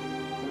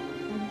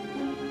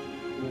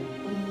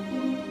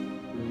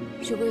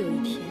如果有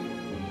一天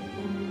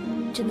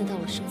真的到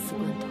了生死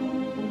关头，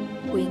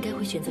我应该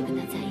会选择跟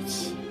他在一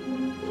起。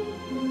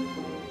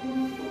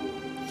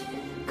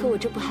可我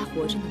这不还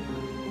活着呢吗？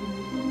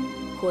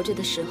活着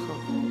的时候，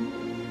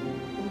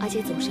阿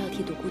姐总是要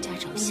替独孤家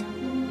着想。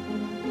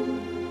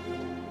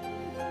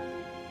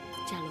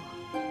伽罗，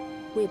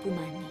我也不瞒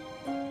你，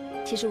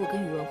其实我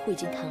跟宇文护已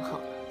经谈好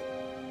了，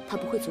他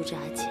不会阻止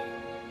阿姐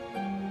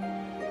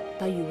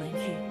把宇文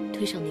玉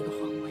推上那个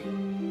皇位。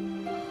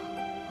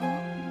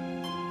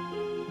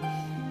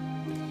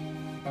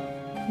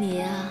你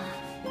呀，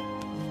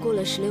过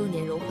了16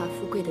年荣华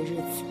富贵的日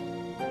子，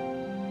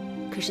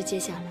可是接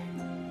下来，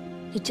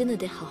你真的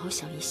得好好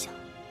想一想，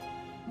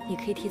你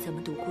可以替咱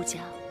们独孤家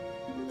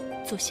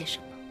做些什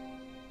么。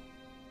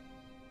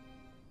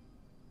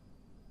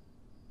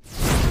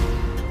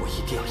我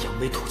一定要扬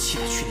眉吐气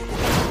的去你国。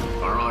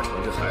而阿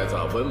成这孩子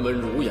文文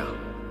儒雅，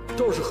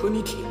倒是和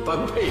你挺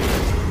般配的。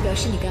表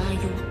示你跟阿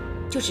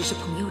庸就只是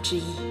朋友之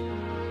意，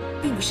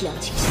并不是两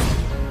情相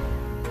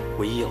悦。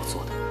唯一要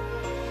做的，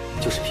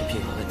就是平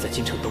平安安在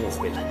京城等我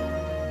回来。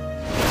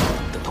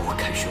等到我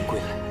凯旋归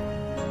来，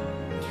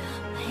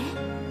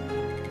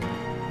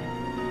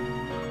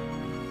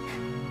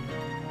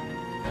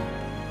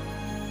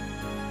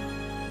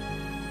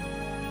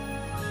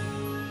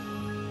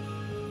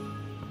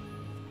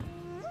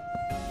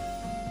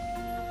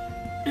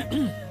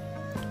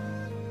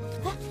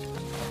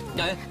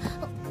哎，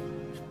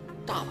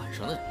大晚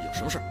上的有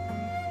什么事儿？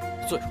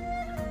坐着。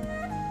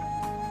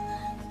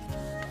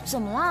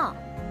怎么了？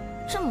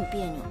这么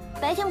别扭？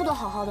白天不都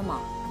好好的吗？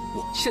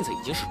我现在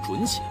已经是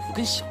准姐夫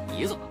跟小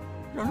姨子了，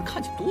让人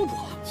看见多不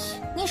好。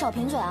你少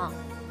贫嘴啊！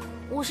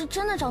我是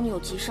真的找你有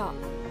急事儿。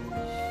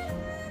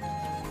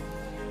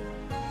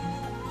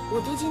我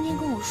爹今天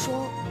跟我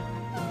说，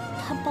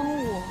他帮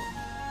我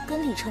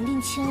跟李成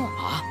定亲了。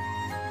啊？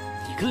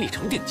你跟李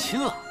成定亲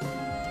了？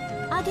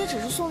阿爹只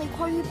是送了一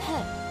块玉佩，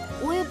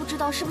我也不知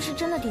道是不是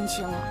真的定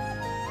亲了。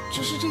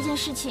只是这件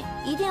事情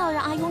一定要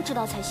让阿庸知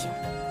道才行。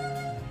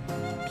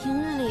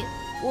平日里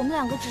我们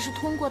两个只是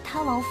通过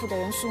他王府的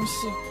人送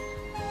信，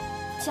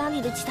家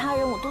里的其他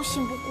人我都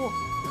信不过，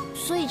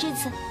所以这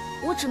次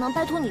我只能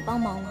拜托你帮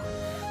忙了。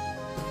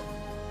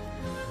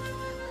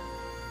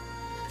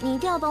你一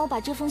定要帮我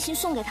把这封信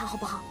送给他，好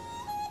不好？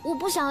我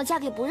不想要嫁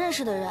给不认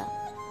识的人，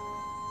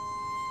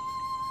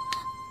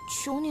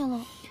求你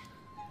了。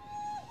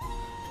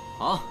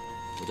好，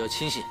我叫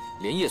亲信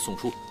连夜送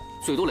出，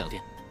最多2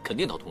天，肯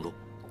定到同州。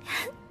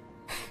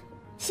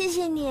谢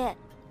谢你，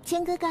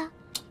钱哥哥。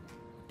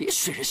别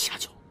学人瞎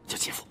叫，叫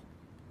姐夫。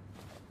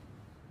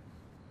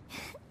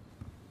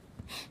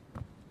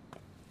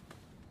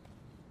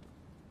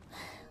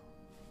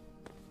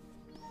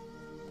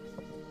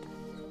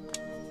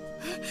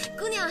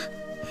姑娘，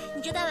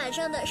你这大晚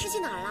上的是去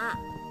哪儿啦？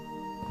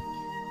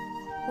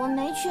我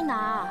没去哪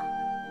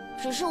儿，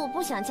只是我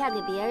不想嫁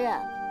给别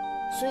人，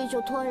所以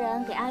就托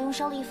人给阿庸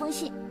捎了一封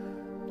信，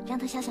让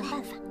他想想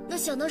办法。那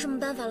想到什么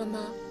办法了吗？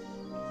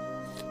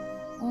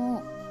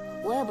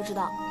我也不知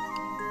道，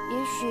也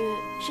许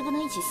是跟他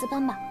一起私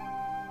奔吧。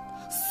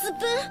私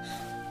奔？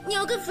你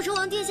要跟辅城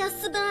王殿下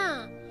私奔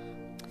啊？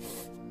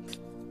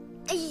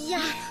哎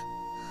呀，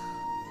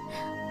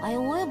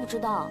我也不知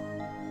道，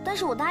但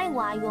是我答应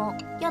过阿庸，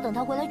要等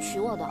他回来娶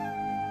我的。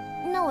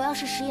那我要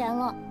是食言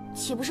了，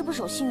岂不是不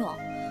守信用？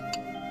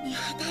你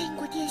还答应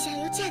过殿下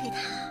要嫁给他？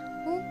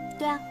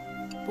对啊，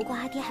不过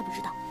阿爹还不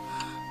知道。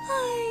哎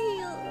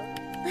呀，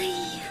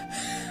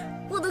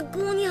我的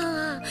姑娘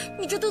啊，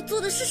你这都做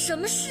的是什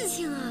么事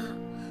情啊？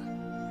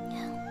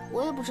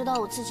我也不知道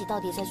我自己到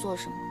底在做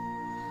什么。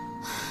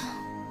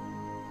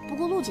不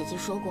过陆姐姐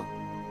说过，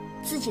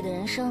自己的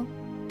人生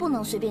不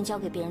能随便交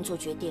给别人做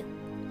决定，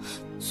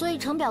所以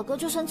程表哥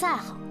就算再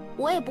好，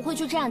我也不会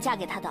就这样嫁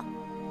给他的。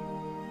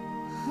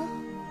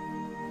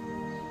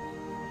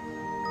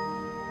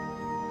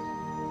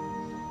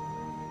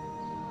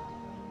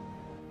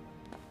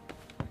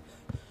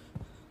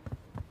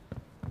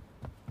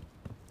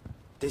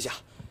殿下，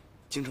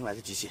京城来的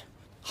急信，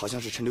好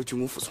像是陈留郡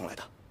公府送来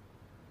的。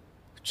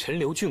陈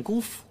留郡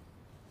公府？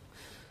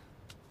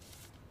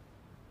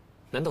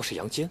难道是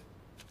杨坚？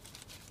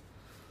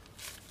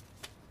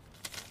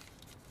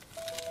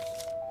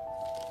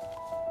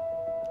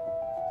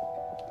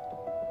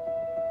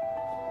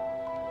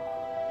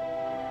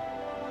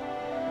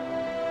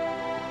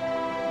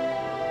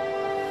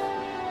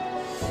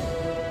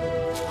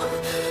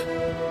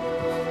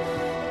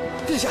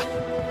殿下，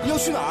你要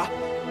去哪儿？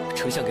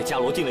丞相给伽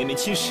罗定了一名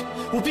亲事，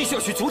我必须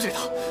要去阻止他。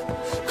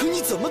可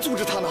你怎么阻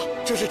止他呢？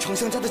这是丞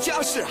相家的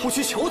家事。我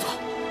去求他，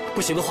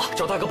不行的话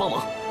找大哥帮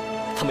忙。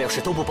他们要是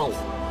都不帮我，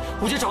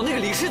我就找那个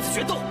李世子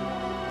决斗。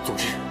总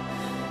之，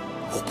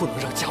我不能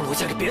让伽罗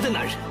嫁给别的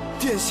男人。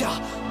殿下，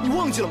你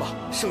忘记了吗？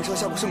圣上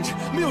下过圣旨，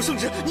没有圣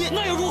旨，你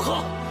那又如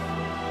何？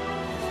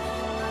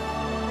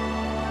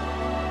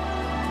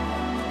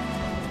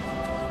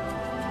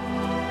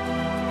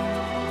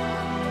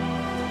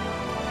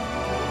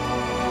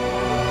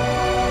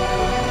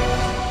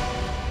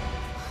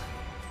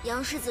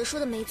杨世子说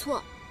的没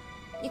错，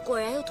你果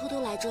然又偷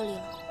偷来这里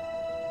了。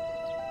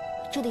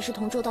这里是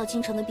同州到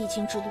京城的必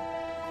经之路，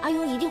阿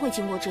庸一定会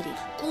经过这里的。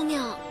姑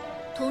娘，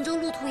同州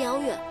路途遥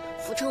远，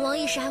辅城王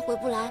一时还回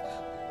不来，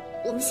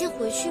我们先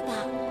回去吧。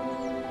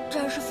这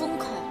儿是风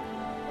口，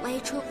万一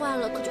吹坏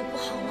了可就不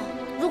好了。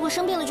如果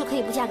生病了就可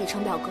以不嫁给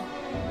程表哥，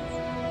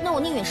那我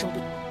宁愿生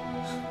病。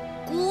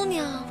姑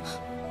娘，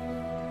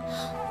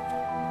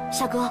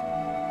夏哥，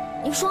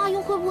你说阿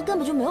庸会不会根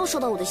本就没有收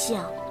到我的信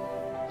啊？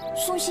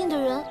送信的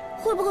人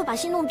会不会把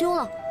信弄丢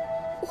了，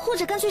或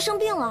者干脆生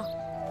病了？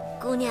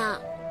姑娘，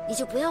你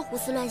就不要胡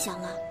思乱想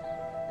了，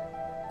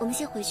我们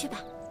先回去吧，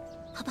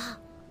好不好？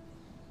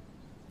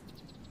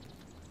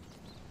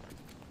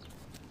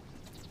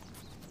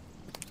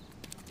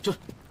这，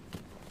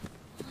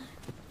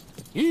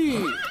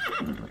咦，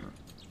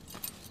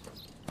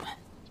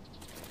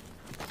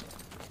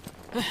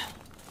哎呀，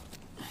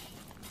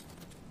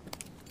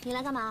你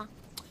来干嘛？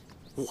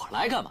我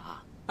来干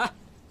嘛？哎，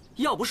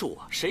要不是我，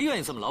谁愿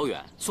意这么老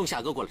远送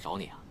夏哥过来找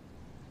你啊？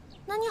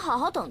那你好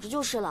好等着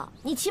就是了，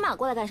你骑马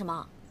过来干什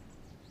么？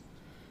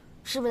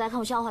是不是来看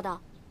我笑话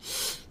的？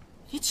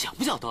你讲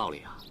不讲道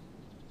理啊？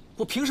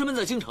我平时闷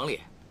在京城里，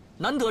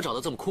难得找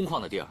到这么空旷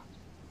的地儿，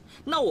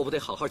那我不得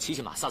好好骑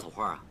骑马、撒撒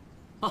花啊？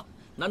啊，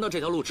难道这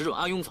条路只准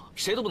阿庸走，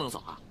谁都不能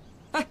走啊？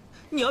哎，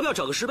你要不要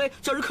找个石碑，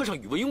叫人刻上“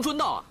宇文邕专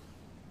道”啊？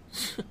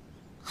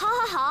好，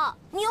好，好，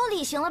你有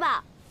理行了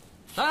吧？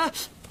哎，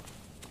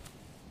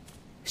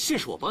信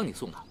是我帮你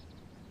送的，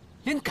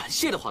连感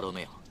谢的话都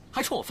没有，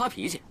还冲我发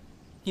脾气，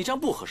你这样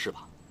不合适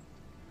吧？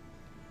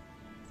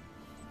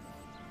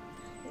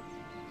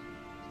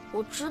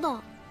我知道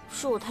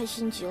是我太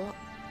心急了，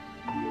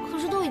可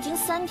是都已经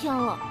3天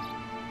了，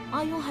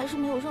阿庸还是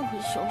没有任何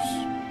消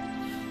息。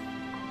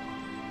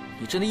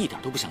你真的一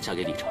点都不想嫁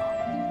给李成？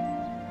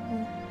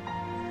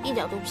一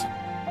点都不想。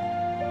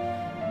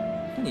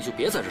那你就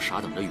别在这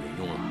傻等着宇文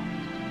邕了，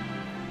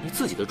你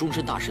自己的终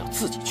身大事要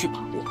自己去把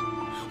握。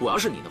我要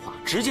是你的话，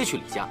直接去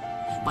李家，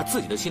把自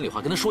己的心里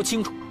话跟他说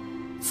清楚。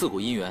自古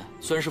姻缘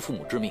虽然是父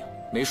母之命、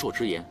媒妁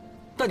之言，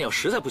但你要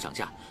实在不想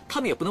嫁，他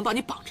们也不能把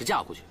你绑着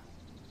嫁过去。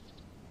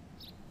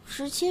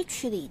直接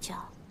去李家？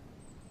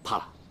怕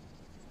了？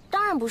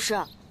当然不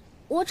是，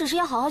我只是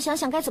要好好想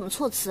想该怎么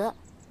措辞。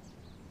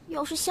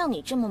要是像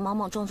你这么莽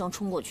莽撞撞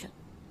冲过去，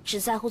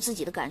只在乎自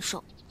己的感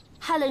受，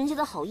害了人家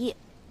的好意，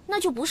那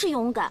就不是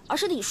勇敢，而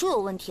是礼数有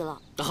问题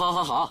了。好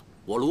好好，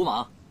我鲁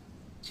莽。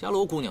伽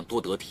罗姑娘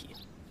多得体。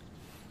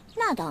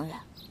那当然。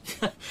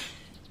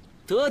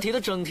得体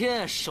的整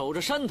天守着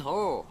山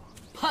头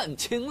盼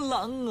情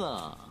郎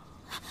啊！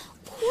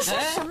胡说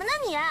什么呢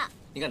你？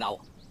你敢打我？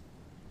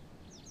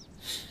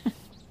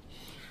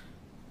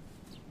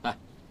哎，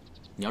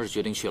你要是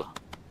决定去了，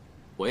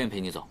我愿意陪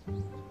你走。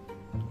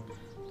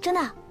真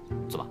的？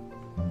怎么？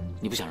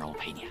你不想让我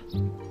陪你啊？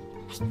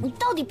你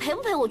到底陪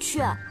不陪我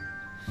去？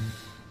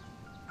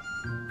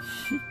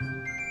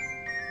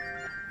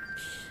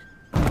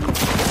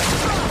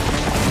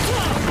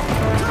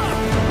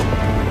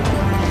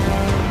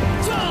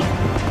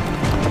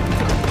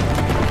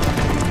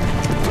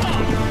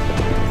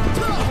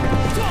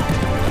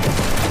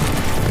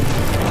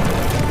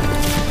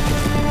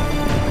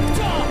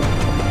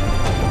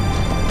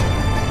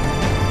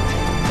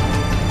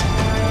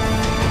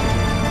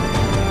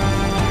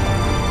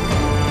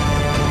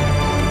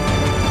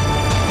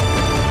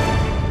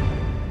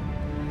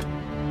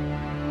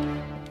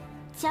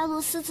伽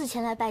罗私自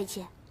前来拜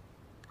见，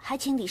还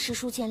请李师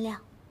叔见谅。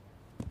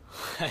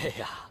哎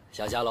呀，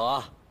小伽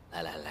罗，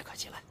来，快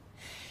起来！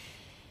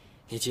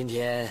你今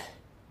天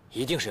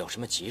一定是有什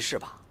么急事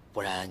吧？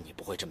不然你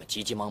不会这么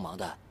急急忙忙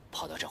的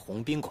跑到这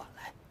红宾馆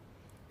来。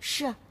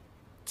是，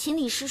请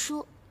李师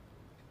叔，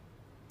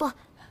不，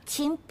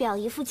请表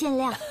姨父见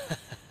谅。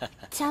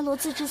伽罗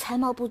自知才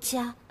貌不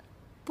佳，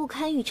不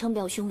堪与程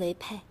表兄为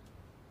配。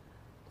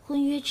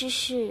婚约之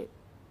事，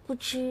不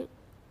知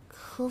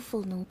可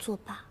否能作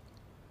罢？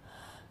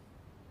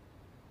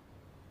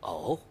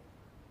哦，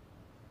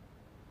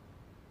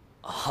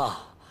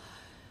啊，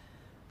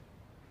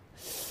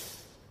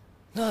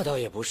那倒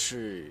也不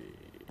是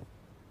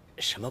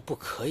什么不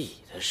可以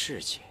的事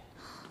情。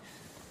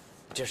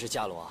这是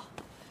伽罗，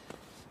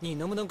你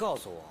能不能告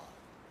诉我，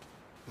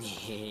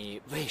你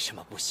为什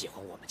么不喜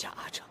欢我们家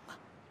阿成啊？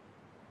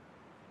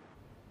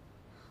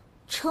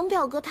程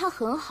表哥他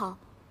很好，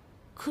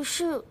可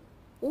是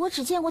我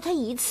只见过他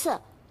1次，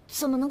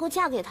怎么能够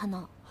嫁给他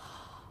呢？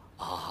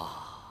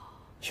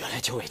原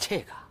来就为这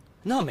个，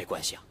那没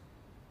关系啊。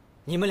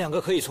你们2个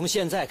可以从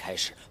现在开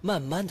始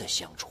慢慢的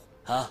相处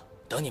啊，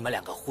等你们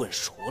2个混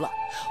熟了，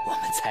我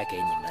们才给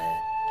你们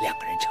2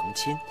个人成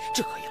亲，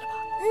这可以了吧？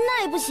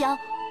那也不行，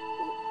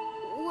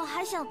我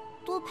还想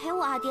多陪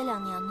我阿爹2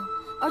年呢，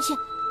而且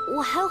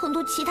我还有很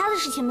多其他的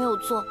事情没有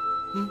做。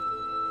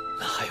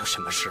那还有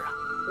什么事啊？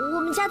我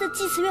们家的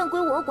祭祀院归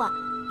我管，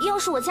要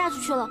是我嫁出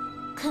去了，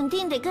肯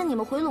定得跟你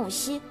们回陇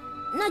西，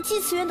那祭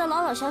祀院的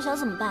老老小小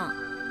怎么办啊？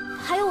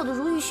还有我的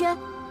如玉轩，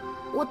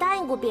我答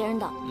应过别人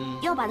的，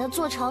要把它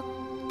做成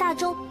大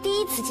周第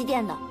1瓷器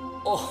店的。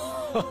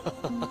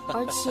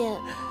而且，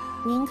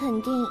您肯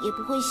定也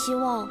不会希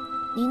望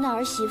您的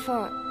儿媳妇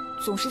儿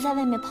总是在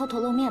外面抛头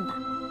露面吧？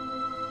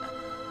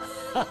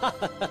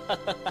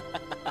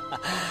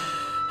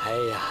哎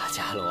呀，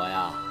伽罗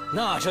呀，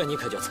那这你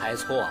可就猜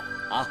错了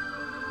啊！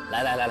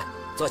来，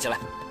坐起来，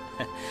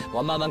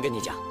我慢慢跟你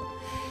讲。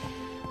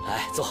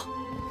来，坐。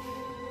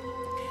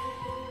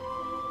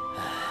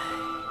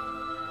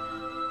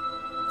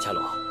伽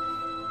罗，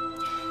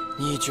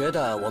你觉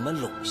得我们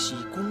陇西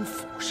公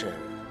府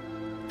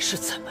是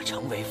怎么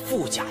成为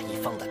富甲一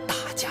方的大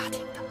家庭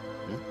的？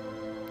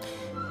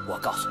我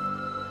告诉你，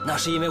那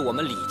是因为我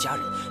们李家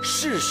人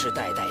世世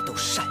代代都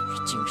善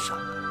于经商。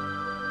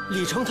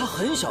李成他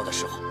很小的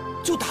时候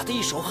就打得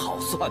一手好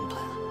算盘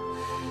啊！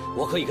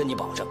我可以跟你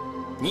保证，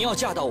你要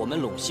嫁到我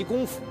们陇西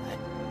公府来，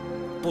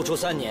不出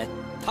3年，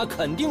他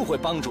肯定会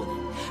帮助你，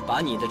把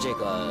你的这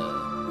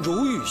个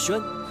如玉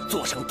轩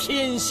做成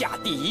天下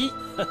第1。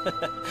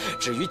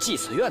至于祭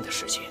祀院的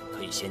事情，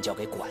可以先交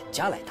给管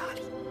家来打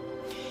理。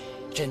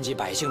赈济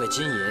百姓的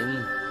金银，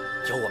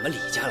由我们李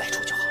家来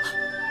出就好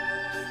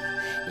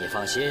了。你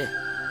放心，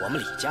我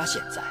们李家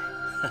现在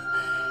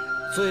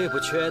最不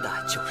缺的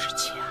就是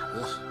钱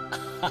了。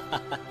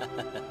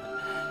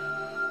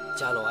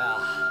伽罗呀，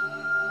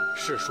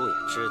世叔也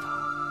知道，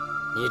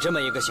你这么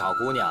一个小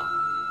姑娘，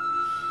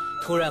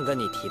突然跟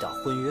你提到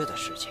婚约的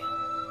事情，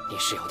你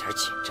是有点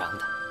紧张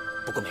的。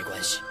不过没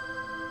关系，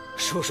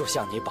叔叔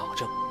向你保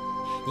证，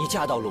你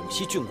嫁到陇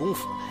西郡公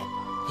府来，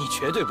你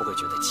绝对不会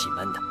觉得气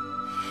闷的。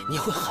你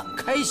会很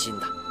开心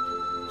的。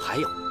还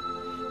有，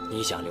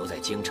你想留在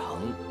京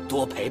城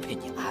多陪陪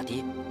你阿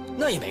爹，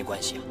那也没关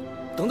系啊。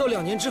等到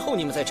2年之后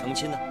你们再成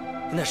亲呢，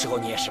那时候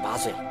你也18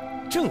岁了，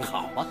正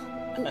好啊。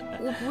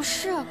我不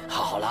是。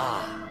好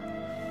啦，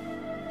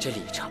这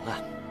李成啊，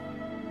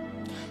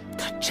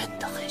他真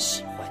的很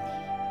喜欢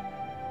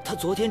你。他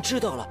昨天知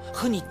道了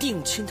和你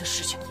定亲的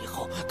事情以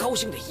后，高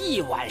兴的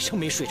一晚上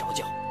没睡着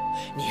觉。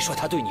你说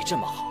他对你这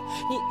么好，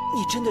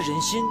你真的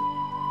忍心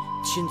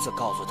亲自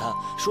告诉他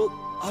说，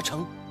阿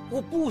成，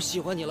我不喜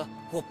欢你了，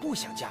我不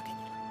想嫁给你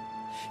了，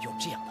用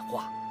这样的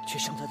话去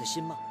伤他的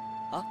心吗？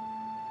啊？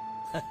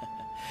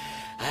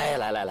哎，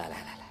来，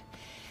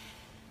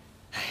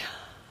哎呀，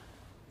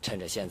趁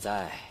着现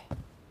在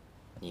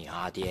你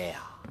阿爹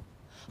呀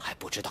还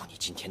不知道你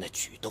今天的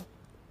举动，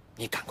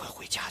你赶快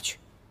回家去。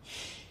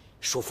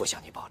叔父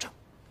向你保证，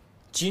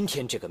今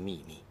天这个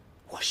秘密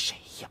我谁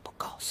也不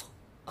告诉。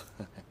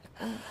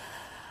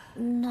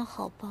那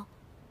好吧，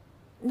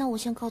那我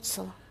先告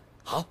辞了。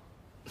好，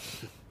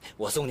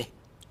我送你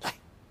来。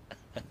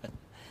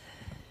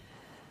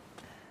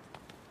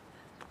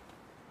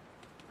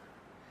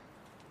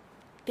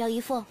表姨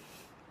父，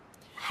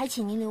还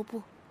请您留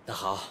步。那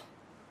好，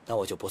那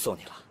我就不送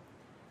你了。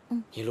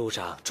一路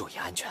上注意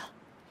安全。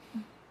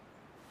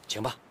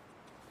请吧。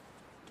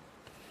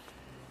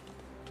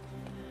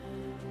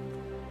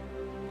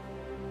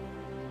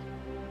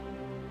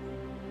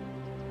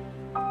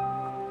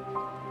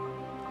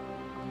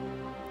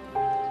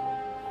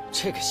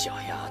这个小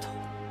丫头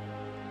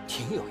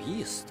挺有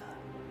意思的。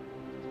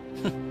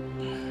哼。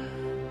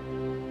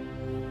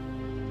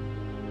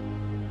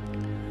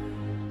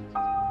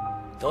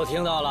都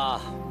听到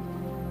了，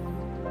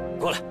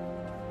过来。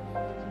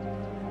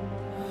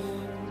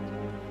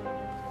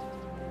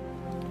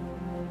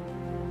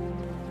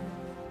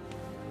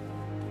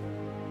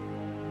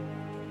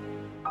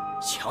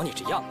瞧你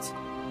这样子，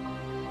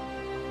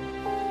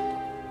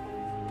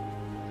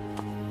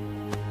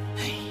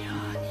哎呀，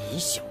你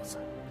小子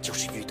就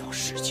是遇到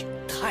事情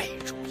太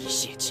容易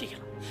泄气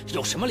了，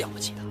有什么了不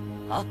起的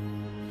啊？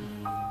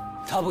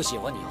他不喜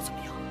欢你又怎么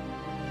样？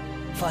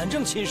反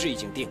正亲事已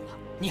经定了。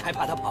你还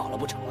怕他跑了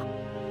不成啊？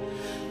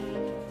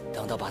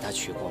等到把他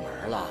娶过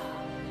门了，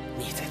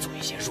你再做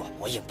一些软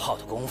磨硬泡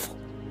的功夫，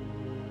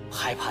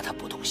还怕他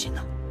不动心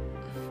呢？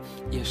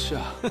也是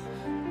啊，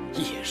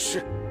也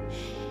是。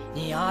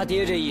你阿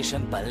爹这一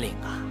身本领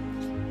啊，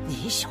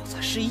你小子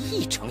是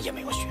一成也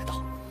没有学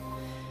到。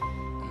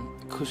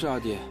可是阿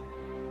爹，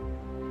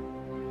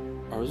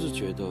儿子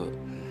觉得，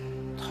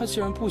他既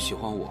然不喜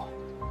欢我，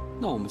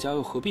那我们家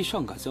又何必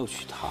上赶子要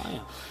娶她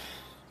呀？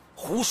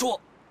胡说！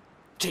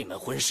这门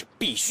婚事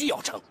必须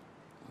要成。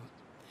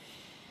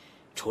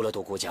除了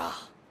独孤家，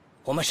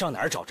我们上哪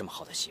儿找这么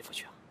好的媳妇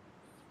去啊？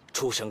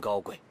出身高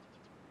贵，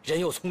人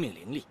又聪明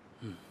伶俐。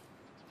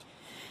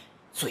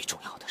最重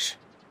要的是，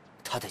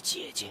她的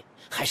姐姐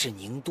还是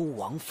宁都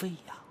王妃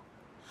呀。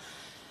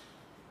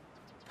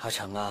阿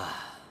成啊，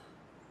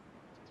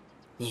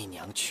你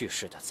娘去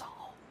世的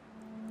早，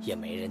也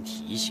没人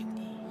提醒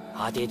你。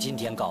阿爹今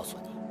天告诉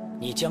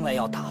你，你将来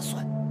要打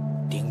算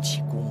顶起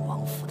恭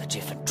王府的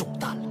这份重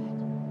担来。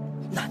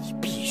那你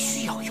必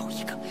须要有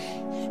一个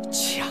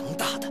强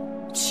大的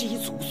妻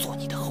族做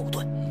你的后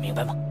盾，明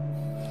白吗？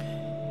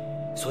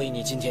所以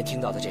你今天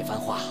听到的这番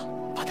话，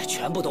把它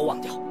全部都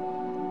忘掉，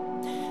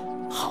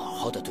好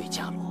好的对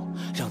伽罗，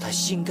让他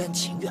心甘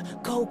情愿、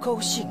高高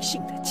兴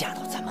兴的嫁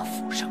到咱们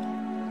府上来，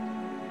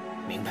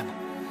明白吗？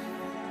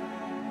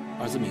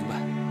儿子明白，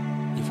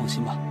你放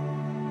心吧。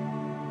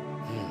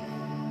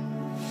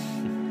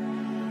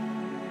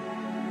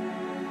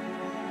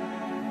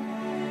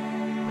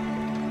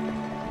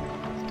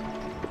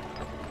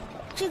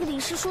这个李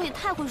师叔也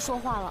太会说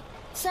话了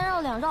，3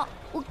绕2绕，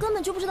我根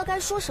本就不知道该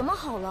说什么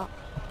好了。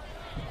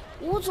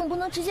我总不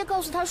能直接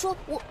告诉他说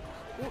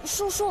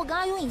说我跟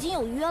阿庸已经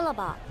有约了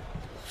吧，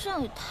这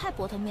样也太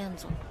驳他面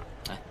子了。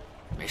哎，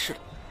没事的，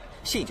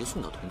信已经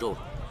送到同州了，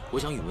我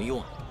想宇文邕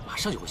啊，马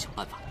上就会想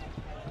办法的。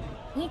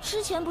你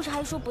之前不是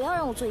还说不要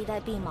让我坐以待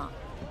毙吗？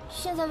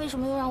现在为什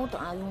么又让我等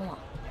阿庸了？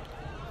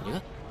你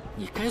看，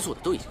你该做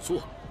的都已经做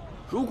了。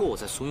如果我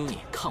再怂恿你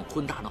抗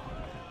婚大闹，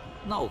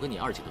那我跟你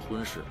二姐的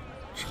婚事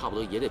差不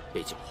多也得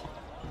被搅黄。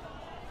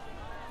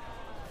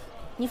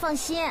你放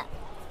心，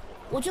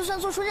我就算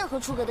做出任何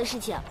出格的事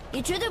情，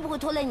也绝对不会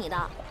拖累你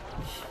的。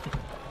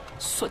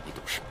算你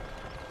懂事。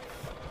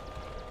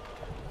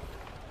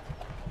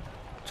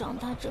长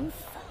大真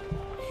烦。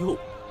哟，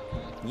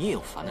你也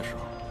有烦的时候。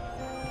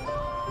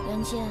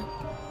杨坚，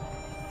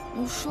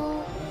你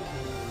说，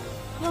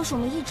要是我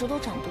们一直都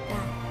长不大，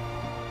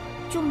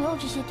就没有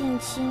这些定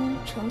亲、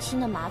成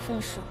亲的麻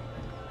烦事，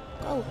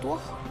该有多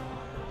好？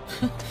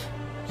哼，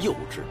幼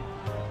稚。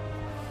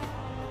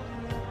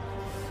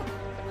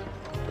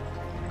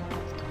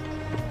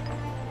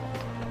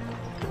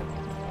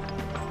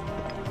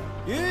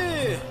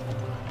吁，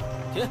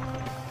停！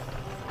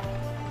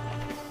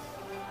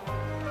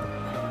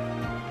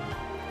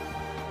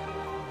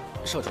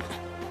少主任，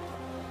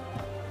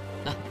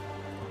来。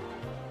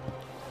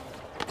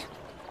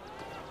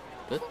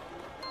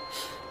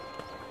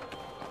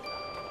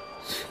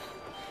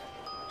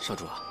少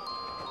主啊，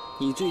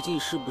你最近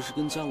是不是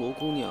跟伽罗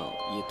姑娘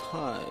也太……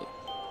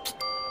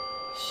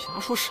瞎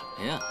说什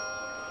么呀？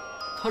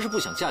她是不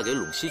想嫁给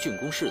陇西郡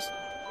公世子，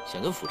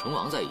想跟辅成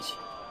王在一起，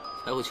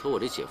才会求我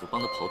这姐夫帮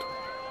她跑腿。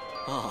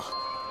啊，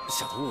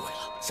小的误会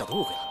了，小的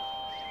误会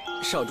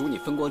了。少主，你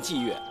风光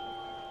霁月，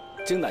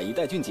真乃一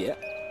代俊杰。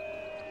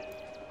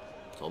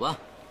走吧。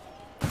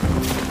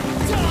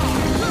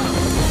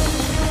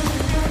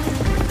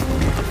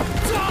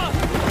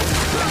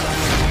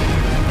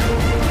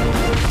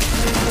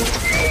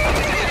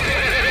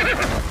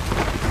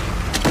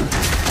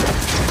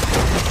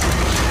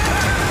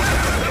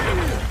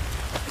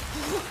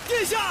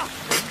 殿下！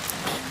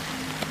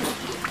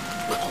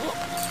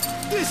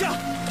殿下！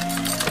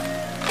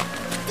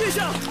殿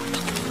下！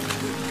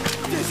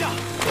殿下！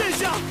殿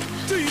下！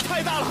这雨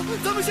太大了，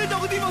咱们先找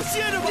个地方歇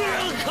着吧。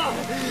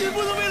你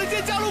不能为了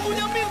见伽罗姑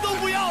娘命都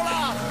不要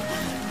了。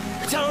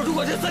伽罗如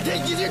果这3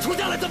天一定出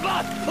嫁了怎么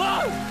办？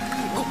啊！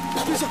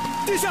殿下！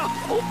殿下！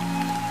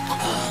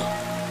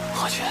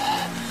阿全，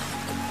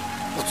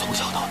我从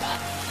小到大，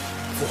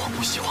父皇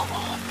不喜欢我，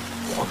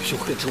皇兄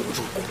恨之我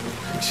入骨，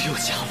只有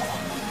伽罗。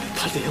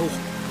 他怜我，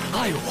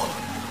爱我。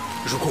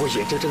如果我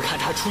眼睁睁看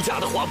他出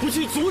嫁的话，不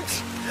去阻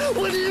止，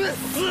我宁愿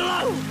死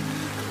了。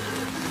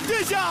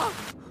殿下，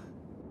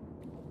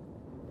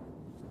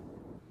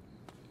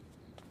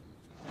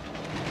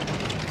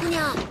姑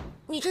娘，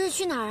你这是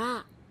去哪儿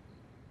啊？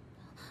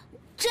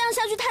这样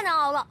下去太难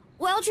熬了，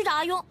我要去找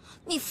阿庸。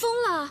你疯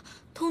了？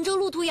同州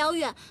路途遥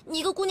远，你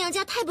一个姑娘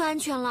家太不安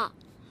全了。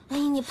哎，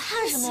你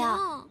怕什么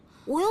呀？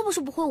我又不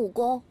是不会武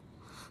功。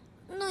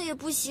那也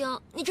不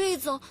行，你这一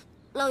走。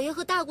 老爷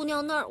和大姑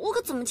娘那儿，我可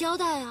怎么交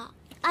代啊？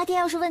阿爹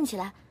要是问起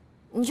来，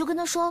你就跟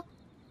他说，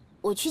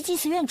我去祭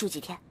祀院住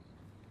几天，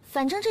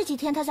反正这几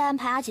天他在安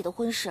排阿姐的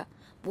婚事，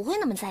不会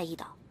那么在意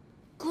的。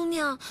姑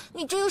娘，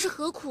你这又是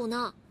何苦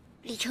呢？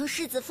李成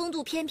世子风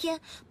度翩翩，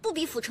不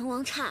比辅成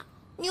王差，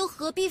你又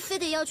何必非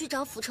得要去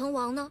找辅成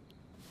王呢？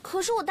可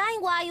是我答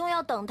应过阿庸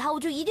要等他，我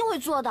就一定会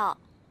做的。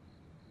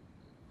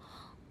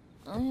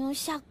哎呦，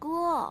夏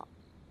哥，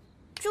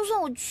就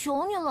算我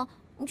求你了，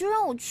你就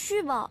让我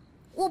去吧。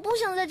 我不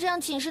想再这样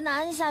寝食难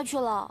安下去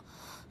了，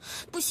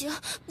不行，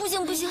不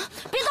行，不行，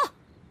别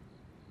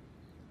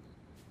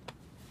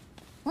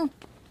动！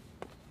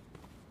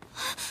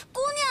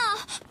姑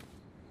娘，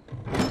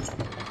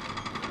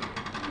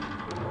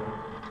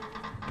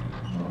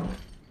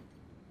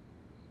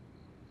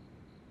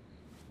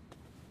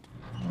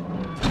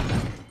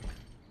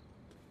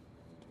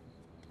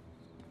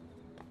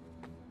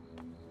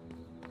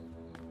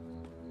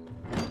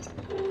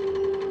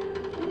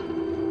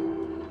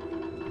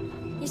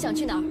你想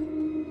去哪儿？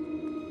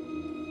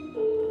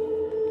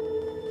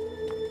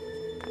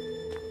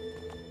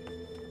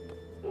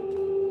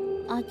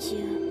阿姐，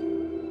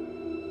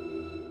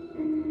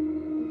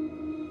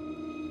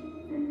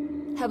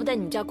还不带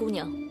你们家姑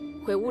娘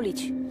回屋里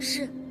去？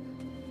是。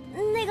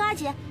那个阿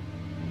姐，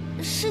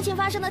事情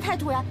发生的太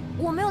突然，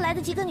我没有来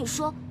得及跟你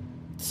说。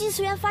祭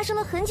祀院发生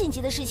了很紧急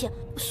的事情，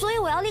所以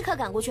我要立刻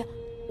赶过去。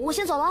我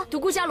先走了。独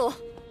孤伽罗，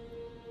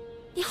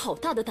你好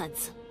大的胆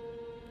子，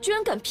居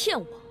然敢骗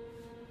我！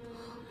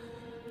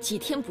 几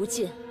天不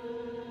见，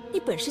你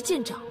本事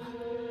见长了，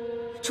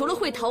除了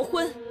会逃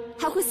婚，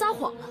还会撒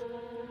谎了。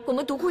我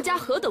们独孤家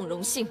何等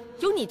荣幸，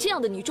有你这样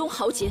的女中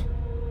豪杰。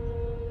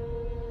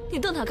你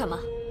瞪他干嘛？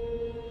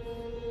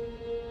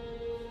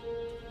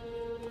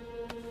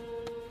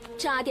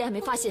趁阿爹还没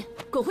发现，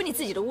滚回你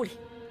自己的屋里。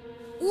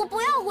我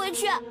不要回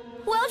去，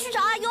我要去找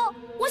阿庸。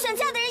我想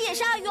嫁的人也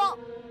是阿庸。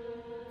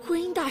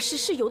婚姻大事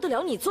是由得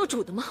了你做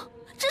主的吗？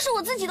这是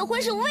我自己的婚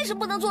事，我为什么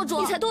不能做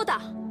主？你才多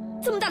大，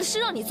这么大的事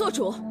让你做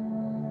主？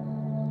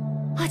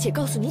 阿姐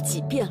告诉你几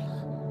遍了，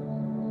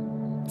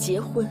结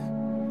婚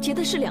结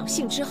的是两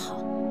性之好，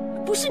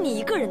不是你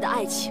一个人的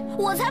爱情。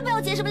我才不要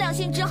结什么两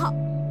性之好，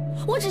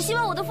我只希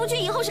望我的夫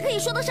君以后是可以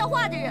说得上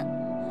话的人。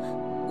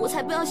我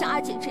才不要像阿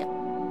姐这样，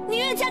宁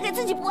愿嫁给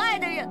自己不爱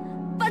的人，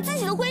把自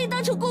己的婚姻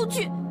当成工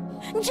具。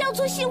你这样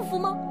做幸福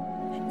吗？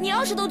你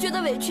要是都觉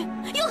得委屈，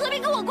又何必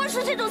跟我灌输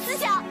这种思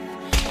想？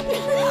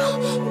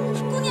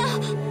姑娘，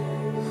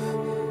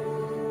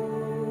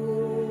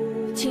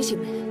清醒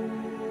没？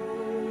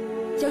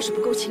 要是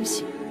不够清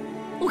醒，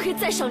我可以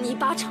再赏你一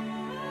巴掌。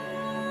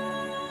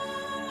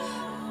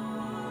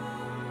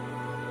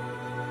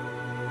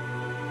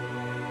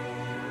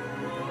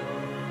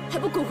还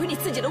不滚回你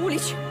自己的屋里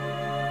去！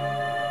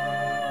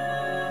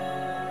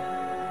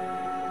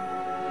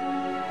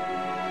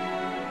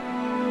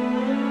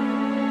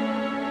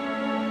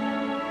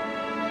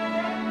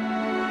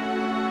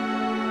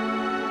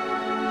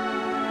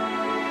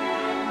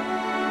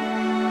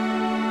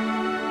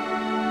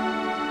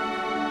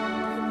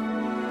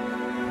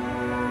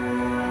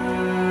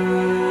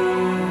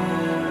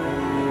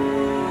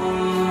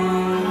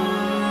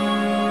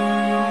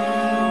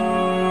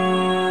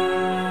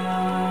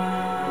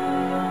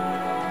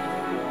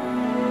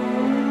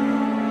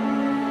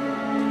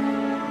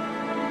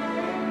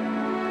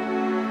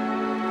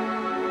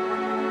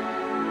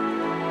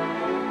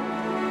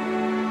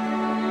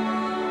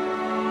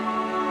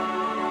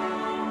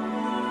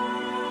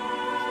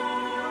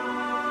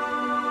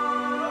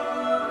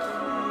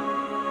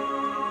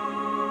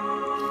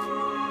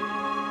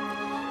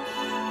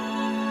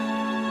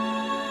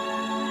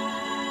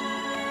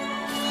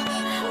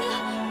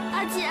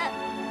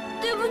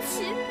不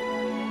起，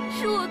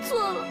是我错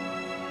了，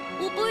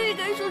我不应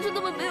该说出那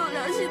么没有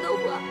良心的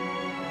话，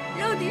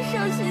让你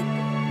伤心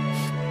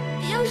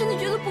的。要是你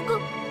觉得不够，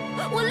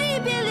我另一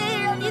边脸也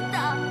让你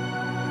打。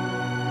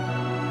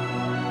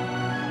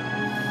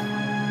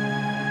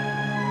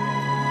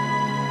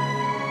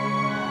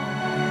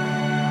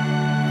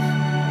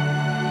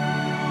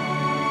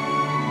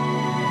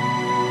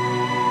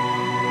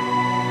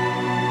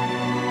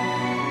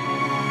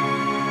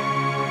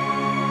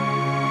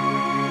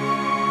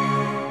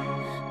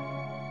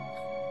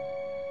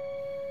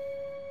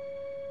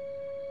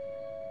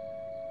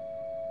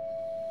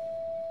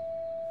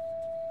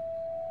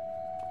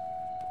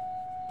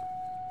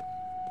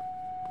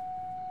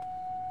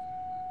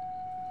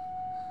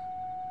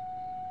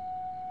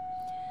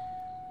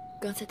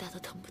刚才打的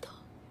疼不疼？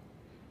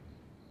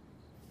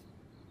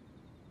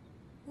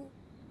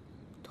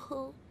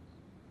疼。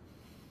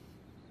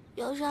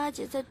要是阿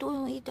姐再多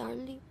用一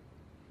点力，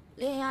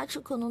连牙齿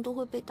可能都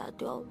会被打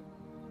掉了。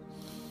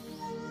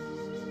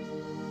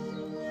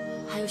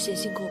还有闲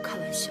心跟我开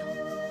玩笑，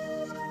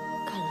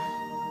看来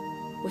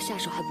我下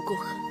手还不够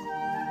狠。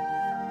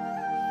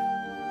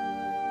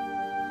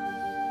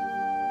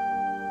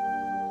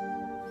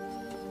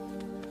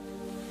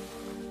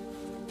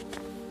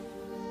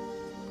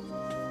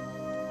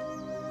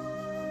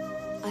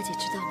阿姐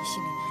知道你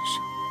心里难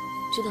受，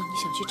知道你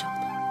想去找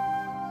她，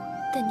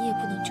但你也不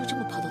能就这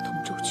么跑到同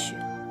州去。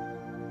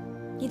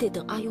你得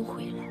等阿庸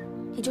回来，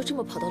你就这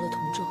么跑到了同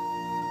州，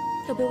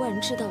要被外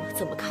人知道了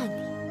怎么看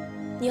你？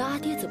你要阿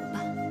爹怎么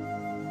办？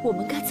我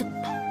们该怎么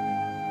办？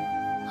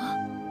啊？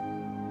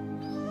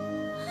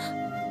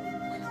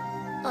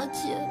阿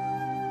姐，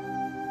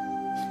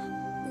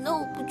那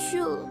我不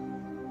去了。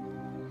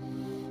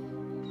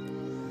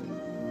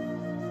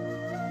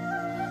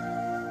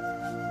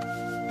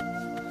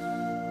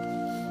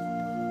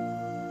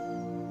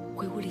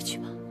回屋里去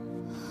吧。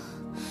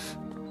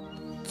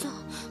走，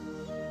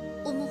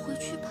我们回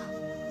去吧。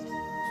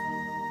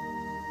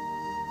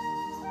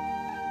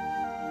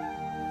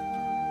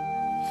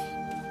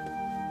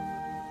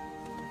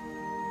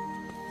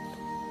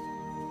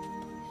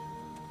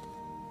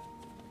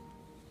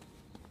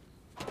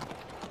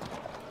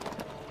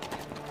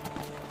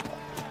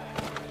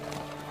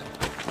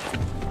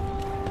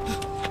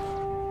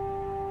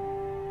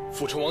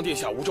辅成王殿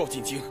下无诏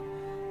进京，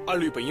按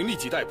律本应立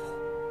即逮捕。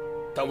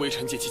但微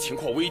臣见其情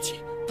况危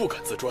急，不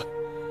敢自专，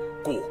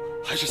故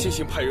还是先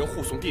行派人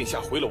护送殿下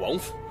回了王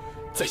府，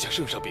再向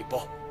圣上禀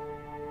报。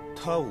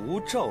他无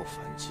诏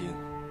返京，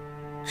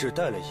只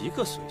带了一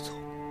个随从。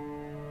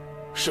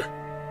是，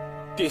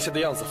殿下的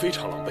样子非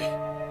常狼狈，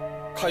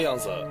看样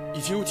子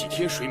已经有几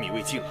天水米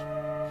未进了。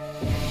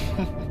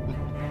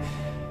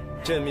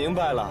朕明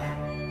白了，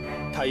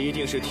他一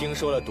定是听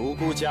说了独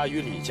孤家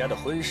与李家的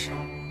婚事，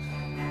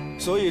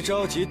所以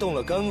着急动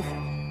了肝火。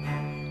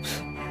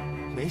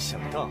没想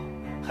到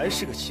还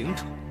是个情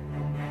种。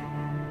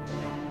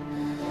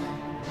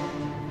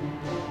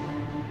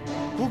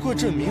不过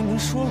朕明明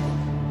说过，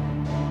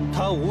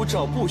他无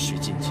诏不许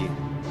进京，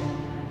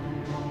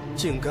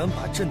竟敢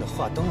把朕的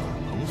话当耳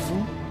旁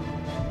风。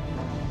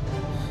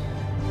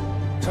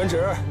传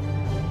旨，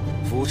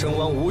辅成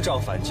王无诏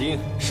返京，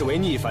视为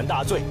逆反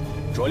大罪，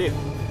着令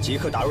即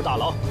刻打入大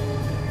牢，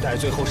待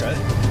罪候审。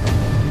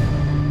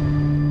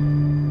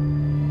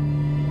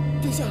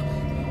殿下，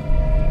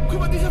快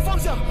把殿下放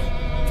下！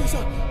殿下，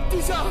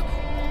殿下，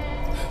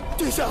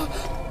殿下，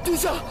殿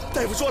下！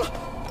大夫说了，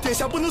殿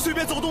下不能随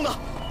便走动的。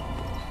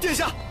殿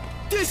下，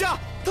殿下，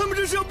他们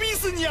这是要逼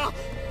死你啊！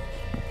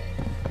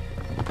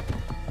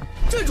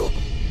站住！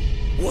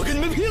我跟你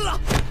们拼了！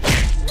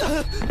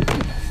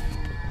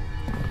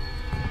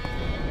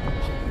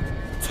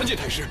参见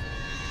太师。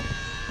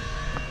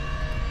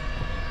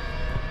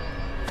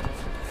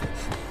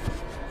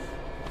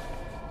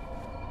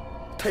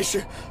太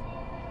师，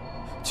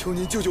求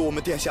您救救我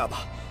们殿下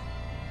吧！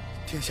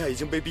殿下已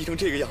经被逼成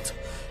这个样子，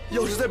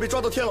要是再被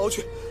抓到天牢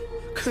去，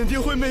肯定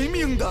会没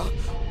命的。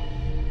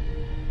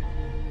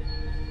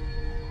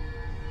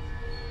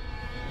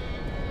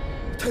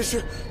太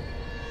师，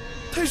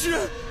太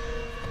师，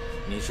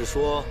你是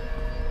说，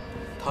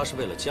他是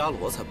为了伽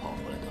罗才跑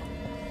回来的？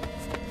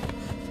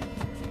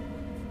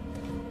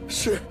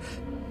是，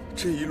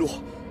这一路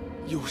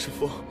又是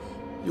风，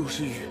又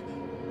是雨，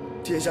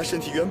殿下身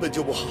体原本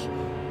就不好，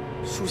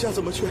属下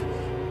怎么劝，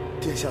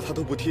殿下他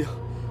都不听，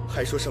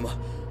还说什么，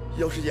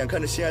要是眼看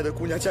着心爱的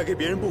姑娘嫁给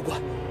别人不管，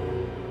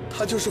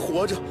他就是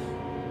活着，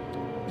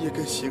也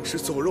跟行尸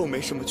走肉没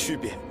什么区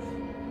别。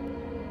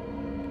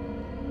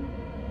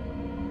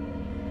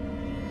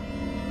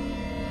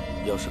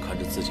要是看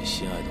着自己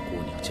心爱的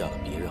姑娘嫁了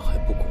别人还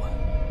不管，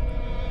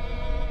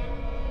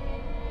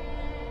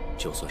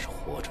就算是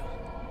活着，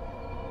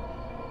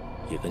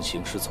也跟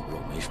行尸走肉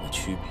没什么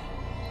区别。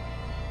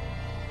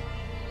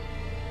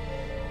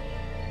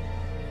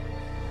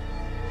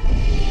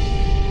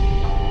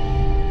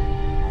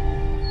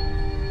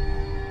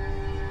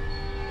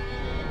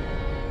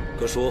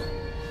各叔，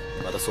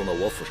把他送到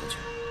我府上去，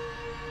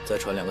再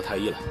传2个太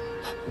医来。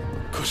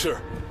可是，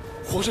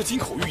皇上金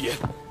口玉言。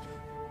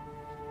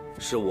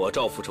是我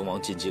召父成王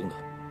进京的，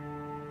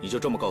你就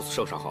这么告诉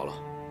圣上好了。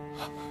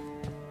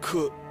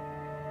可，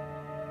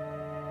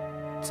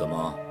怎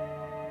么？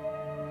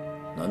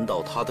难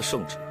道他的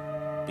圣旨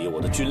比我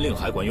的军令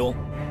还管用？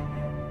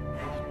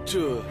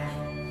这……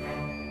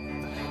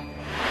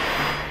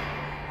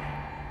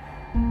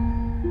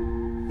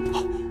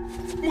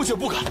末将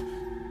不敢，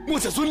末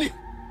将遵令。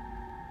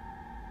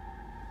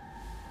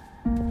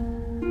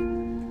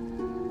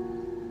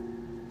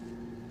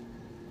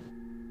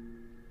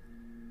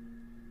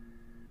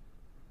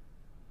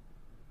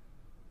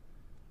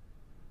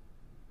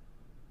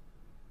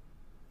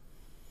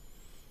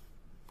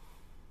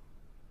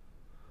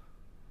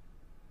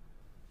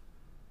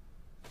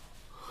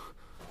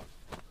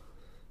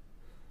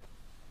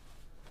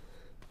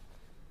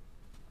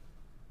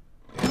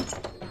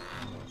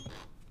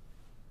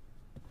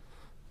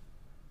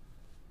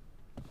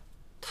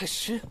太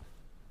师，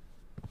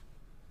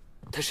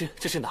太师，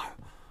这是哪儿？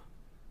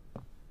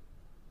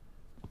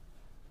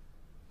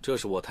这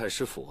是我太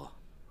师府啊！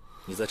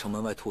你在城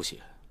门外吐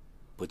血，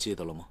不记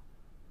得了吗？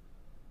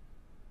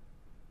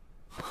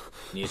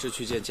你是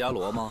去见伽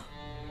罗吗？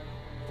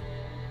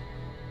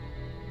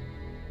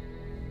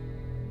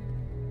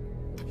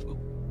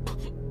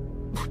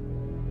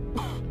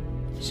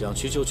想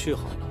去就去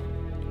好了，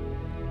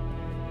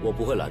我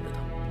不会拦着他。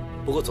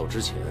不过走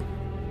之前，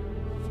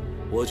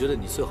我觉得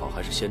你最好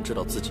还是先知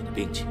道自己的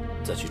病情，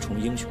再去冲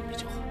英雄比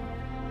较好。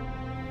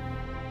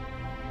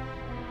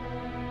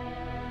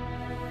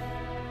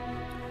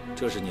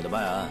这是你的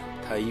脉案，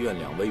太医院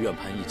2位院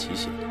判一起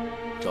写的，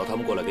找他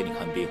们过来给你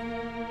看病，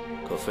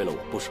可费了我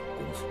不少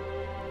功夫。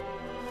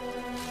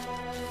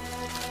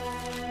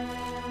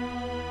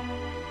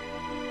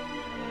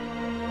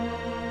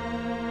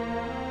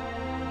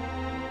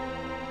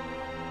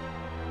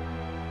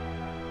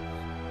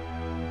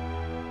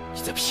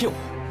你在骗我！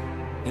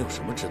你有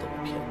什么值得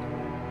我骗的？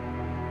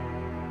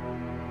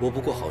我不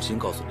过好心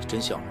告诉你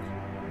真相而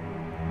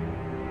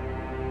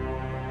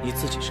已。你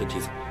自己身体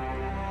怎么样？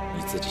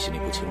你自己心里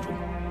不清楚吗？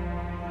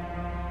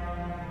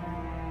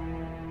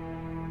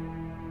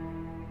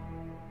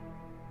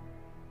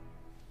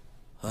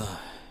唉，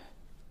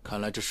看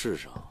来这世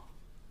上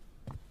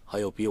还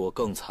有比我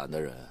更惨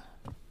的人。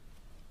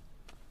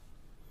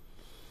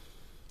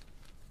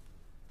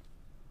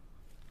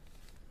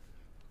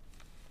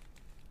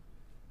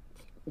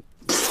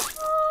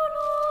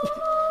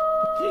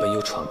本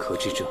有喘咳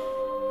之症，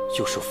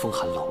又受风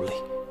寒劳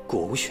累，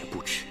故呕血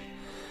不止。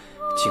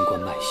经观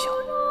脉象，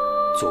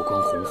左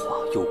关红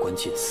滑，右关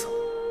见涩，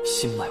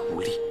心脉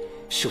无力，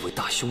是为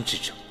大凶之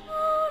症。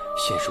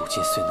现如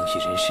今虽能以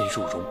人参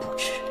入茸补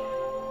治，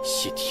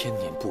系天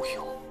年不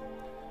永，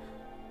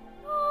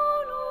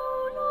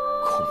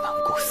恐难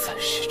过3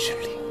世之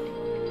龄。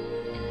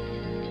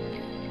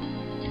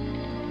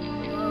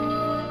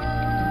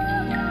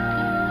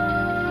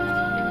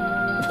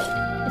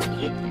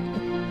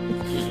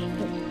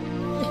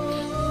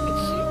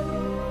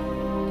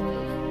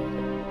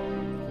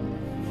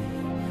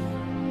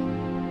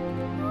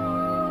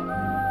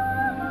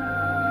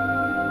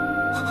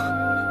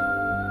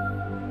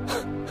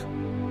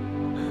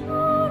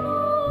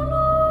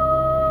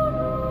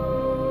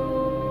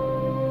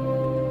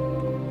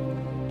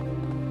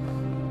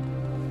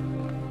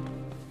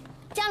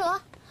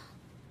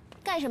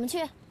干什么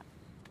去？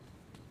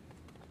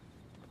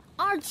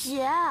二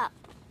姐，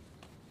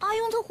阿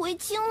庸他回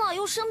京了，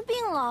又生病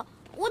了，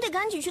我得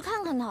赶紧去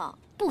看看他。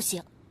不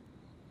行，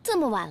这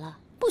么晚了，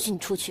不许你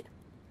出去。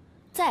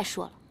再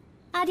说了，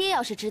阿爹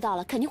要是知道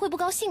了，肯定会不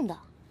高兴的。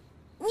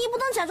你不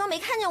能假装没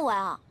看见我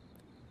呀！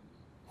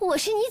我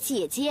是你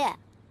姐姐。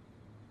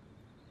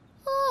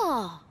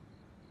哦，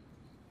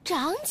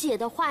长姐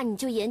的话你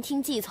就言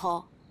听计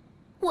从，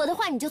我的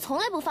话你就从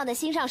来不放在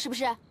心上，是不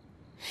是？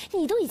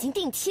你都已经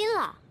定亲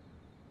了，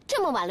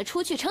这么晚了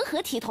出去，成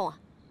何体统啊！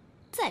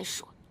再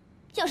说，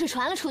要是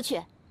传了出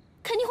去，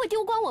肯定会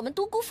丢光我们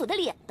独孤府的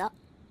脸的。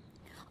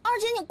二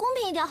姐，你公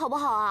平一点好不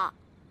好啊？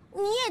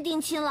你也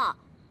定亲了，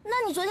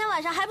那你昨天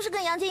晚上还不是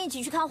跟杨坚一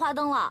起去看花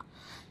灯了？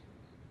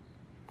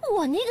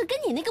我那个跟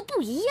你那个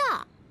不一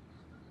样，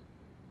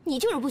你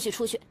就是不许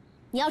出去。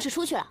你要是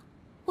出去了，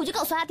我就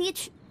告诉阿爹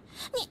去。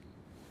你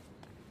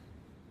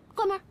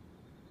关门。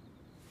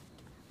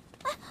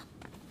哎，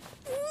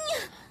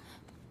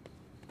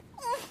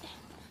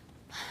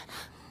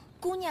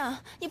姑娘，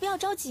你不要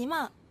着急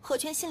嘛。何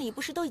圈信里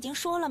不是都已经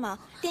说了吗？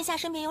殿下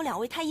身边有2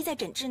位太医在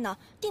诊治呢，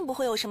定不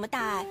会有什么大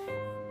碍。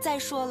再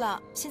说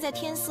了，现在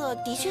天色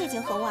的确已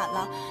经很晚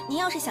了，您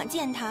要是想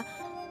见他，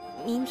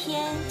明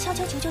天悄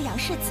悄求求杨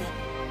世子，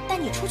带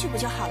你出去不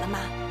就好了吗？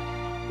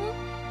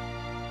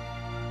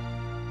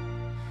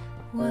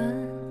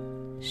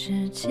问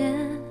世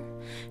间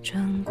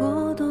转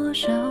过多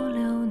少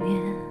流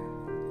年，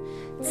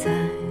才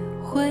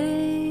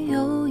会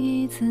有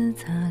一次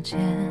擦肩？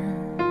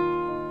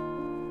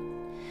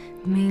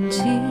铭记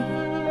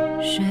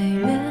水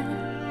月，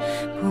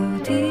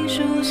菩提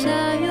树下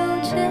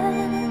有见，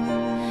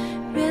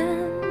愿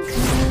可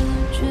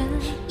卷。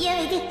一言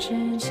为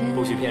定。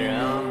不许骗人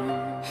啊！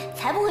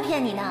才不会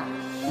骗你呢。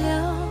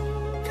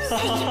了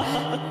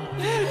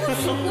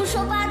胡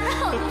说八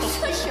道，你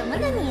说什么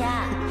呢你？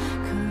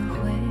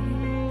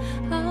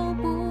熬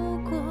不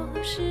过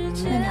时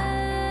间，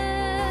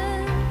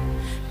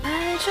百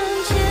转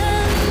千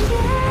边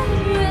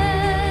缘，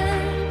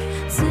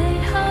最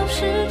好是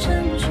成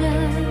全，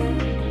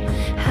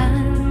含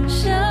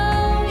笑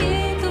一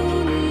度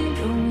你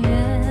容颜，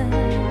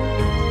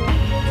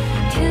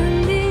天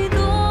地多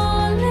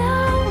辽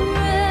远，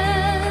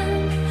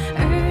而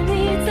你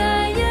在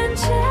眼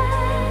前，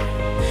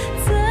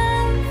怎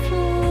拂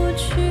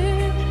去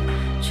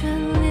眷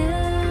恋？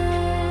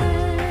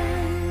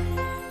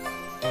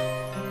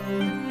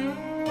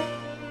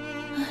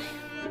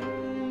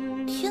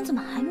天怎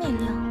么还没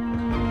亮？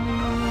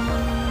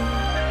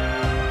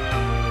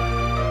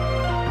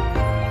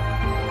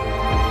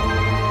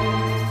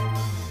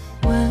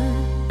问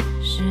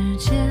世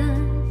间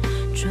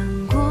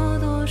转过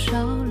多少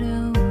流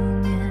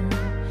年，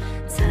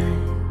才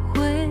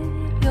会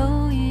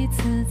有一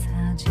次擦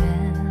肩？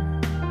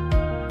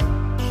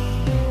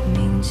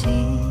铭记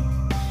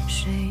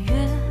岁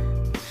月，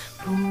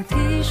菩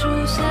提树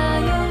下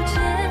有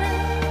见，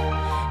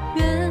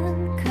缘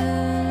可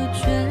卷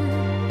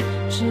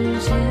指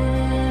尖。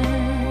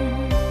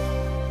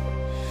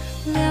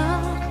聊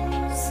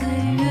岁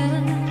月，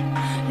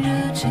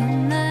热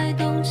忱来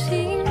动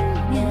情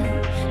念，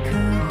可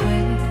会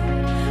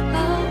熬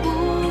不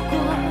过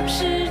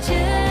时间？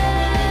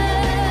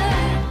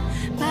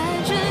百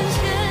转千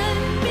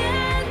边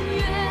缘。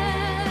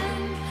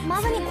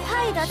麻烦你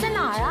快一点，在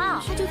哪儿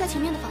啊？他就在前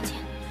面的房间。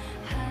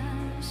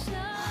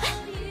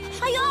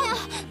阿尤，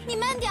你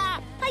慢点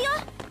儿，阿尤，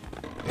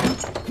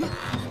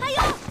阿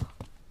尤，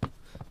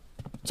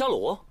伽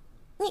罗，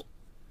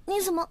你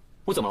怎么？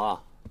我怎么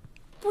了？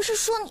不是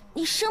说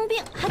你生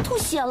病还吐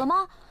血了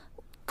吗？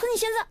可你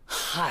现在……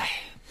嗨，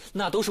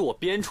那都是我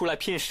编出来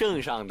骗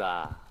圣上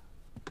的。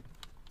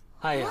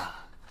哎呀，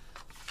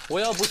我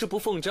要不是不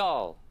奉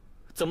诏，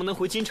怎么能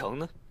回京城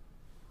呢？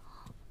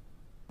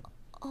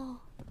哦，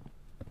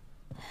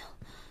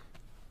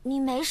你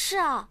没事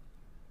啊？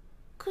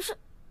可是，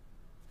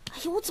哎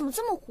呀，我怎么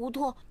这么糊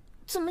涂？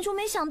怎么就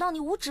没想到你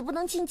无旨不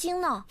能进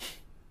京呢？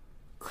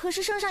可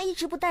是圣上一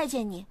直不待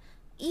见你，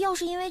要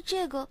是因为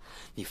这个……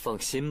你放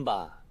心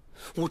吧。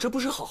我这不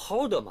是好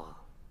好的吗？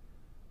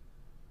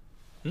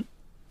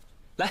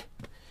来，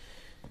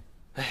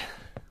哎呀，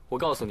我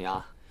告诉你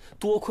啊，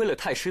多亏了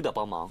太师的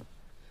帮忙，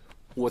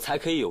我才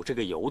可以有这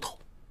个由头。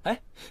哎，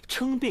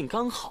称病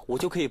刚好，我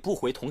就可以不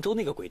回同州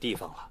那个鬼地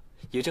方了，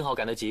也正好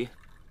赶得及，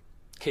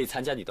可以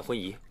参加你的婚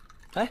仪。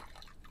哎，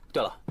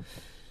对了，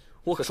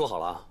我可说好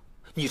了啊，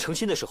你成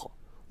亲的时候，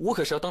我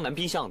可是要当男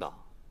宾相的。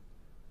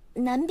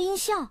男宾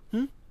相？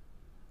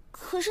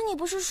可是你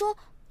不是说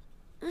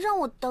让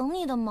我等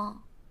你的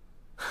吗？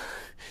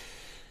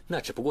那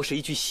只不过是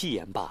一句戏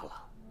言罢了，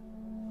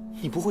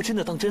你不会真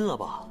的当真了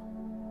吧？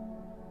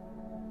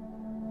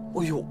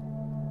哎呦，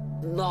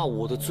那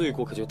我的罪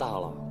过可就大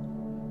了。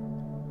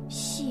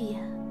戏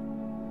言？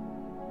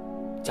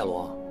伽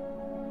罗，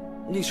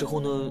那时候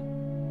呢，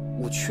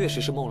我确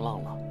实是梦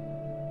浪了。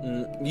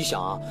你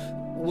想啊，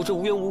我这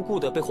无缘无故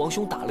的被皇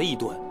兄打了一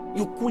顿，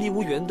又孤立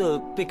无援的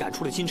被赶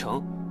出了京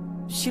城，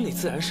心里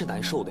自然是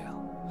难受的呀。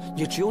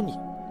也只有你，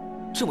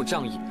这么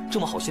仗义，这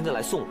么好心的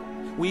来送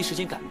我一时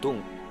间感动，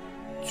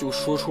就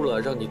说出了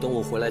让你等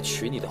我回来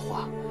娶你的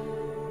话。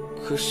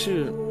可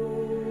是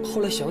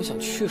后来想想，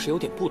确实有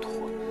点不妥，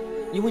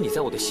因为你在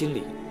我的心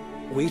里，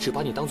我一直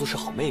把你当作是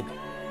好妹妹。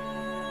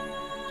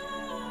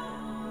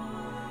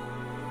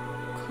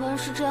可要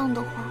是这样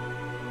的话，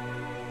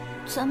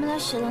咱们俩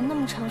写了那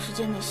么长时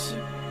间的戏，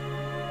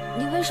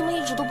你为什么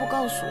一直都不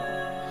告诉我？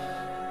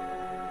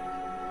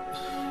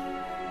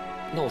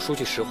那我说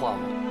句实话，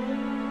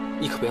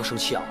你可不要生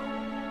气啊。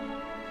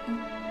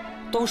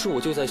当时我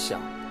就在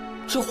想，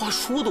这话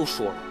说都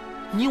说了，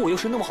你我又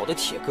是那么好的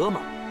铁哥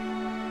们儿，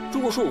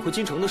如果说我回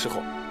京城的时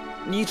候，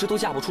你一直都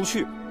嫁不出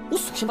去，我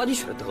索性把你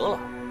娶了得了。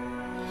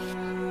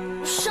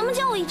什么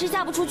叫我一直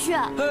嫁不出去？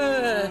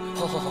哎，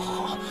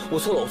好，我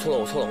错了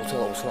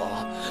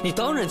啊！你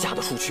当然嫁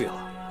得出去了。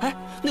哎，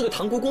那个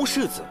唐国公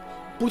世子，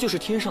不就是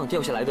天上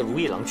掉下来的如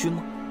意郎君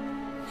吗？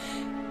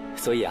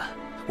所以啊，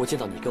我见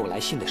到你给我来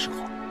信的时候，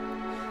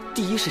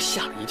第一是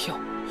吓了一跳，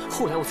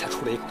后来我才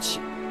出了一口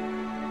气。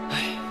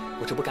哎，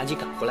我这不赶紧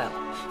赶回来了，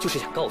就是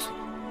想告诉你，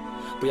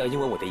不要因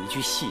为我的一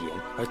句戏言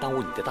而耽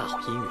误你的大好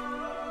姻缘。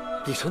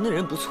李成那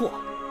人不错，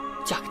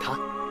嫁给他，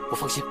我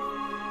放心。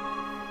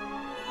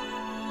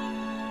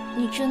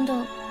你真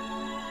的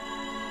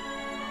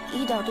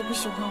一点都不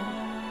喜欢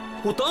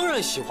我？我当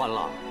然喜欢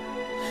了，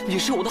你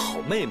是我的好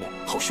妹妹、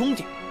好兄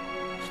弟，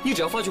你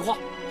只要发句话，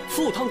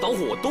赴汤蹈火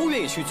我都愿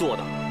意去做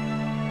的。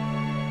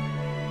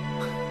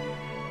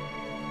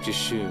只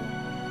是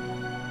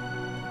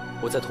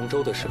我在同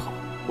州的时候，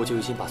我就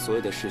已经把所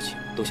有的事情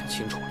都想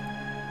清楚了。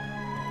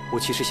我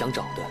其实想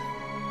找的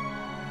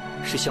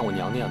是像我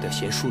娘那样的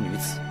贤淑女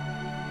子，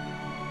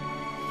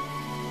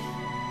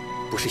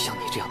不是像你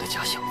这样的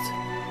假小子。